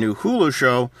storyline for their new Hulu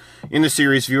show. In the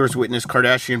series, viewers witnessed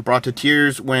Kardashian brought to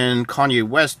tears when Kanye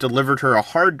West delivered her a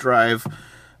hard drive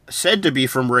said to be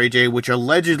from Ray J, which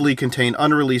allegedly contained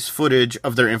unreleased footage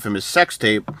of their infamous sex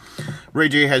tape. Ray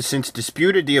J has since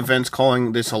disputed the events,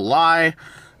 calling this a lie.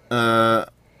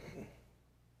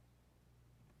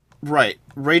 Right.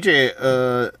 Ray J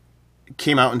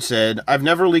came out and said, "I've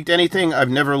never leaked anything. I've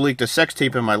never leaked a sex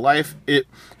tape in my life. It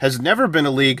has never been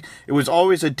a leak. It was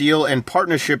always a deal and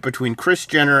partnership between Kris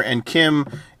Jenner and Kim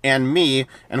and me,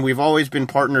 and we've always been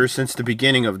partners since the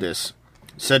beginning of this,"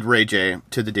 said Ray J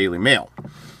to the Daily Mail.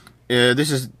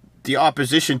 This is the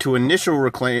opposition to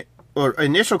initial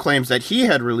claims that he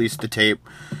had released the tape.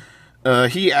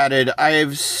 He added,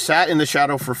 "I've sat in the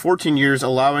shadow for 14 years,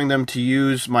 allowing them to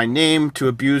use my name, to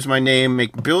abuse my name,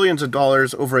 make billions of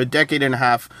dollars over a decade and a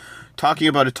half, talking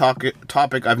about a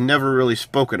topic I've never really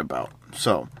spoken about."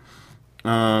 So,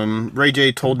 Ray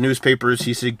J told newspapers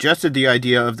he suggested the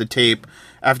idea of the tape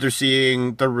after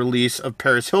seeing the release of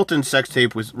Paris Hilton's sex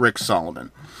tape with Rick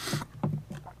Solomon.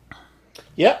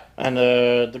 Yeah, and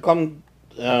the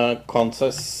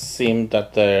consensus seemed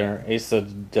that there is a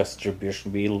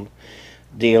distribution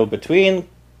deal between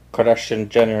Kardashian,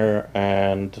 Jenner,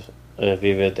 and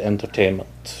Vivid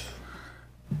Entertainment.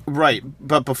 Right,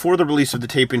 but before the release of the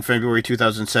tape in February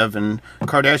 2007,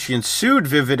 Kardashian sued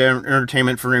Vivid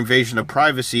Entertainment for invasion of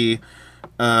privacy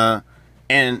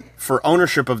and for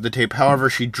ownership of the tape. However,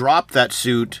 she dropped that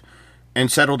suit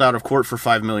and settled out of court for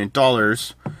 $5 million.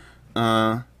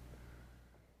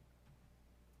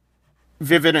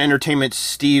 Vivid Entertainment's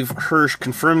Steve Hirsch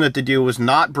confirmed that the deal was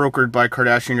not brokered by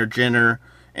Kardashian or Jenner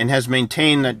and has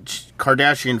maintained that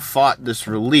Kardashian fought this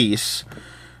release.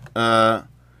 But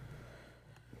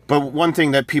But one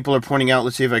thing that people are pointing out,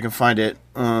 let's see if I can find it.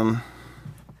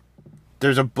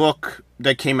 There's a book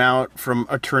that came out from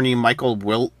attorney Michael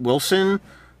Wilson,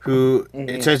 who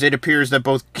it says it appears that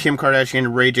both Kim Kardashian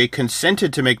and Ray J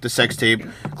consented to make the sex tape.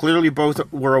 Clearly both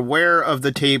were aware of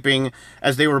the taping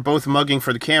as they were both mugging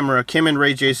for the camera. Kim and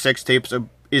Ray J's sex tapes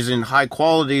is in high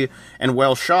quality and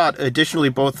well shot. Additionally,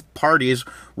 both parties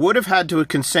would have had to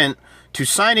consent to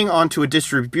signing onto a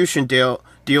distribution deal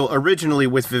originally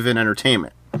with Vivid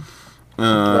Entertainment.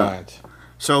 Right.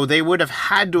 So they would have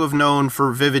had to have known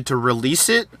for Vivid to release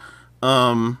it,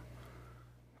 because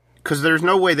there's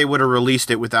no way they would have released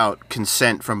it without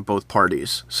consent from both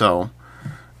parties. So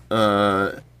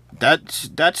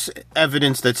that's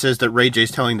evidence that says that Ray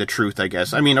J's telling the truth, I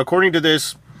guess. I mean, according to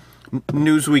this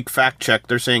Newsweek fact check,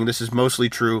 they're saying this is mostly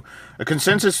true. A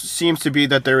consensus seems to be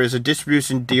that there is a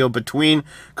distribution deal between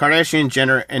Kardashian,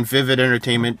 Jenner, and Vivid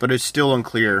Entertainment, but it's still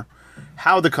unclear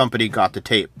how the company got the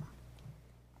tape.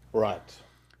 Right.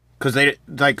 Because they,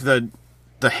 like, the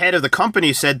head of the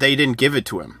company said they didn't give it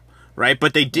to him, right?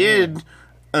 But they did,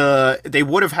 they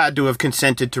would have had to have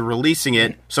consented to releasing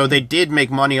it, so they did make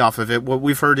money off of it. What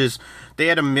we've heard is they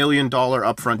had $1 million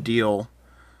upfront deal,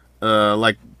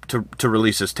 to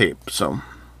release this tape, so.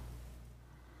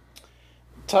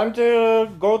 Time to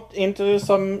go into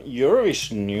some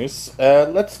Eurovision news.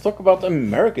 Let's talk about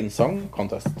American Song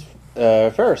Contest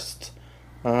first.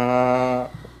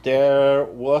 There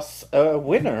was a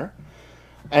winner,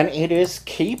 and it is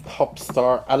K-pop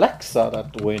star Alexa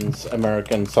that wins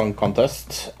American Song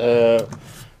Contest.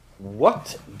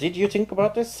 What did you think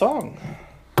about this song?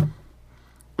 I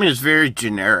mean, it's very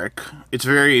generic. It's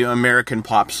very American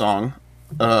pop song.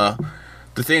 The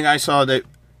thing I saw that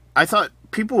I thought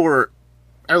people were,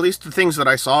 at least the things that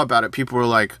I saw about it, people were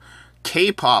like,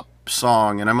 K-pop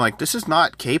song, and I'm like, this is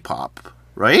not K-pop,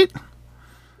 right?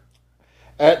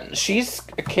 She's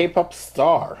a K-pop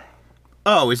star.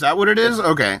 Oh, is that what it is?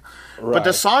 Okay. Right. But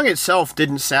the song itself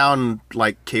didn't sound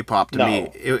like K-pop to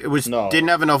me. It didn't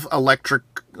have enough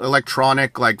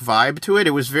electronic like vibe to it.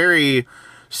 It was very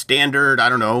standard, I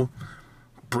don't know,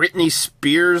 Britney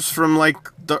Spears from like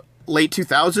the late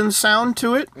 2000s sound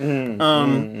to it.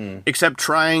 Except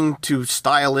trying to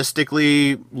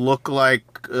stylistically look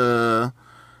like a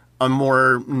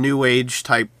more new age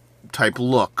type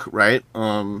look, right?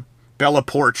 Bella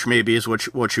Poarch maybe is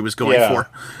what she was going for.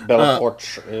 Bella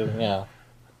Poarch, yeah.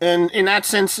 And in that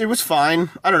sense, it was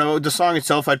fine. I don't know. The song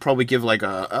itself, I'd probably give like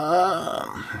a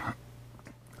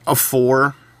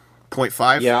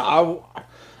 4.5. Yeah,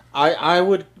 I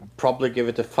would probably give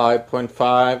it a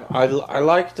 5.5. I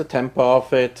like the tempo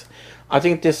of it. I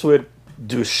think this would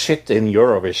do shit in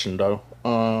Eurovision, though.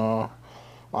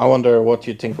 I wonder what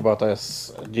you think about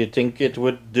this. Do you think it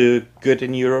would do good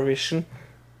in Eurovision?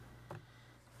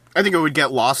 I think it would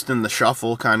get lost in the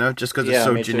shuffle, kind of, just because it's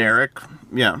so generic. Too.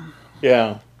 Yeah.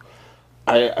 Yeah.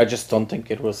 I just don't think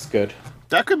it was good.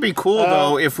 That could be cool,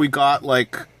 though, if we got,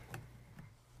 like...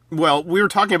 Well, we were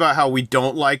talking about how we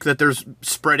don't like that there's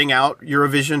spreading out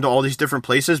Eurovision to all these different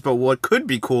places, but what could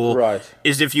be cool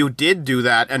is if you did do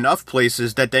that enough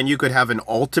places that then you could have an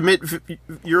ultimate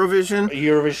Eurovision.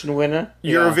 Eurovision winner?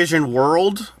 Eurovision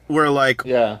world, where, like,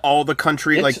 all the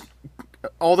country,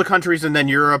 all the countries and then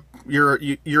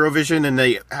Eurovision, and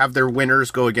they have their winners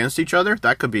go against each other.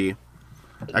 That could be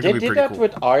pretty cool. They did that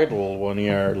with Idol one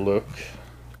year, Luke.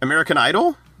 American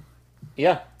Idol?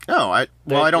 Yeah. Oh, I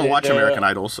don't watch American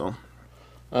Idol, so.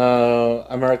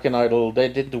 American Idol, they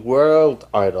did the World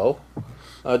Idol.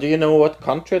 Do you know what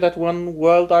country that won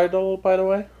World Idol, by the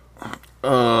way?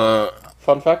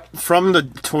 Fun fact? From the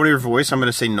tone of your voice, I'm going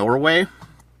to say Norway.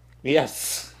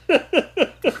 Yes.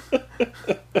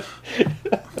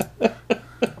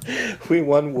 We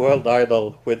won World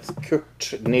Idol with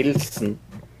Kurt Nilsen.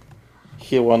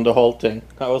 He won the whole thing.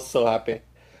 I was so happy.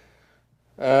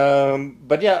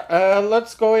 But yeah,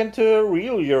 let's go into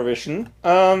real Eurovision.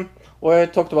 We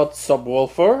talked about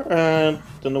Subwoolfer and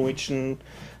the Norwegian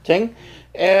thing.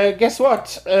 Guess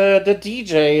what? The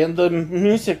DJ in the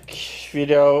music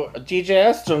video, DJ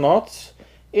Astronaut,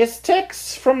 is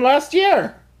Tex from last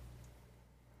year.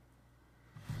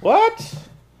 What?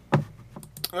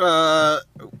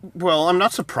 Well, I'm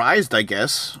not surprised, I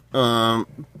guess. How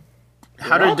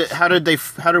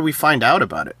did we find out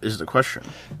about it, is the question.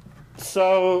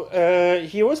 So,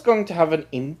 he was going to have an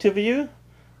interview,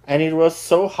 and it was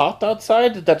so hot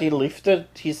outside that he lifted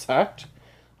his hat.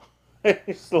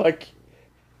 It's like...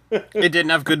 It didn't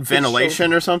have good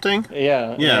ventilation or something?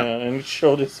 Yeah, and it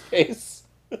showed his face.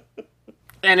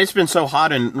 And it's been so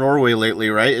hot in Norway lately,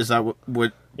 right? Is that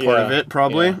what part of it,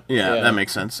 probably? Yeah, that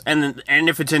makes sense. And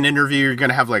if it's an interview, you're going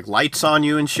to have, like, lights on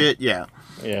you and shit? Yeah.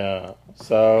 Yeah.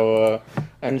 So,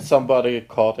 and somebody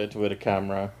caught it with a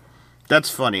camera. That's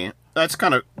funny. That's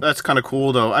kind of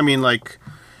cool, though. I mean, like,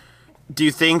 do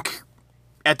you think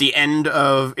at the end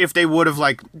of, if they would have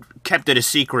like kept it a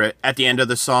secret at the end of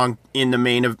the song in the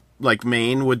main,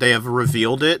 would they have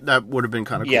revealed it? That would have been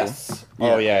kind of cool. Yes.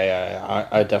 Yeah. Oh yeah.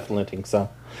 I definitely think so.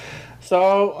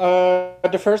 So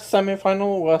the first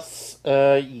semifinal was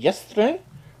yesterday,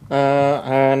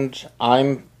 and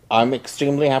I'm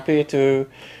extremely happy to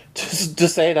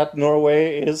say that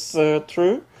Norway is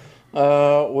through.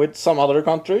 With some other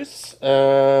countries,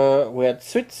 we had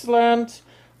Switzerland,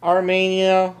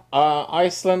 Armenia,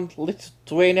 Iceland,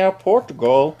 Lithuania,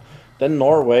 Portugal, then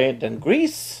Norway, then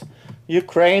Greece,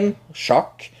 Ukraine,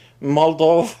 shock,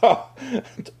 Moldova,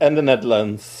 and the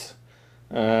Netherlands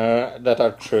that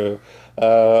are true.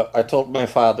 I told my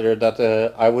father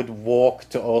that I would walk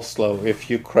to Oslo if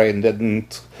Ukraine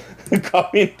didn't come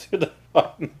into the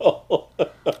final.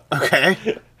 Okay.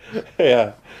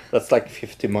 Yeah, that's like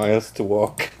 50 miles to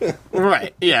walk.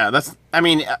 Right, yeah,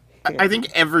 I think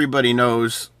everybody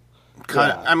knows.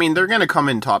 I mean, they're going to come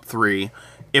in top 3.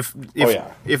 If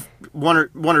one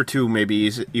or two maybe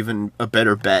is even a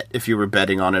better bet if you were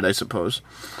betting on it, I suppose.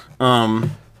 Yeah.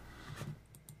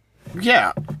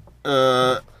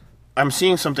 I'm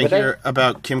seeing something here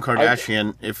about Kim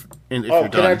Kardashian. If you're done.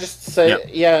 Can I just say?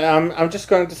 Yeah, I'm just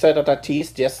going to say that I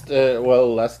teased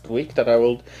last week that I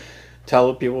will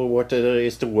tell people what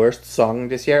is the worst song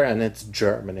this year, and it's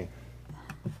Germany.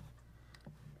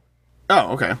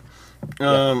 Oh, okay.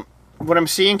 What I'm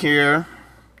seeing here,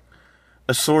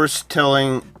 a source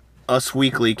telling Us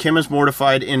Weekly, Kim is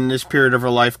mortified in this period of her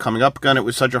life coming up gun. It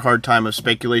was such a hard time of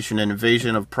speculation and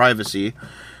invasion of privacy.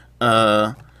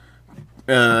 And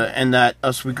that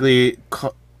Us Weekly,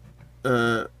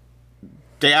 they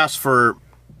asked for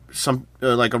some,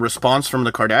 like a response from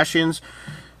the Kardashians.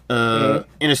 In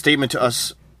a statement to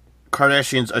Us,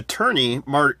 Kardashian's attorney,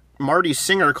 Marty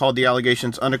Singer, called the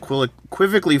allegations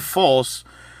unequivocally false.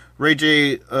 Ray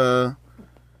J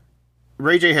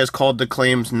has called the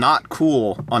claims not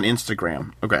cool on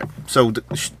Instagram. Okay, so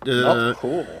not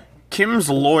cool. Kim's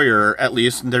lawyer, at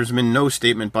least, there's been no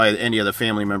statement by any of the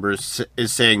family members,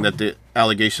 is saying that the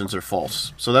allegations are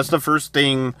false. So that's the first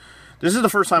thing. This is the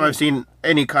first time I've seen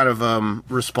any kind of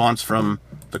response from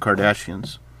the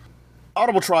Kardashians.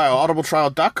 Audible Trial,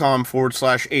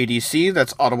 audibletrial.com/ADC.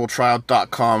 That's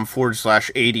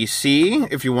audibletrial.com/ADC.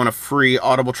 If you want a free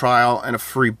Audible trial and a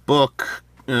free book,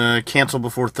 cancel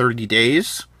before 30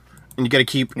 days. And you got to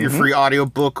keep your free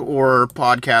audiobook or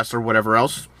podcast or whatever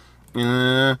else.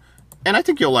 And I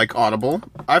think you'll like Audible.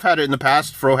 I've had it in the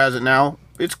past. Fro has it now.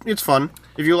 It's fun.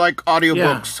 If you like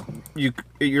audiobooks,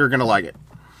 you're going to like it.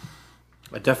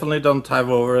 I definitely don't have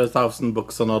over 1,000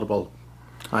 books on Audible.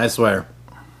 I swear.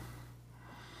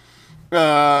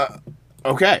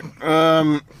 Okay.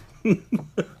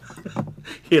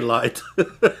 He lied.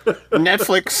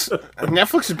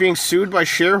 Netflix is being sued by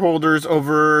shareholders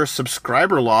over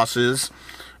subscriber losses.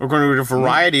 According to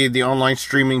Variety, the online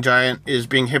streaming giant is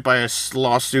being hit by a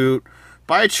lawsuit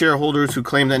by its shareholders who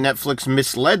claim that Netflix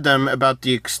misled them about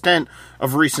the extent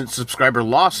of recent subscriber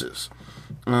losses.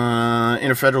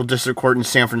 In a federal district court in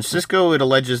San Francisco, it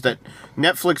alleges that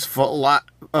Netflix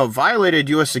violated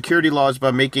U.S. security laws by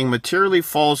making materially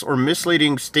false or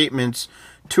misleading statements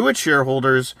to its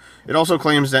shareholders. It also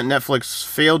claims that Netflix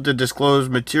failed to disclose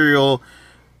material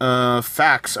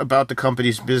facts about the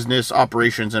company's business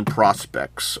operations and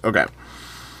prospects. Okay.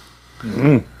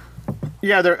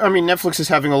 Yeah, Netflix is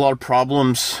having a lot of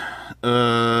problems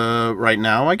right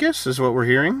now, I guess, is what we're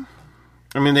hearing.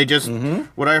 I mean, they just,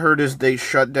 what I heard is they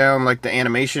shut down, like, the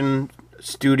animation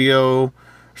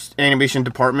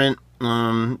department,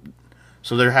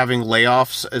 so they're having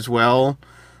layoffs as well.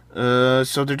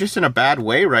 So they're just in a bad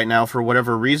way right now for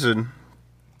whatever reason.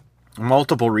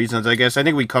 Multiple reasons, I guess. I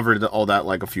think we covered all that,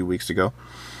 like, a few weeks ago.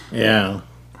 Yeah.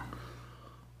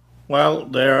 Well,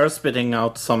 they are spitting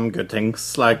out some good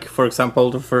things, like, for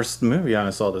example, the first movie I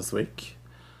saw this week,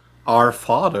 Our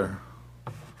Father,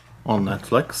 on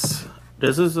Netflix.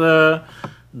 This is a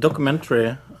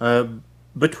documentary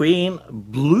between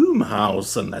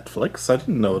Blumhouse and Netflix. I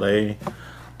didn't know they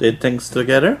did things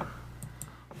together.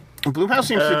 Blumhouse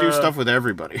seems to do stuff with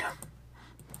everybody.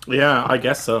 Yeah, I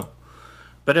guess so.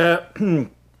 But,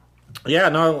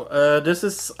 this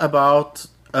is about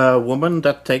a woman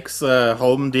that takes a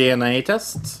home DNA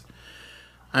test.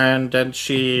 And then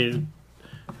she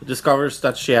discovers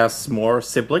that she has more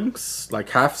siblings, like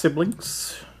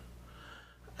half-siblings.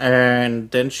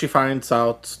 And then she finds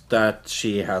out that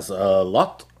she has a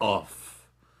lot of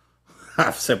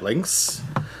half-siblings.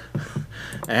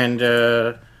 And,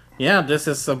 this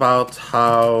is about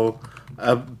how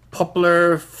A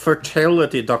popular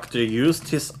fertility doctor used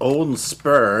his own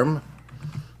sperm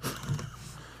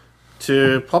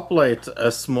to populate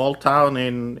a small town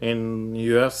in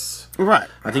US. Right.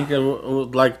 I think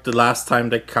like the last time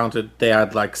they counted, they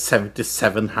had like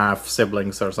 77 half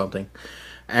siblings or something.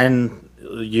 And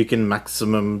you can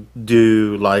maximum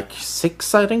do like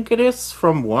 6, I think it is,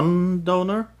 from one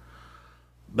donor.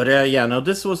 But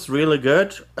this was really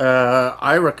good.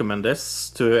 I recommend this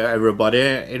to everybody.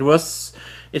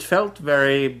 It felt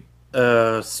very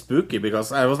spooky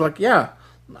because I was like,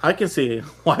 I can see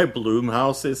why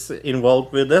Blumhouse is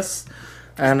involved with this.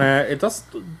 And it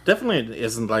definitely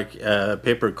isn't like a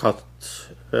paper cut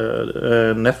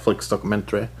Netflix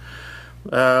documentary.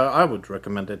 I would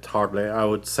recommend it hardly. I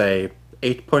would say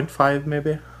 8.5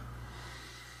 maybe.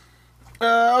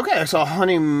 Okay, I saw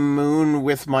Honeymoon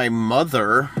with My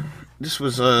Mother. This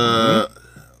was I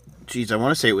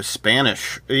want to say it was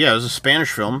Spanish. Yeah, it was a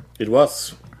Spanish film. It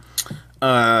was.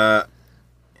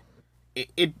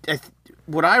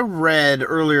 What I read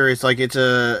earlier is like it's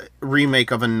a remake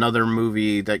of another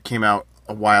movie that came out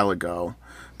a while ago.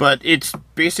 But it's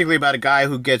basically about a guy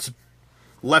who gets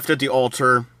left at the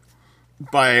altar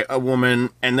by a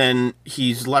woman, and then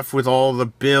he's left with all the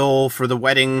bill for the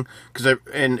wedding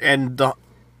and the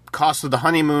cost of the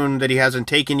honeymoon that he hasn't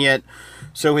taken yet.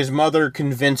 So his mother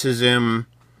convinces him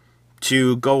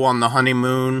to go on the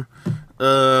honeymoon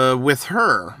with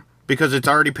her because it's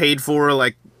already paid for,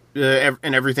 like,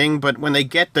 and everything. But when they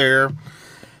get there,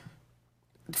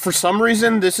 for some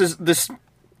reason, this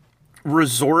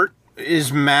resort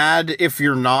is mad if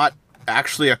you're not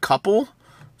actually a couple.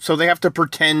 So they have to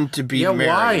pretend to be married.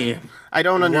 Why? I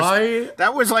don't understand. Why?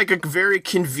 That was like a very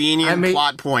convenient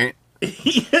plot point.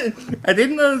 I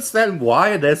didn't understand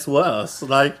why this was.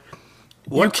 Like,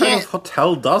 what kind of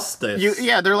hotel does this?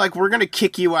 They're like, we're going to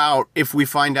kick you out if we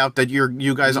find out that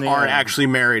you guys aren't actually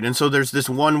married. And so there's this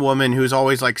one woman who's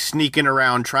always like sneaking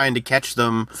around trying to catch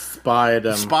them.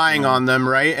 Spying on them,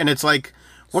 right? And it's like,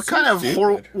 what kind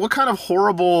of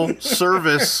horrible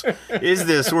service is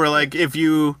this where like if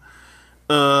you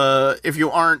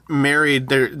aren't married,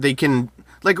 they can,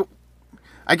 like,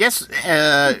 I guess,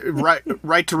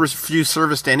 right to refuse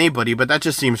service to anybody, but that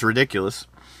just seems ridiculous.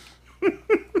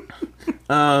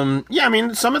 I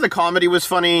mean, some of the comedy was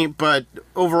funny, but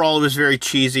overall it was very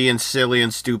cheesy and silly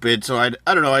and stupid, so I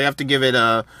don't know, I have to give it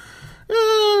a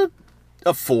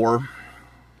 4.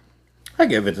 I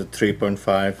give it a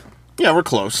 3.5. Yeah, we're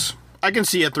close. I can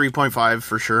see a 3.5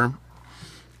 for sure.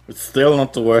 It's still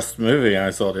not the worst movie I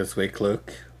saw this week,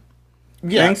 Luke.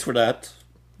 Yeah. Thanks for that.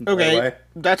 Okay,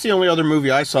 that's the only other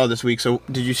movie I saw this week, so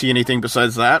did you see anything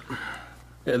besides that?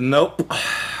 Nope.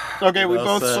 Okay, we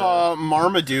both saw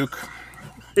Marmaduke.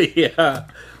 Yeah,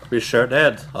 we sure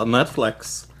did, on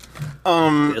Netflix.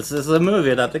 This is a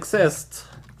movie that exists.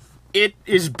 It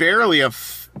is barely a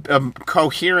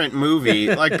coherent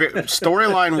movie. Like,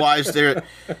 storyline-wise,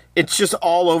 it's just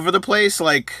all over the place,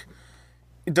 like,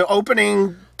 the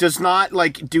opening does not,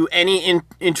 like, do any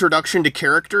introduction to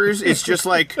characters. It's just,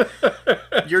 like,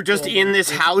 you're just in this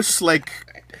house, like,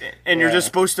 and you're just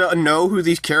supposed to know who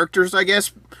these characters, I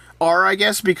guess,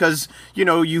 because, you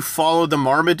know, you follow the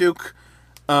Marmaduke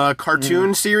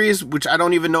cartoon series, which I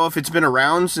don't even know if it's been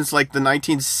around since, like, the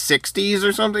 1960s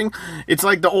or something. It's,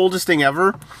 like, the oldest thing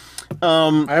ever.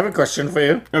 I have a question for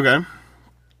you. Okay.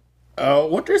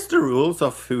 What is the rules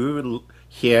of who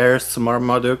hears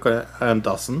Marmaduke and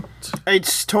doesn't?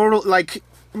 It's total, like,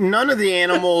 none of the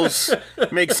animals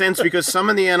make sense because some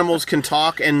of the animals can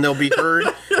talk and they'll be heard,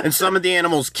 and some of the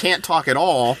animals can't talk at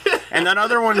all, and then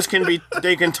other ones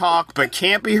they can talk but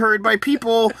can't be heard by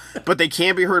people, but they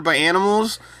can't be heard by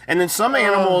animals, and then some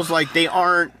animals, like, they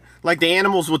aren't, like, the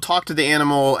animals will talk to the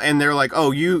animal and they're like,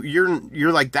 oh,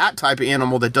 you're like that type of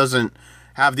animal that doesn't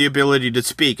have the ability to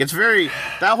speak. It's very,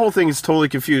 that whole thing is totally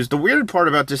confused. The weird part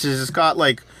about this is it's got,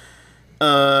 like,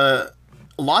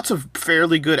 lots of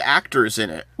fairly good actors in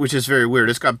it, which is very weird.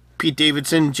 It's got Pete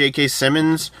Davidson, J.K.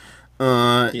 Simmons,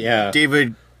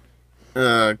 David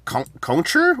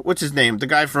Concher? What's his name? The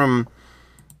guy from,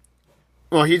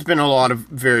 well, he's been in a lot of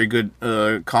very good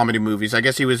comedy movies. I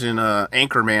guess he was in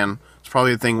Anchorman. It's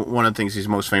probably one of the things he's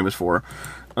most famous for.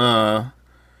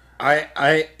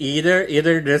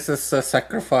 Either this is a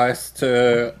sacrifice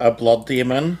to a blood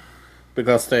demon,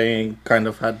 because they kind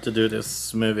of had to do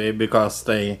this movie because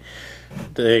they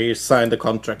signed a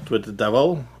contract with the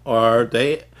devil, or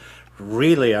they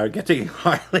really are getting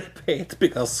highly paid,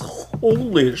 because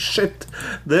holy shit,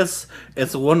 this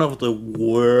is one of the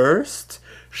worst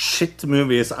shit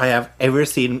movies I have ever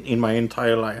seen in my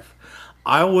entire life.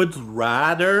 I would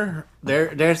rather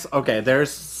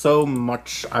there's so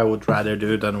much I would rather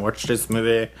do than watch this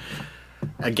movie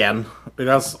again,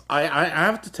 because I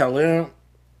have to tell you,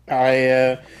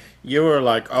 you were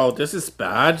like, oh, this is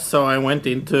bad, so I went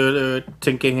into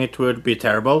thinking it would be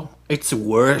terrible. It's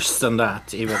worse than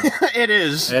that, even. It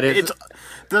is. It's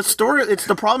the story. It's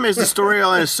the problem is the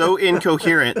storyline is so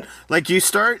incoherent. Like it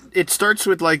starts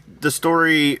with like the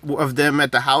story of them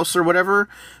at the house or whatever,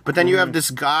 but then you have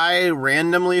this guy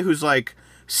randomly who's like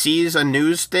sees a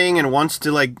news thing and wants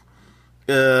to like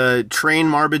train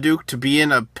Marmaduke to be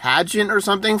in a pageant or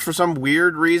something for some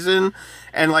weird reason,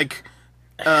 and like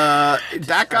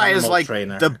that guy is like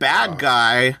the bad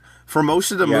guy for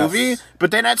most of the movie,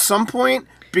 but then at some point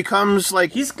becomes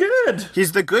like he's good.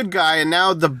 He's the good guy, and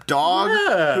now the dog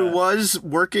who was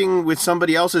working with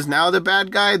somebody else is now the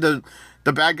bad guy. The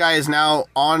bad guy is now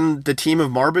on the team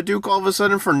of Marmaduke all of a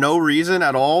sudden for no reason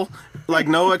at all, like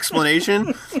no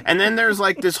explanation. And then there's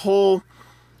like this whole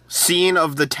scene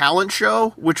of the talent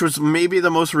show, which was maybe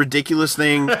the most ridiculous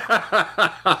thing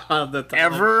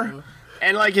ever.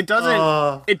 And like it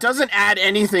doesn't add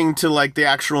anything to like the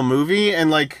actual movie,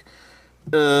 and like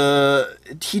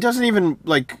he doesn't even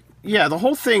like the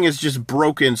whole thing is just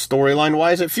broken storyline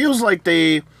wise. It feels like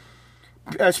they,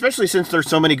 especially since there's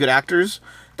so many good actors,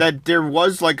 that there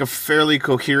was like a fairly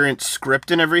coherent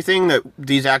script and everything that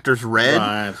these actors read,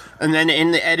 right. And then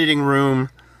in the editing room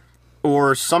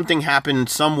or something happened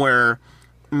somewhere,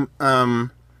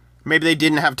 maybe they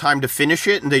didn't have time to finish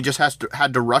it and they just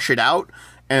had to rush it out,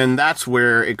 and that's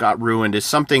where it got ruined. Is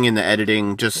something in the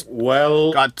editing just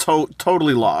got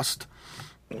totally lost.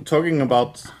 Talking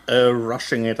about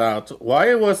rushing it out,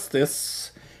 why was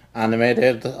this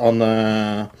animated on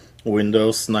a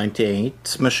Windows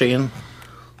 98 machine?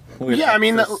 Yeah, I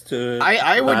mean,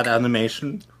 I would bad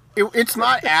animation. It's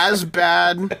not as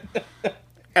bad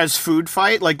as Food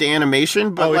Fight, like the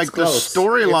animation, but like the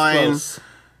storyline.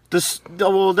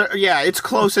 It's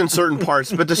close in certain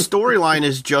parts, but the storyline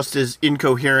is just as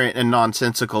incoherent and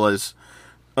nonsensical as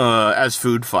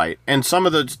Food Fight, and some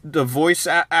of the voice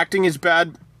acting is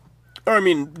bad, or I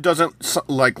mean, doesn't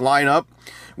like line up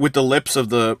with the lips of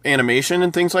the animation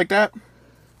and things like that.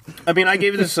 I mean, I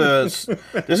gave this this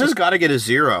has got to get a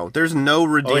 0. There's no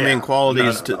redeeming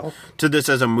qualities to this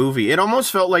as a movie. It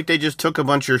almost felt like they just took a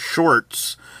bunch of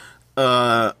shorts,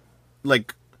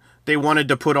 like they wanted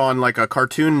to put on like a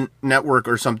Cartoon Network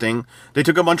or something. They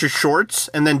took a bunch of shorts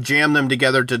and then jammed them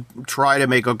together to try to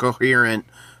make a coherent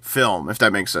film, if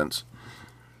that makes sense.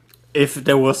 If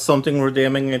there was something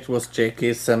redeeming, it was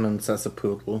J.K. Simmons as a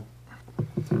poodle.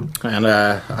 And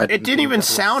it didn't even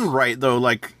sound right though.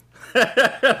 Like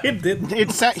it didn't.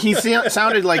 He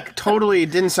sounded like totally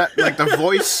didn't sound like the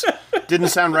voice didn't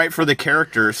sound right for the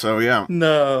character. So yeah,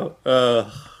 no.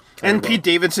 And Pete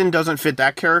Davidson doesn't fit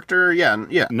that character.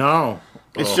 Yeah. No,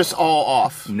 it's just all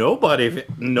off.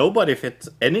 Nobody fits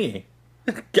any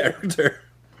character.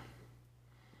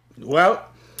 Well,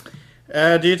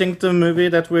 do you think the movie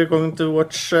that we're going to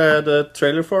watch the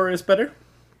trailer for is better?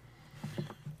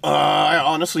 I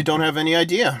honestly don't have any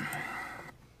idea.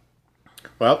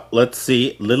 Well, let's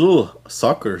see Little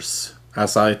Suckers,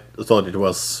 as I thought it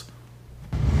was.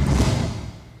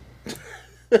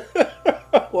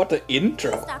 What an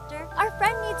intro. Yes, Doctor, our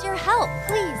friend needs your help.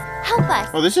 Please, help us.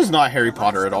 Oh, this is not Harry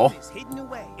Potter at all. Hidden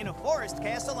away in a forest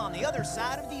castle on the other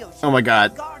side of the ocean. Oh my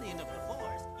god.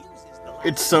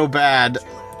 It's so bad.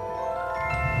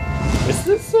 Is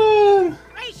this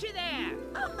Race you there!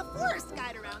 I'm the forest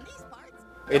guide around these parts.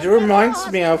 It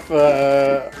reminds me of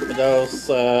those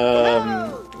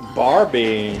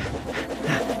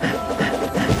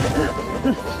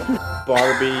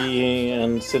Barbie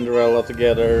and Cinderella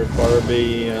together.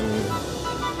 Barbie and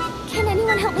Can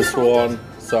anyone help the Swan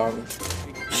song.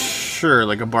 Sure,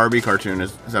 like a Barbie cartoon.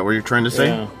 Is that what you're trying to say?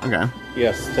 Yeah. Okay.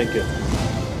 Yes, thank you.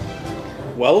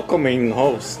 Welcoming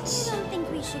hosts. I don't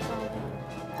think we should go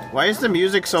there. Why is the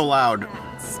music so loud?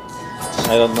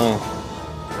 I don't know.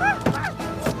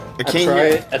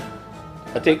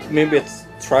 I think maybe it's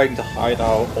trying to hide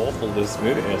how awful this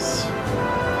movie is.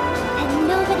 And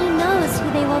nobody knows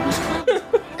who they will become.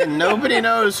 And nobody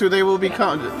knows who they will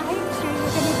become. I'm sure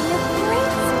you're going to be a great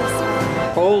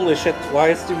sorcerer. Holy shit, why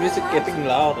is the music getting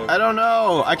louder? I don't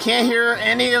know. I can't hear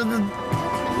any of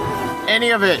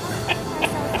it.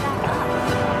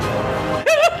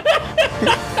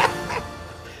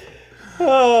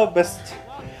 Oh,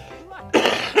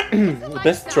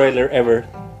 best trailer ever.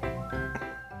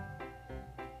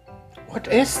 What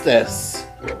is this?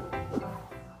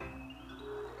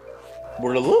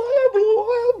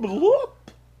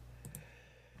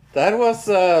 That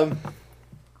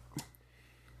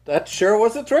That sure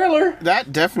was a trailer.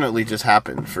 That definitely just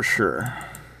happened, for sure.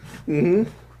 Mm-hmm.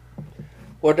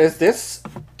 What is this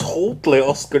totally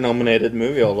Oscar-nominated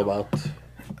movie all about?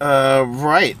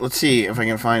 Right. Let's see if I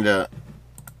can find a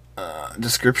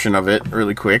description of it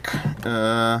really quick.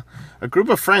 A group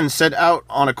of friends set out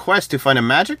on a quest to find a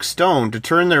magic stone to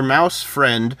turn their mouse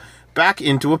friend back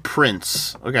into a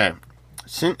prince. Okay.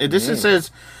 It says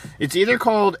it's either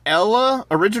called Ella,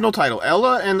 original title,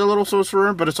 Ella and the Little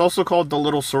Sorcerer, but it's also called The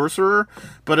Little Sorcerer,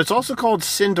 but it's also called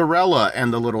Cinderella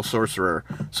and the Little Sorcerer.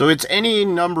 So it's any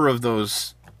number of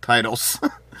those titles.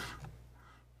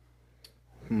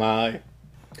 My.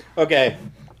 Okay.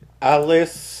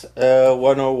 Alice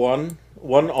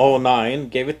 109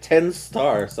 gave it 10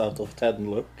 stars out of 10,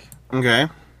 look. Okay.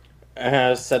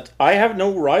 Said, I have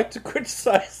no right to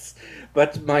criticize,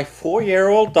 but my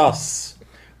 4-year-old does.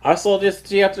 I saw this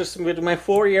theaters with my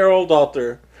 4-year-old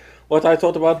daughter. What I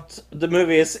thought about the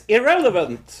movie is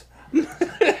irrelevant. Is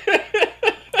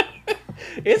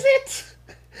it?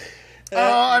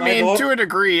 I mean, to a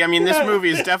degree. I mean, this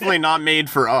movie is definitely not made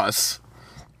for us.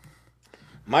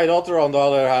 My daughter, on the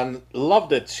other hand,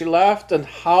 loved it. She laughed and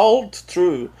howled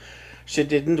through. She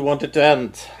didn't want it to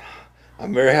end.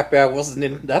 I'm very happy I wasn't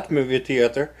in that movie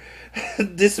theater.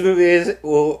 This movie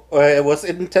was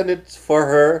intended for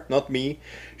her, not me.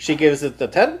 She gives it a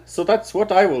 10, so that's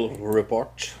what I will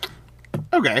report.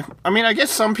 Okay. I mean, I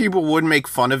guess some people would make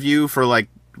fun of you for, like,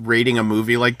 rating a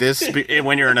movie like this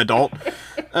when you're an adult.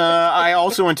 I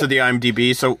also went to the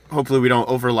IMDb, so hopefully we don't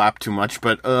overlap too much,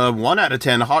 but 1 out of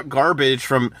 10, hot garbage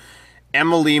from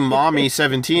Emily Mommy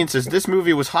 17 says, this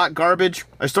movie was hot garbage.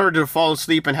 I started to fall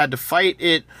asleep and had to fight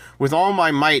it with all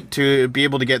my might to be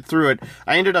able to get through it.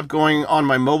 I ended up going on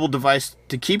my mobile device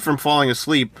to keep from falling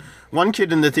asleep. One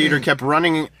kid in the theater kept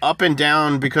running up and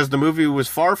down because the movie was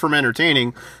far from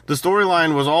entertaining. The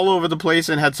storyline was all over the place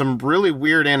and had some really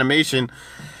weird animation.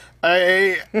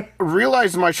 I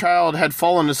realized my child had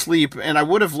fallen asleep, and I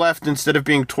would have left instead of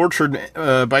being tortured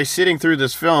by sitting through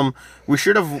this film. We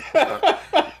should have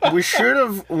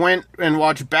went and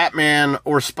watched Batman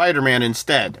or Spider-Man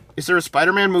instead. Is there a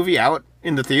Spider-Man movie out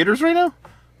in the theaters right now?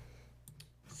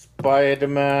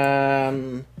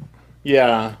 Spider-Man,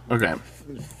 yeah. Okay.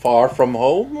 Far From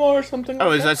Home or something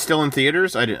like is that still in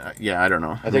theaters? I don't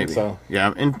know. I think so.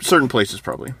 Yeah, in certain places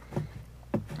probably.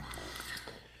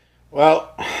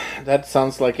 Well, that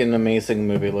sounds like an amazing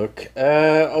movie, look.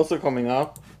 Also coming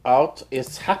out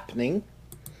is Happening.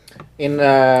 In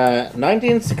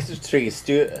 1963,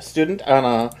 student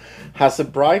Anna has a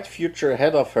bright future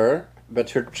ahead of her, but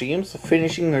her dreams of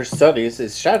finishing her studies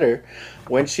is shattered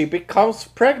when she becomes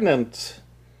pregnant.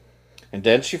 And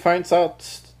then she finds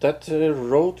out that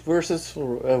Roe versus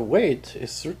Wade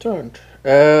is returned.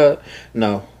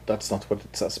 No, that's not what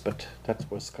it says, but that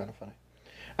was kind of funny.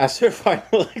 As her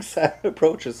final exam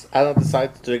approaches, Anna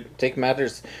decides to take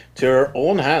matters to her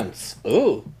own hands.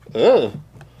 Ooh.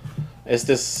 Is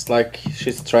this like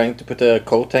she's trying to put a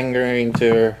coat hanger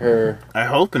into her... I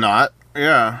hope not.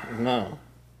 Yeah. No.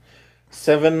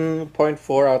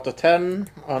 7.4 out of 10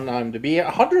 on IMDb,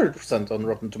 100% on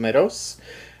Rotten Tomatoes,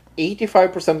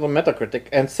 85% on Metacritic,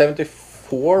 and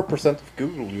 74% of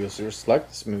Google users like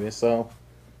this movie, so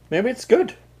maybe it's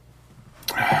good.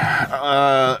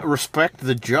 Respect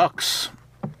the Jux.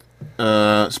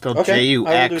 Spelled okay,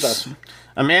 Jux.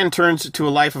 A man turns to a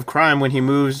life of crime when he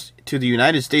moves to the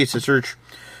United States to search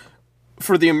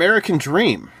for the American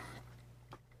dream.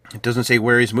 It doesn't say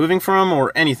where he's moving from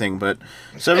or anything, but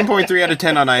 7.3 out of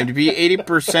 10 on IMDb.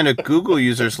 80% of Google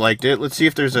users liked it. Let's see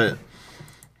if there's a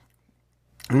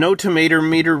no tomato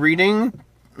meter reading.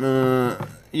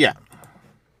 Yeah.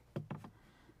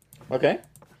 Okay.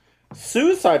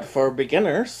 Suicide for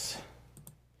Beginners.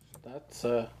 That's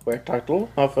a weird title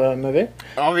of a movie.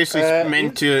 Obviously, it's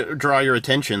meant to draw your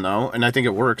attention, though, and I think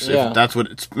it works if that's what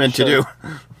it's meant to do.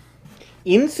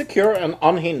 Insecure and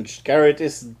unhinged, Garrett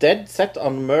is dead set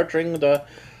on murdering the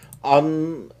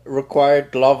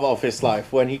unrequited love of his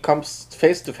life. When he comes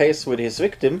face to face with his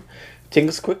victim,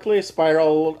 things quickly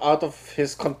spiral out of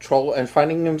his control and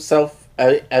finding himself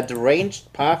a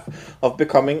deranged path of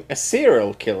becoming a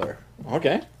serial killer.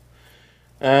 Okay.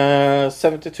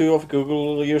 72 of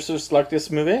Google users like this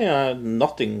movie,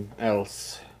 nothing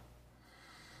else.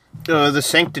 The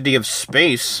Sanctity of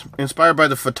Space, inspired by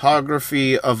the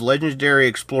photography of legendary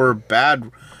explorer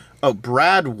Brad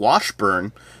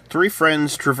Washburn. 3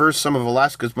 friends traverse some of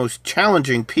Alaska's most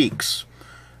challenging peaks.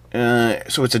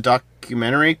 So it's a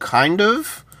documentary, kind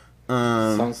of?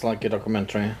 Sounds like a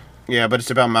documentary. Yeah, but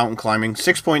it's about mountain climbing.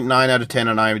 6.9 out of 10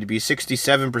 on IMDb,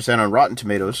 67% on Rotten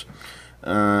Tomatoes.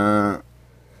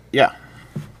 Yeah.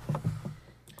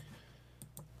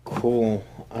 Cool.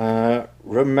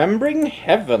 Remembering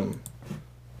Heaven.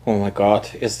 Oh my god,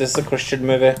 is this a Christian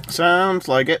movie? Sounds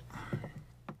like it.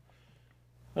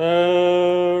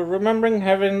 Remembering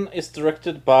Heaven is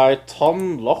directed by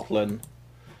Tom Laughlin.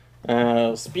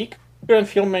 Speaker and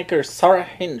filmmaker Sarah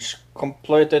Hinch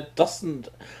completed dozens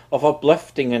of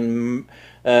uplifting and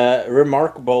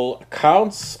remarkable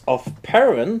accounts of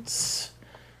parents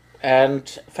and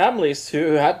families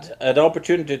who had the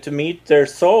opportunity to meet their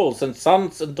souls and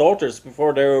sons and daughters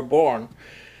before they were born.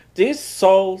 These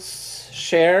souls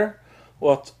share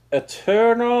what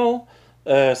eternal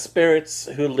spirits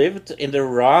who lived in the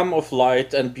realm of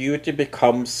light and beauty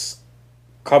becomes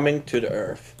coming to the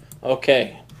earth.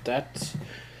 Okay, that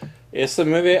is a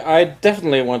movie I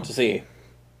definitely want to see.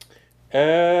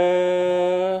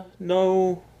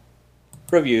 No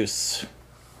reviews.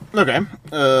 Okay.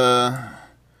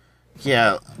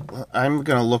 Yeah, I'm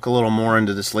gonna look a little more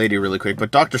into this lady really quick. But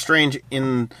Doctor Strange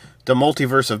in the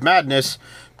Multiverse of Madness,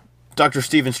 Dr.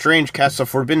 Stephen Strange casts a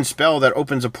forbidden spell that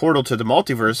opens a portal to the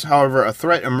multiverse. However, a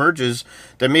threat emerges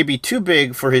that may be too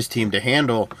big for his team to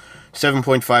handle.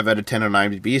 7.5 out of 10 on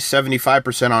IMDb,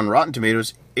 75% on Rotten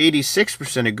Tomatoes,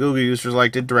 86% of Google users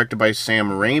liked it, directed by Sam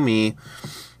Raimi.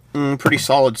 Pretty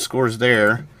solid scores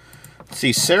there. Let's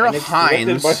see, Sarah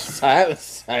Hines. By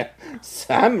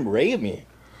Sam Raimi.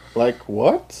 Like,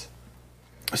 what?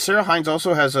 Sarah Hines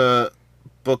also has a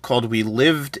book called We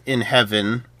Lived in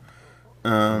Heaven.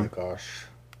 Oh my gosh.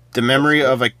 The Memory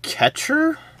of a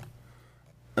Catcher?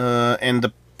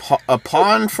 And A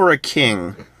Pawn for a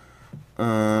King.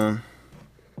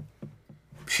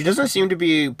 She doesn't seem to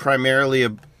be primarily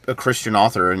a Christian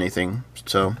author or anything,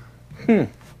 so.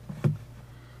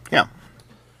 Yeah.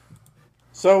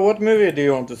 So, what movie do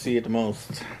you want to see the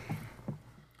most?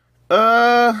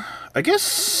 I guess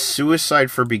Suicide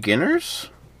for Beginners?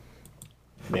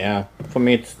 Yeah, for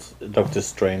me it's Doctor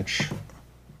Strange.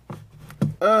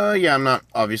 Yeah, I'm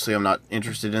not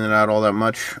interested in it all that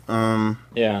much.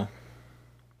 Yeah.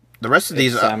 The rest of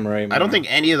these, Sam Raimi. I don't think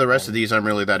any of the rest of these I'm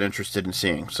really that interested in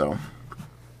seeing, so.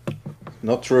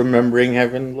 Not Remembering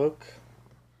Heaven, look?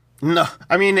 No,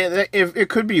 I mean, it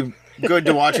could be good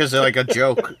to watch as like a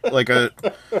joke,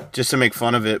 just to make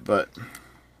fun of it, but.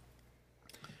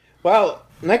 Well,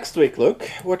 next week, Luke,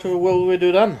 what will we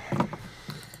do then?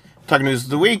 Talking News of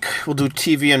the Week, we'll do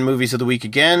TV and Movies of the Week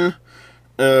again.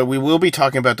 We will be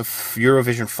talking about the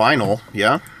Eurovision final,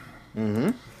 yeah?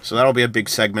 Mm-hmm. So that'll be a big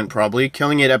segment, probably.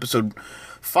 Killing It, episode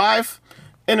 5,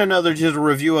 and another digital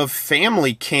review of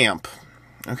Family Camp.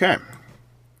 Okay.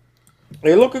 Are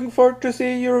you looking forward to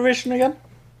see Eurovision again?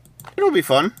 It'll be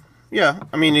fun. Yeah,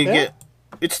 I mean,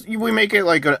 we make it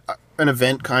like an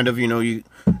event, kind of,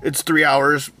 it's 3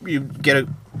 hours, you get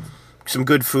some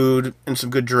good food and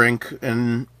some good drink,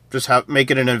 and just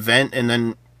make it an event, and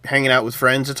then hanging out with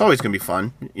friends. It's always going to be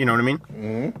fun. You know what I mean?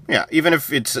 Mm-hmm. Yeah, even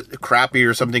if it's crappy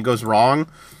or something goes wrong,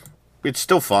 it's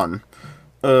still fun.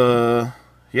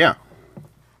 Yeah.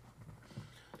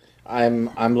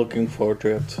 I'm looking forward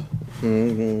to it.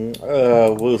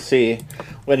 Mm-hmm. We'll see.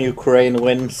 When Ukraine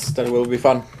wins, that will be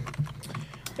fun.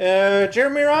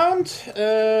 Jeremy Round,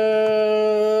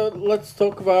 let's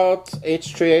talk about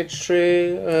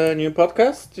H3H3 new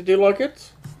podcast. Did you like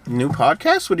it? New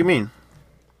podcast? What do you mean?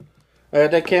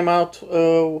 They came out,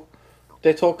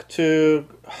 they talked to,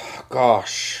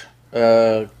 gosh,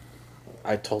 I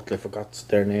totally forgot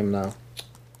their name now.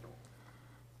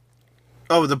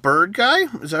 Oh, the bird guy?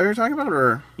 Is that what you're talking about,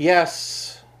 or?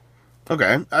 Yes.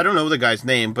 Okay, I don't know the guy's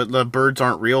name, but the birds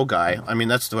aren't real guy. I mean,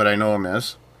 that's what I know him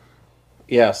as.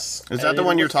 Yes. Is that the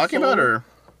one you're talking about, or?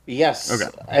 Yes. Okay.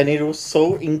 And it was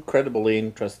so incredibly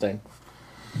interesting.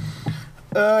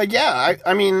 Yeah,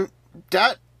 I mean,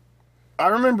 that... I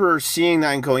remember seeing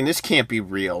that and going, this can't be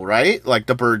real, right? Like,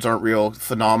 the birds aren't real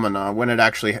phenomena when it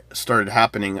actually started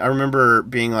happening. I remember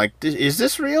being like, is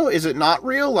this real? Is it not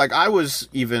real? Like, I was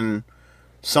even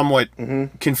somewhat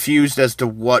confused as to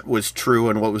what was true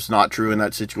and what was not true in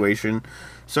that situation.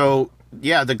 So,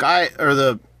 yeah, the guy, or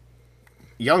the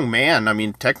young man, I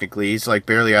mean, technically, he's like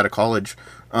barely out of college.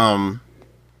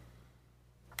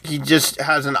 He just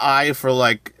has an eye for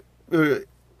like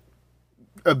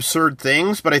absurd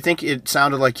things, but I think it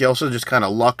sounded like he also just kind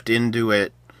of lucked into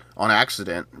it on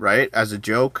accident, right? As a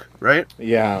joke, right?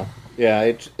 Yeah.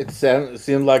 It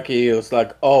seemed like he was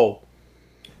like, "Oh,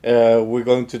 we're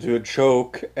going to do a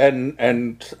joke," and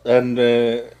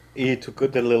he took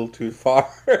it a little too far.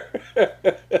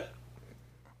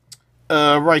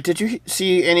 Right. Did you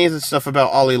see any of the stuff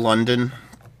about Ollie London?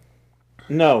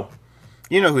 No.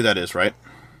 You know who that is, right?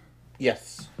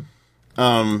 Yes.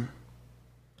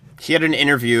 He had an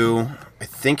interview, I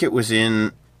think it was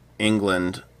in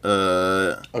England.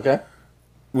 Okay.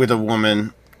 with a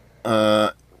woman,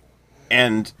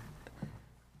 and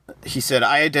he said,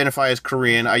 "I identify as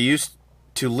Korean. I used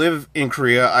to live in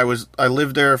Korea. I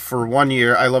lived there for 1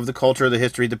 year. I love the culture, the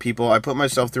history, the people. I put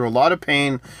myself through a lot of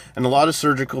pain and a lot of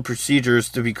surgical procedures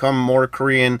to become more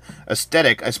Korean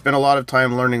aesthetic. I spent a lot of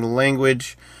time learning the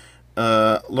language,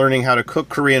 learning how to cook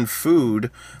Korean food."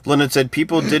 Lennon said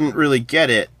people didn't really get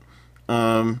it.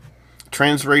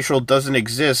 Transracial doesn't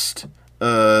exist,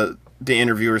 the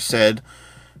interviewer said.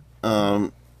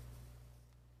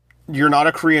 You're not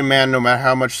a Korean man no matter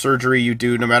how much surgery you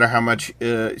do, no matter how much...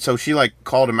 so she,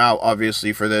 called him out,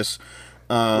 obviously, for this.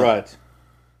 Right.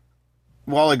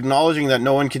 While acknowledging that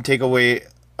no one can take away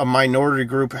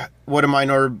what a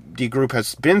minority group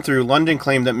has been through, London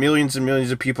claimed that millions and millions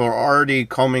of people are already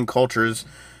combing cultures.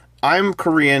 "I'm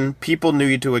Korean. People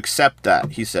need to accept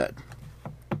that," he said.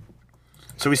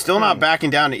 So he's still not backing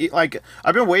down.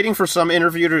 I've been waiting for some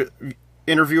interviewer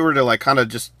to, kind of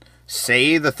just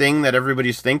say the thing that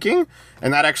everybody's thinking,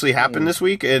 and that actually happened this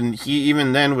week, and he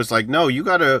even then was like, "No, you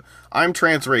gotta, I'm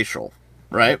transracial,"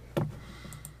 right?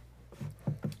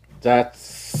 That's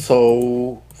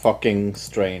so fucking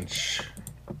strange.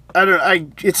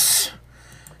 It's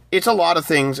a lot of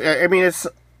things. I mean,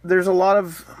 there's a lot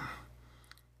of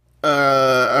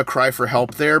a cry for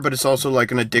help there, but it's also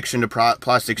like an addiction to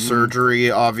plastic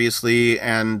surgery, obviously,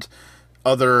 and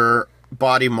other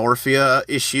body morphia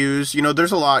issues.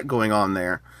 There's a lot going on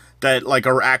there that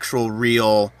are actual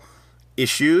real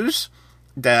issues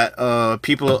that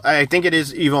people... I think it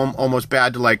is even almost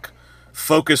bad to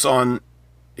focus on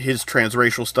his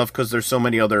transracial stuff because there's so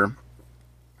many other...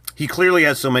 He clearly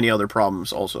has so many other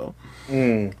problems also.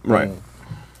 Right.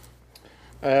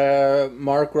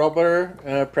 Mark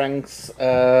Robber pranks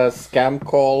scam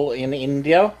call in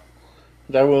India.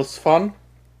 That was fun.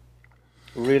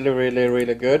 Really, really,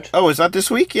 really good. Oh, is that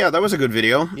this week? Yeah, that was a good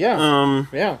video. Yeah.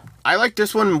 Yeah. I like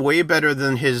this one way better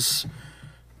than his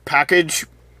package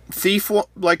thief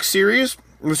series.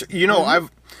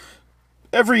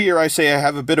 Every year I say I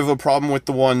have a bit of a problem with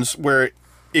the ones where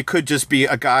it could just be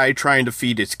a guy trying to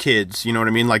feed his kids. You know what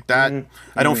I mean? Like that.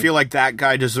 I don't feel like that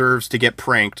guy deserves to get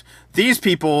pranked. These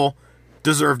people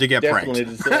deserve to get Definitely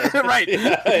pranked. Right.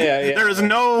 Yeah. There is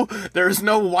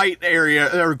no white area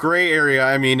or gray area.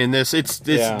 I mean, in this,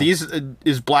 these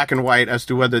is black and white as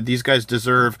to whether these guys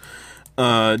deserve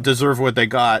what they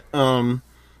got. And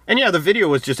yeah, the video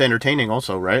was just entertaining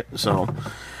also, right? So,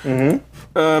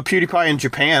 PewDiePie in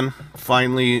Japan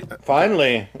finally,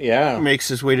 yeah, makes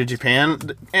his way to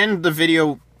Japan, and the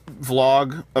video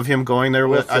vlog of him going there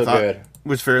I thought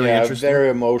was fairly interesting. Very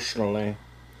emotionally.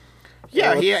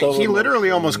 Yeah, he literally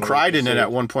almost cried in it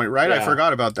at one point, right? Yeah. I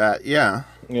forgot about that. Yeah.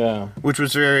 Yeah. Which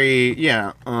was very,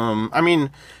 I mean,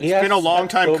 it's been a long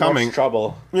time coming. Much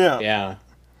trouble. Yeah. Yeah.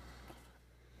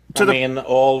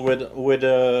 All with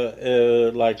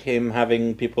him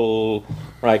having people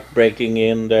breaking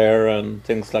in there and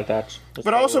things like that.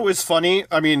 But also it's funny,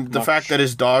 I mean, the fact that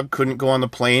his dog couldn't go on the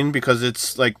plane because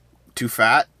it's too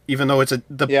fat, even though it's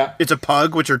a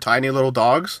pug, which are tiny little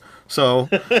dogs. So,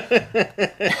 but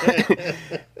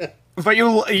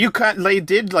they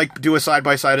did do a side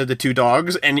by side of the two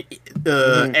dogs, and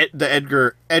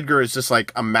the Edgar is just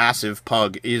a massive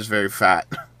pug. He is very fat.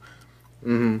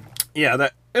 Yeah,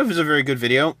 it was a very good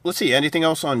video. Let's see, anything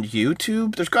else on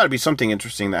YouTube? There's got to be something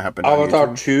interesting that happened.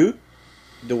 Avatar 2,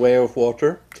 The Way of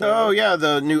Water. Oh yeah,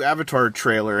 the new Avatar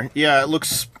trailer. Yeah, it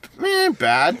looks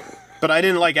bad, but I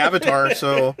didn't like Avatar,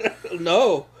 so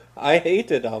no. I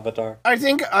hated Avatar. I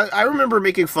think I remember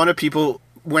making fun of people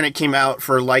when it came out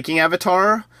for liking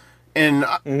Avatar, and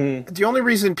the only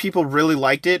reason people really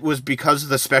liked it was because of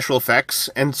the special effects,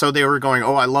 and so they were going,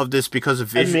 "Oh, I love this because of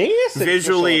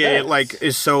visually it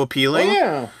is so appealing." Oh,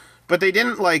 yeah, but they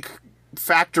didn't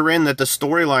factor in that the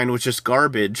storyline was just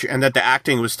garbage and that the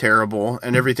acting was terrible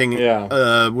and everything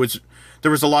was.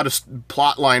 There was a lot of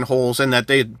plot line holes, and that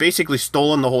they had basically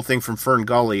stolen the whole thing from Fern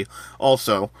Gully,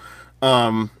 also.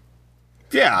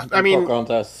 Yeah, I mean,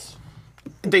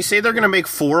 they say they're going to make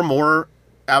 4 more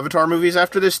Avatar movies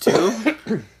after this, too,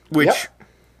 which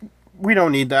we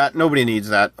don't need that. Nobody needs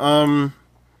that. I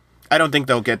don't think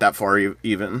they'll get that far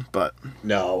even, but...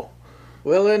 No.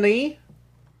 Will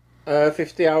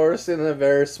 50 hours in a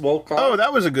very small car. Oh,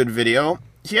 that was a good video.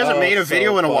 He hasn't made a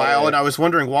video in a while, and I was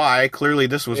wondering why. Clearly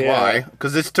this was why,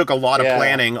 because this took a lot of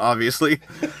planning, obviously.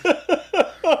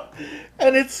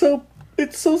 And it's so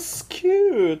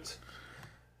cute.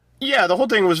 Yeah, the whole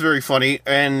thing was very funny,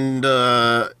 and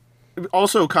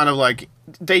also kind of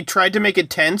they tried to make it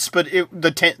tense, but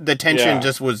the tension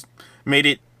just made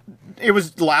it it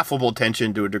was laughable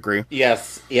tension to a degree.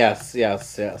 Yes.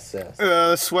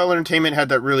 Swell Entertainment had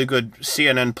that really good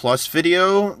CNN Plus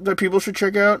video that people should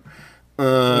check out.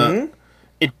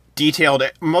 It detailed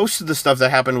most of the stuff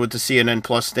that happened with the CNN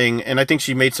Plus thing, and I think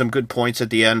she made some good points at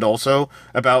the end also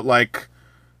about, like,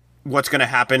 what's going to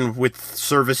happen with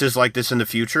services like this in the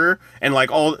future, and, like,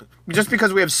 just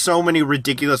because we have so many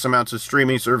ridiculous amounts of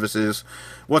streaming services,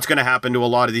 what's going to happen to a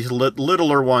lot of these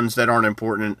littler ones that aren't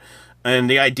important, and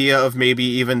the idea of maybe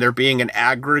even there being an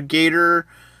aggregator,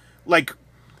 like,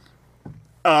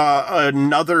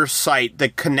 another site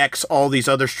that connects all these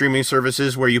other streaming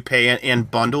services where you pay and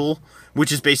bundle,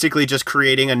 which is basically just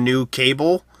creating a new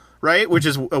cable, right? Which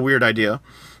is a weird idea.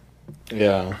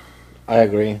 Yeah, I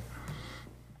agree.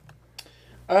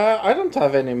 I don't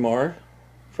have any more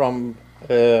from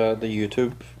the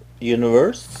YouTube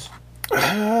universe.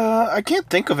 I can't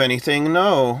think of anything,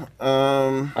 no.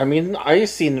 I mean, I've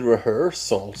seen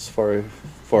rehearsals for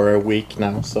a week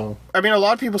now, so... I mean, a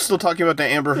lot of people still talking about the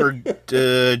Amber Heard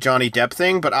Johnny Depp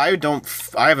thing, but I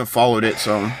haven't followed it,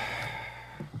 so...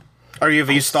 Have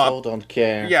you stopped? I still don't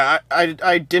care. Yeah,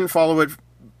 I didn't follow it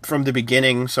from the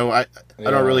beginning, so I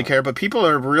don't really care, but people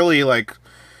are really, like,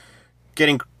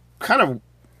 getting kind of...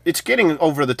 It's getting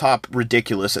over the top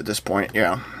ridiculous at this point,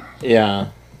 yeah. Yeah.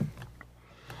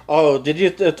 Oh, did you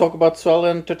talk about Swell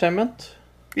Entertainment?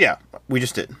 Yeah, we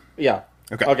just did. Yeah.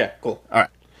 Okay, cool. All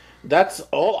right. That's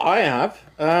all I have.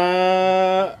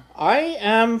 I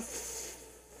am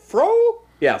Fro?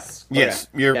 Yes. Yes,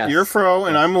 okay. you're Fro,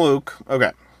 and I'm Luke.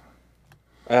 Okay.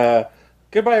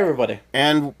 Goodbye, everybody.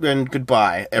 And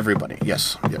goodbye, everybody.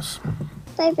 Yes.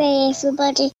 Bye bye,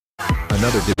 everybody.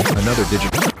 Another digital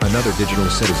citizen. Another digital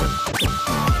citizen.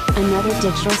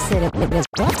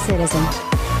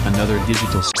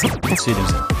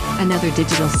 Another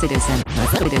digital citizen.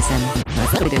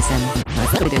 Another digital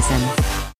citizen.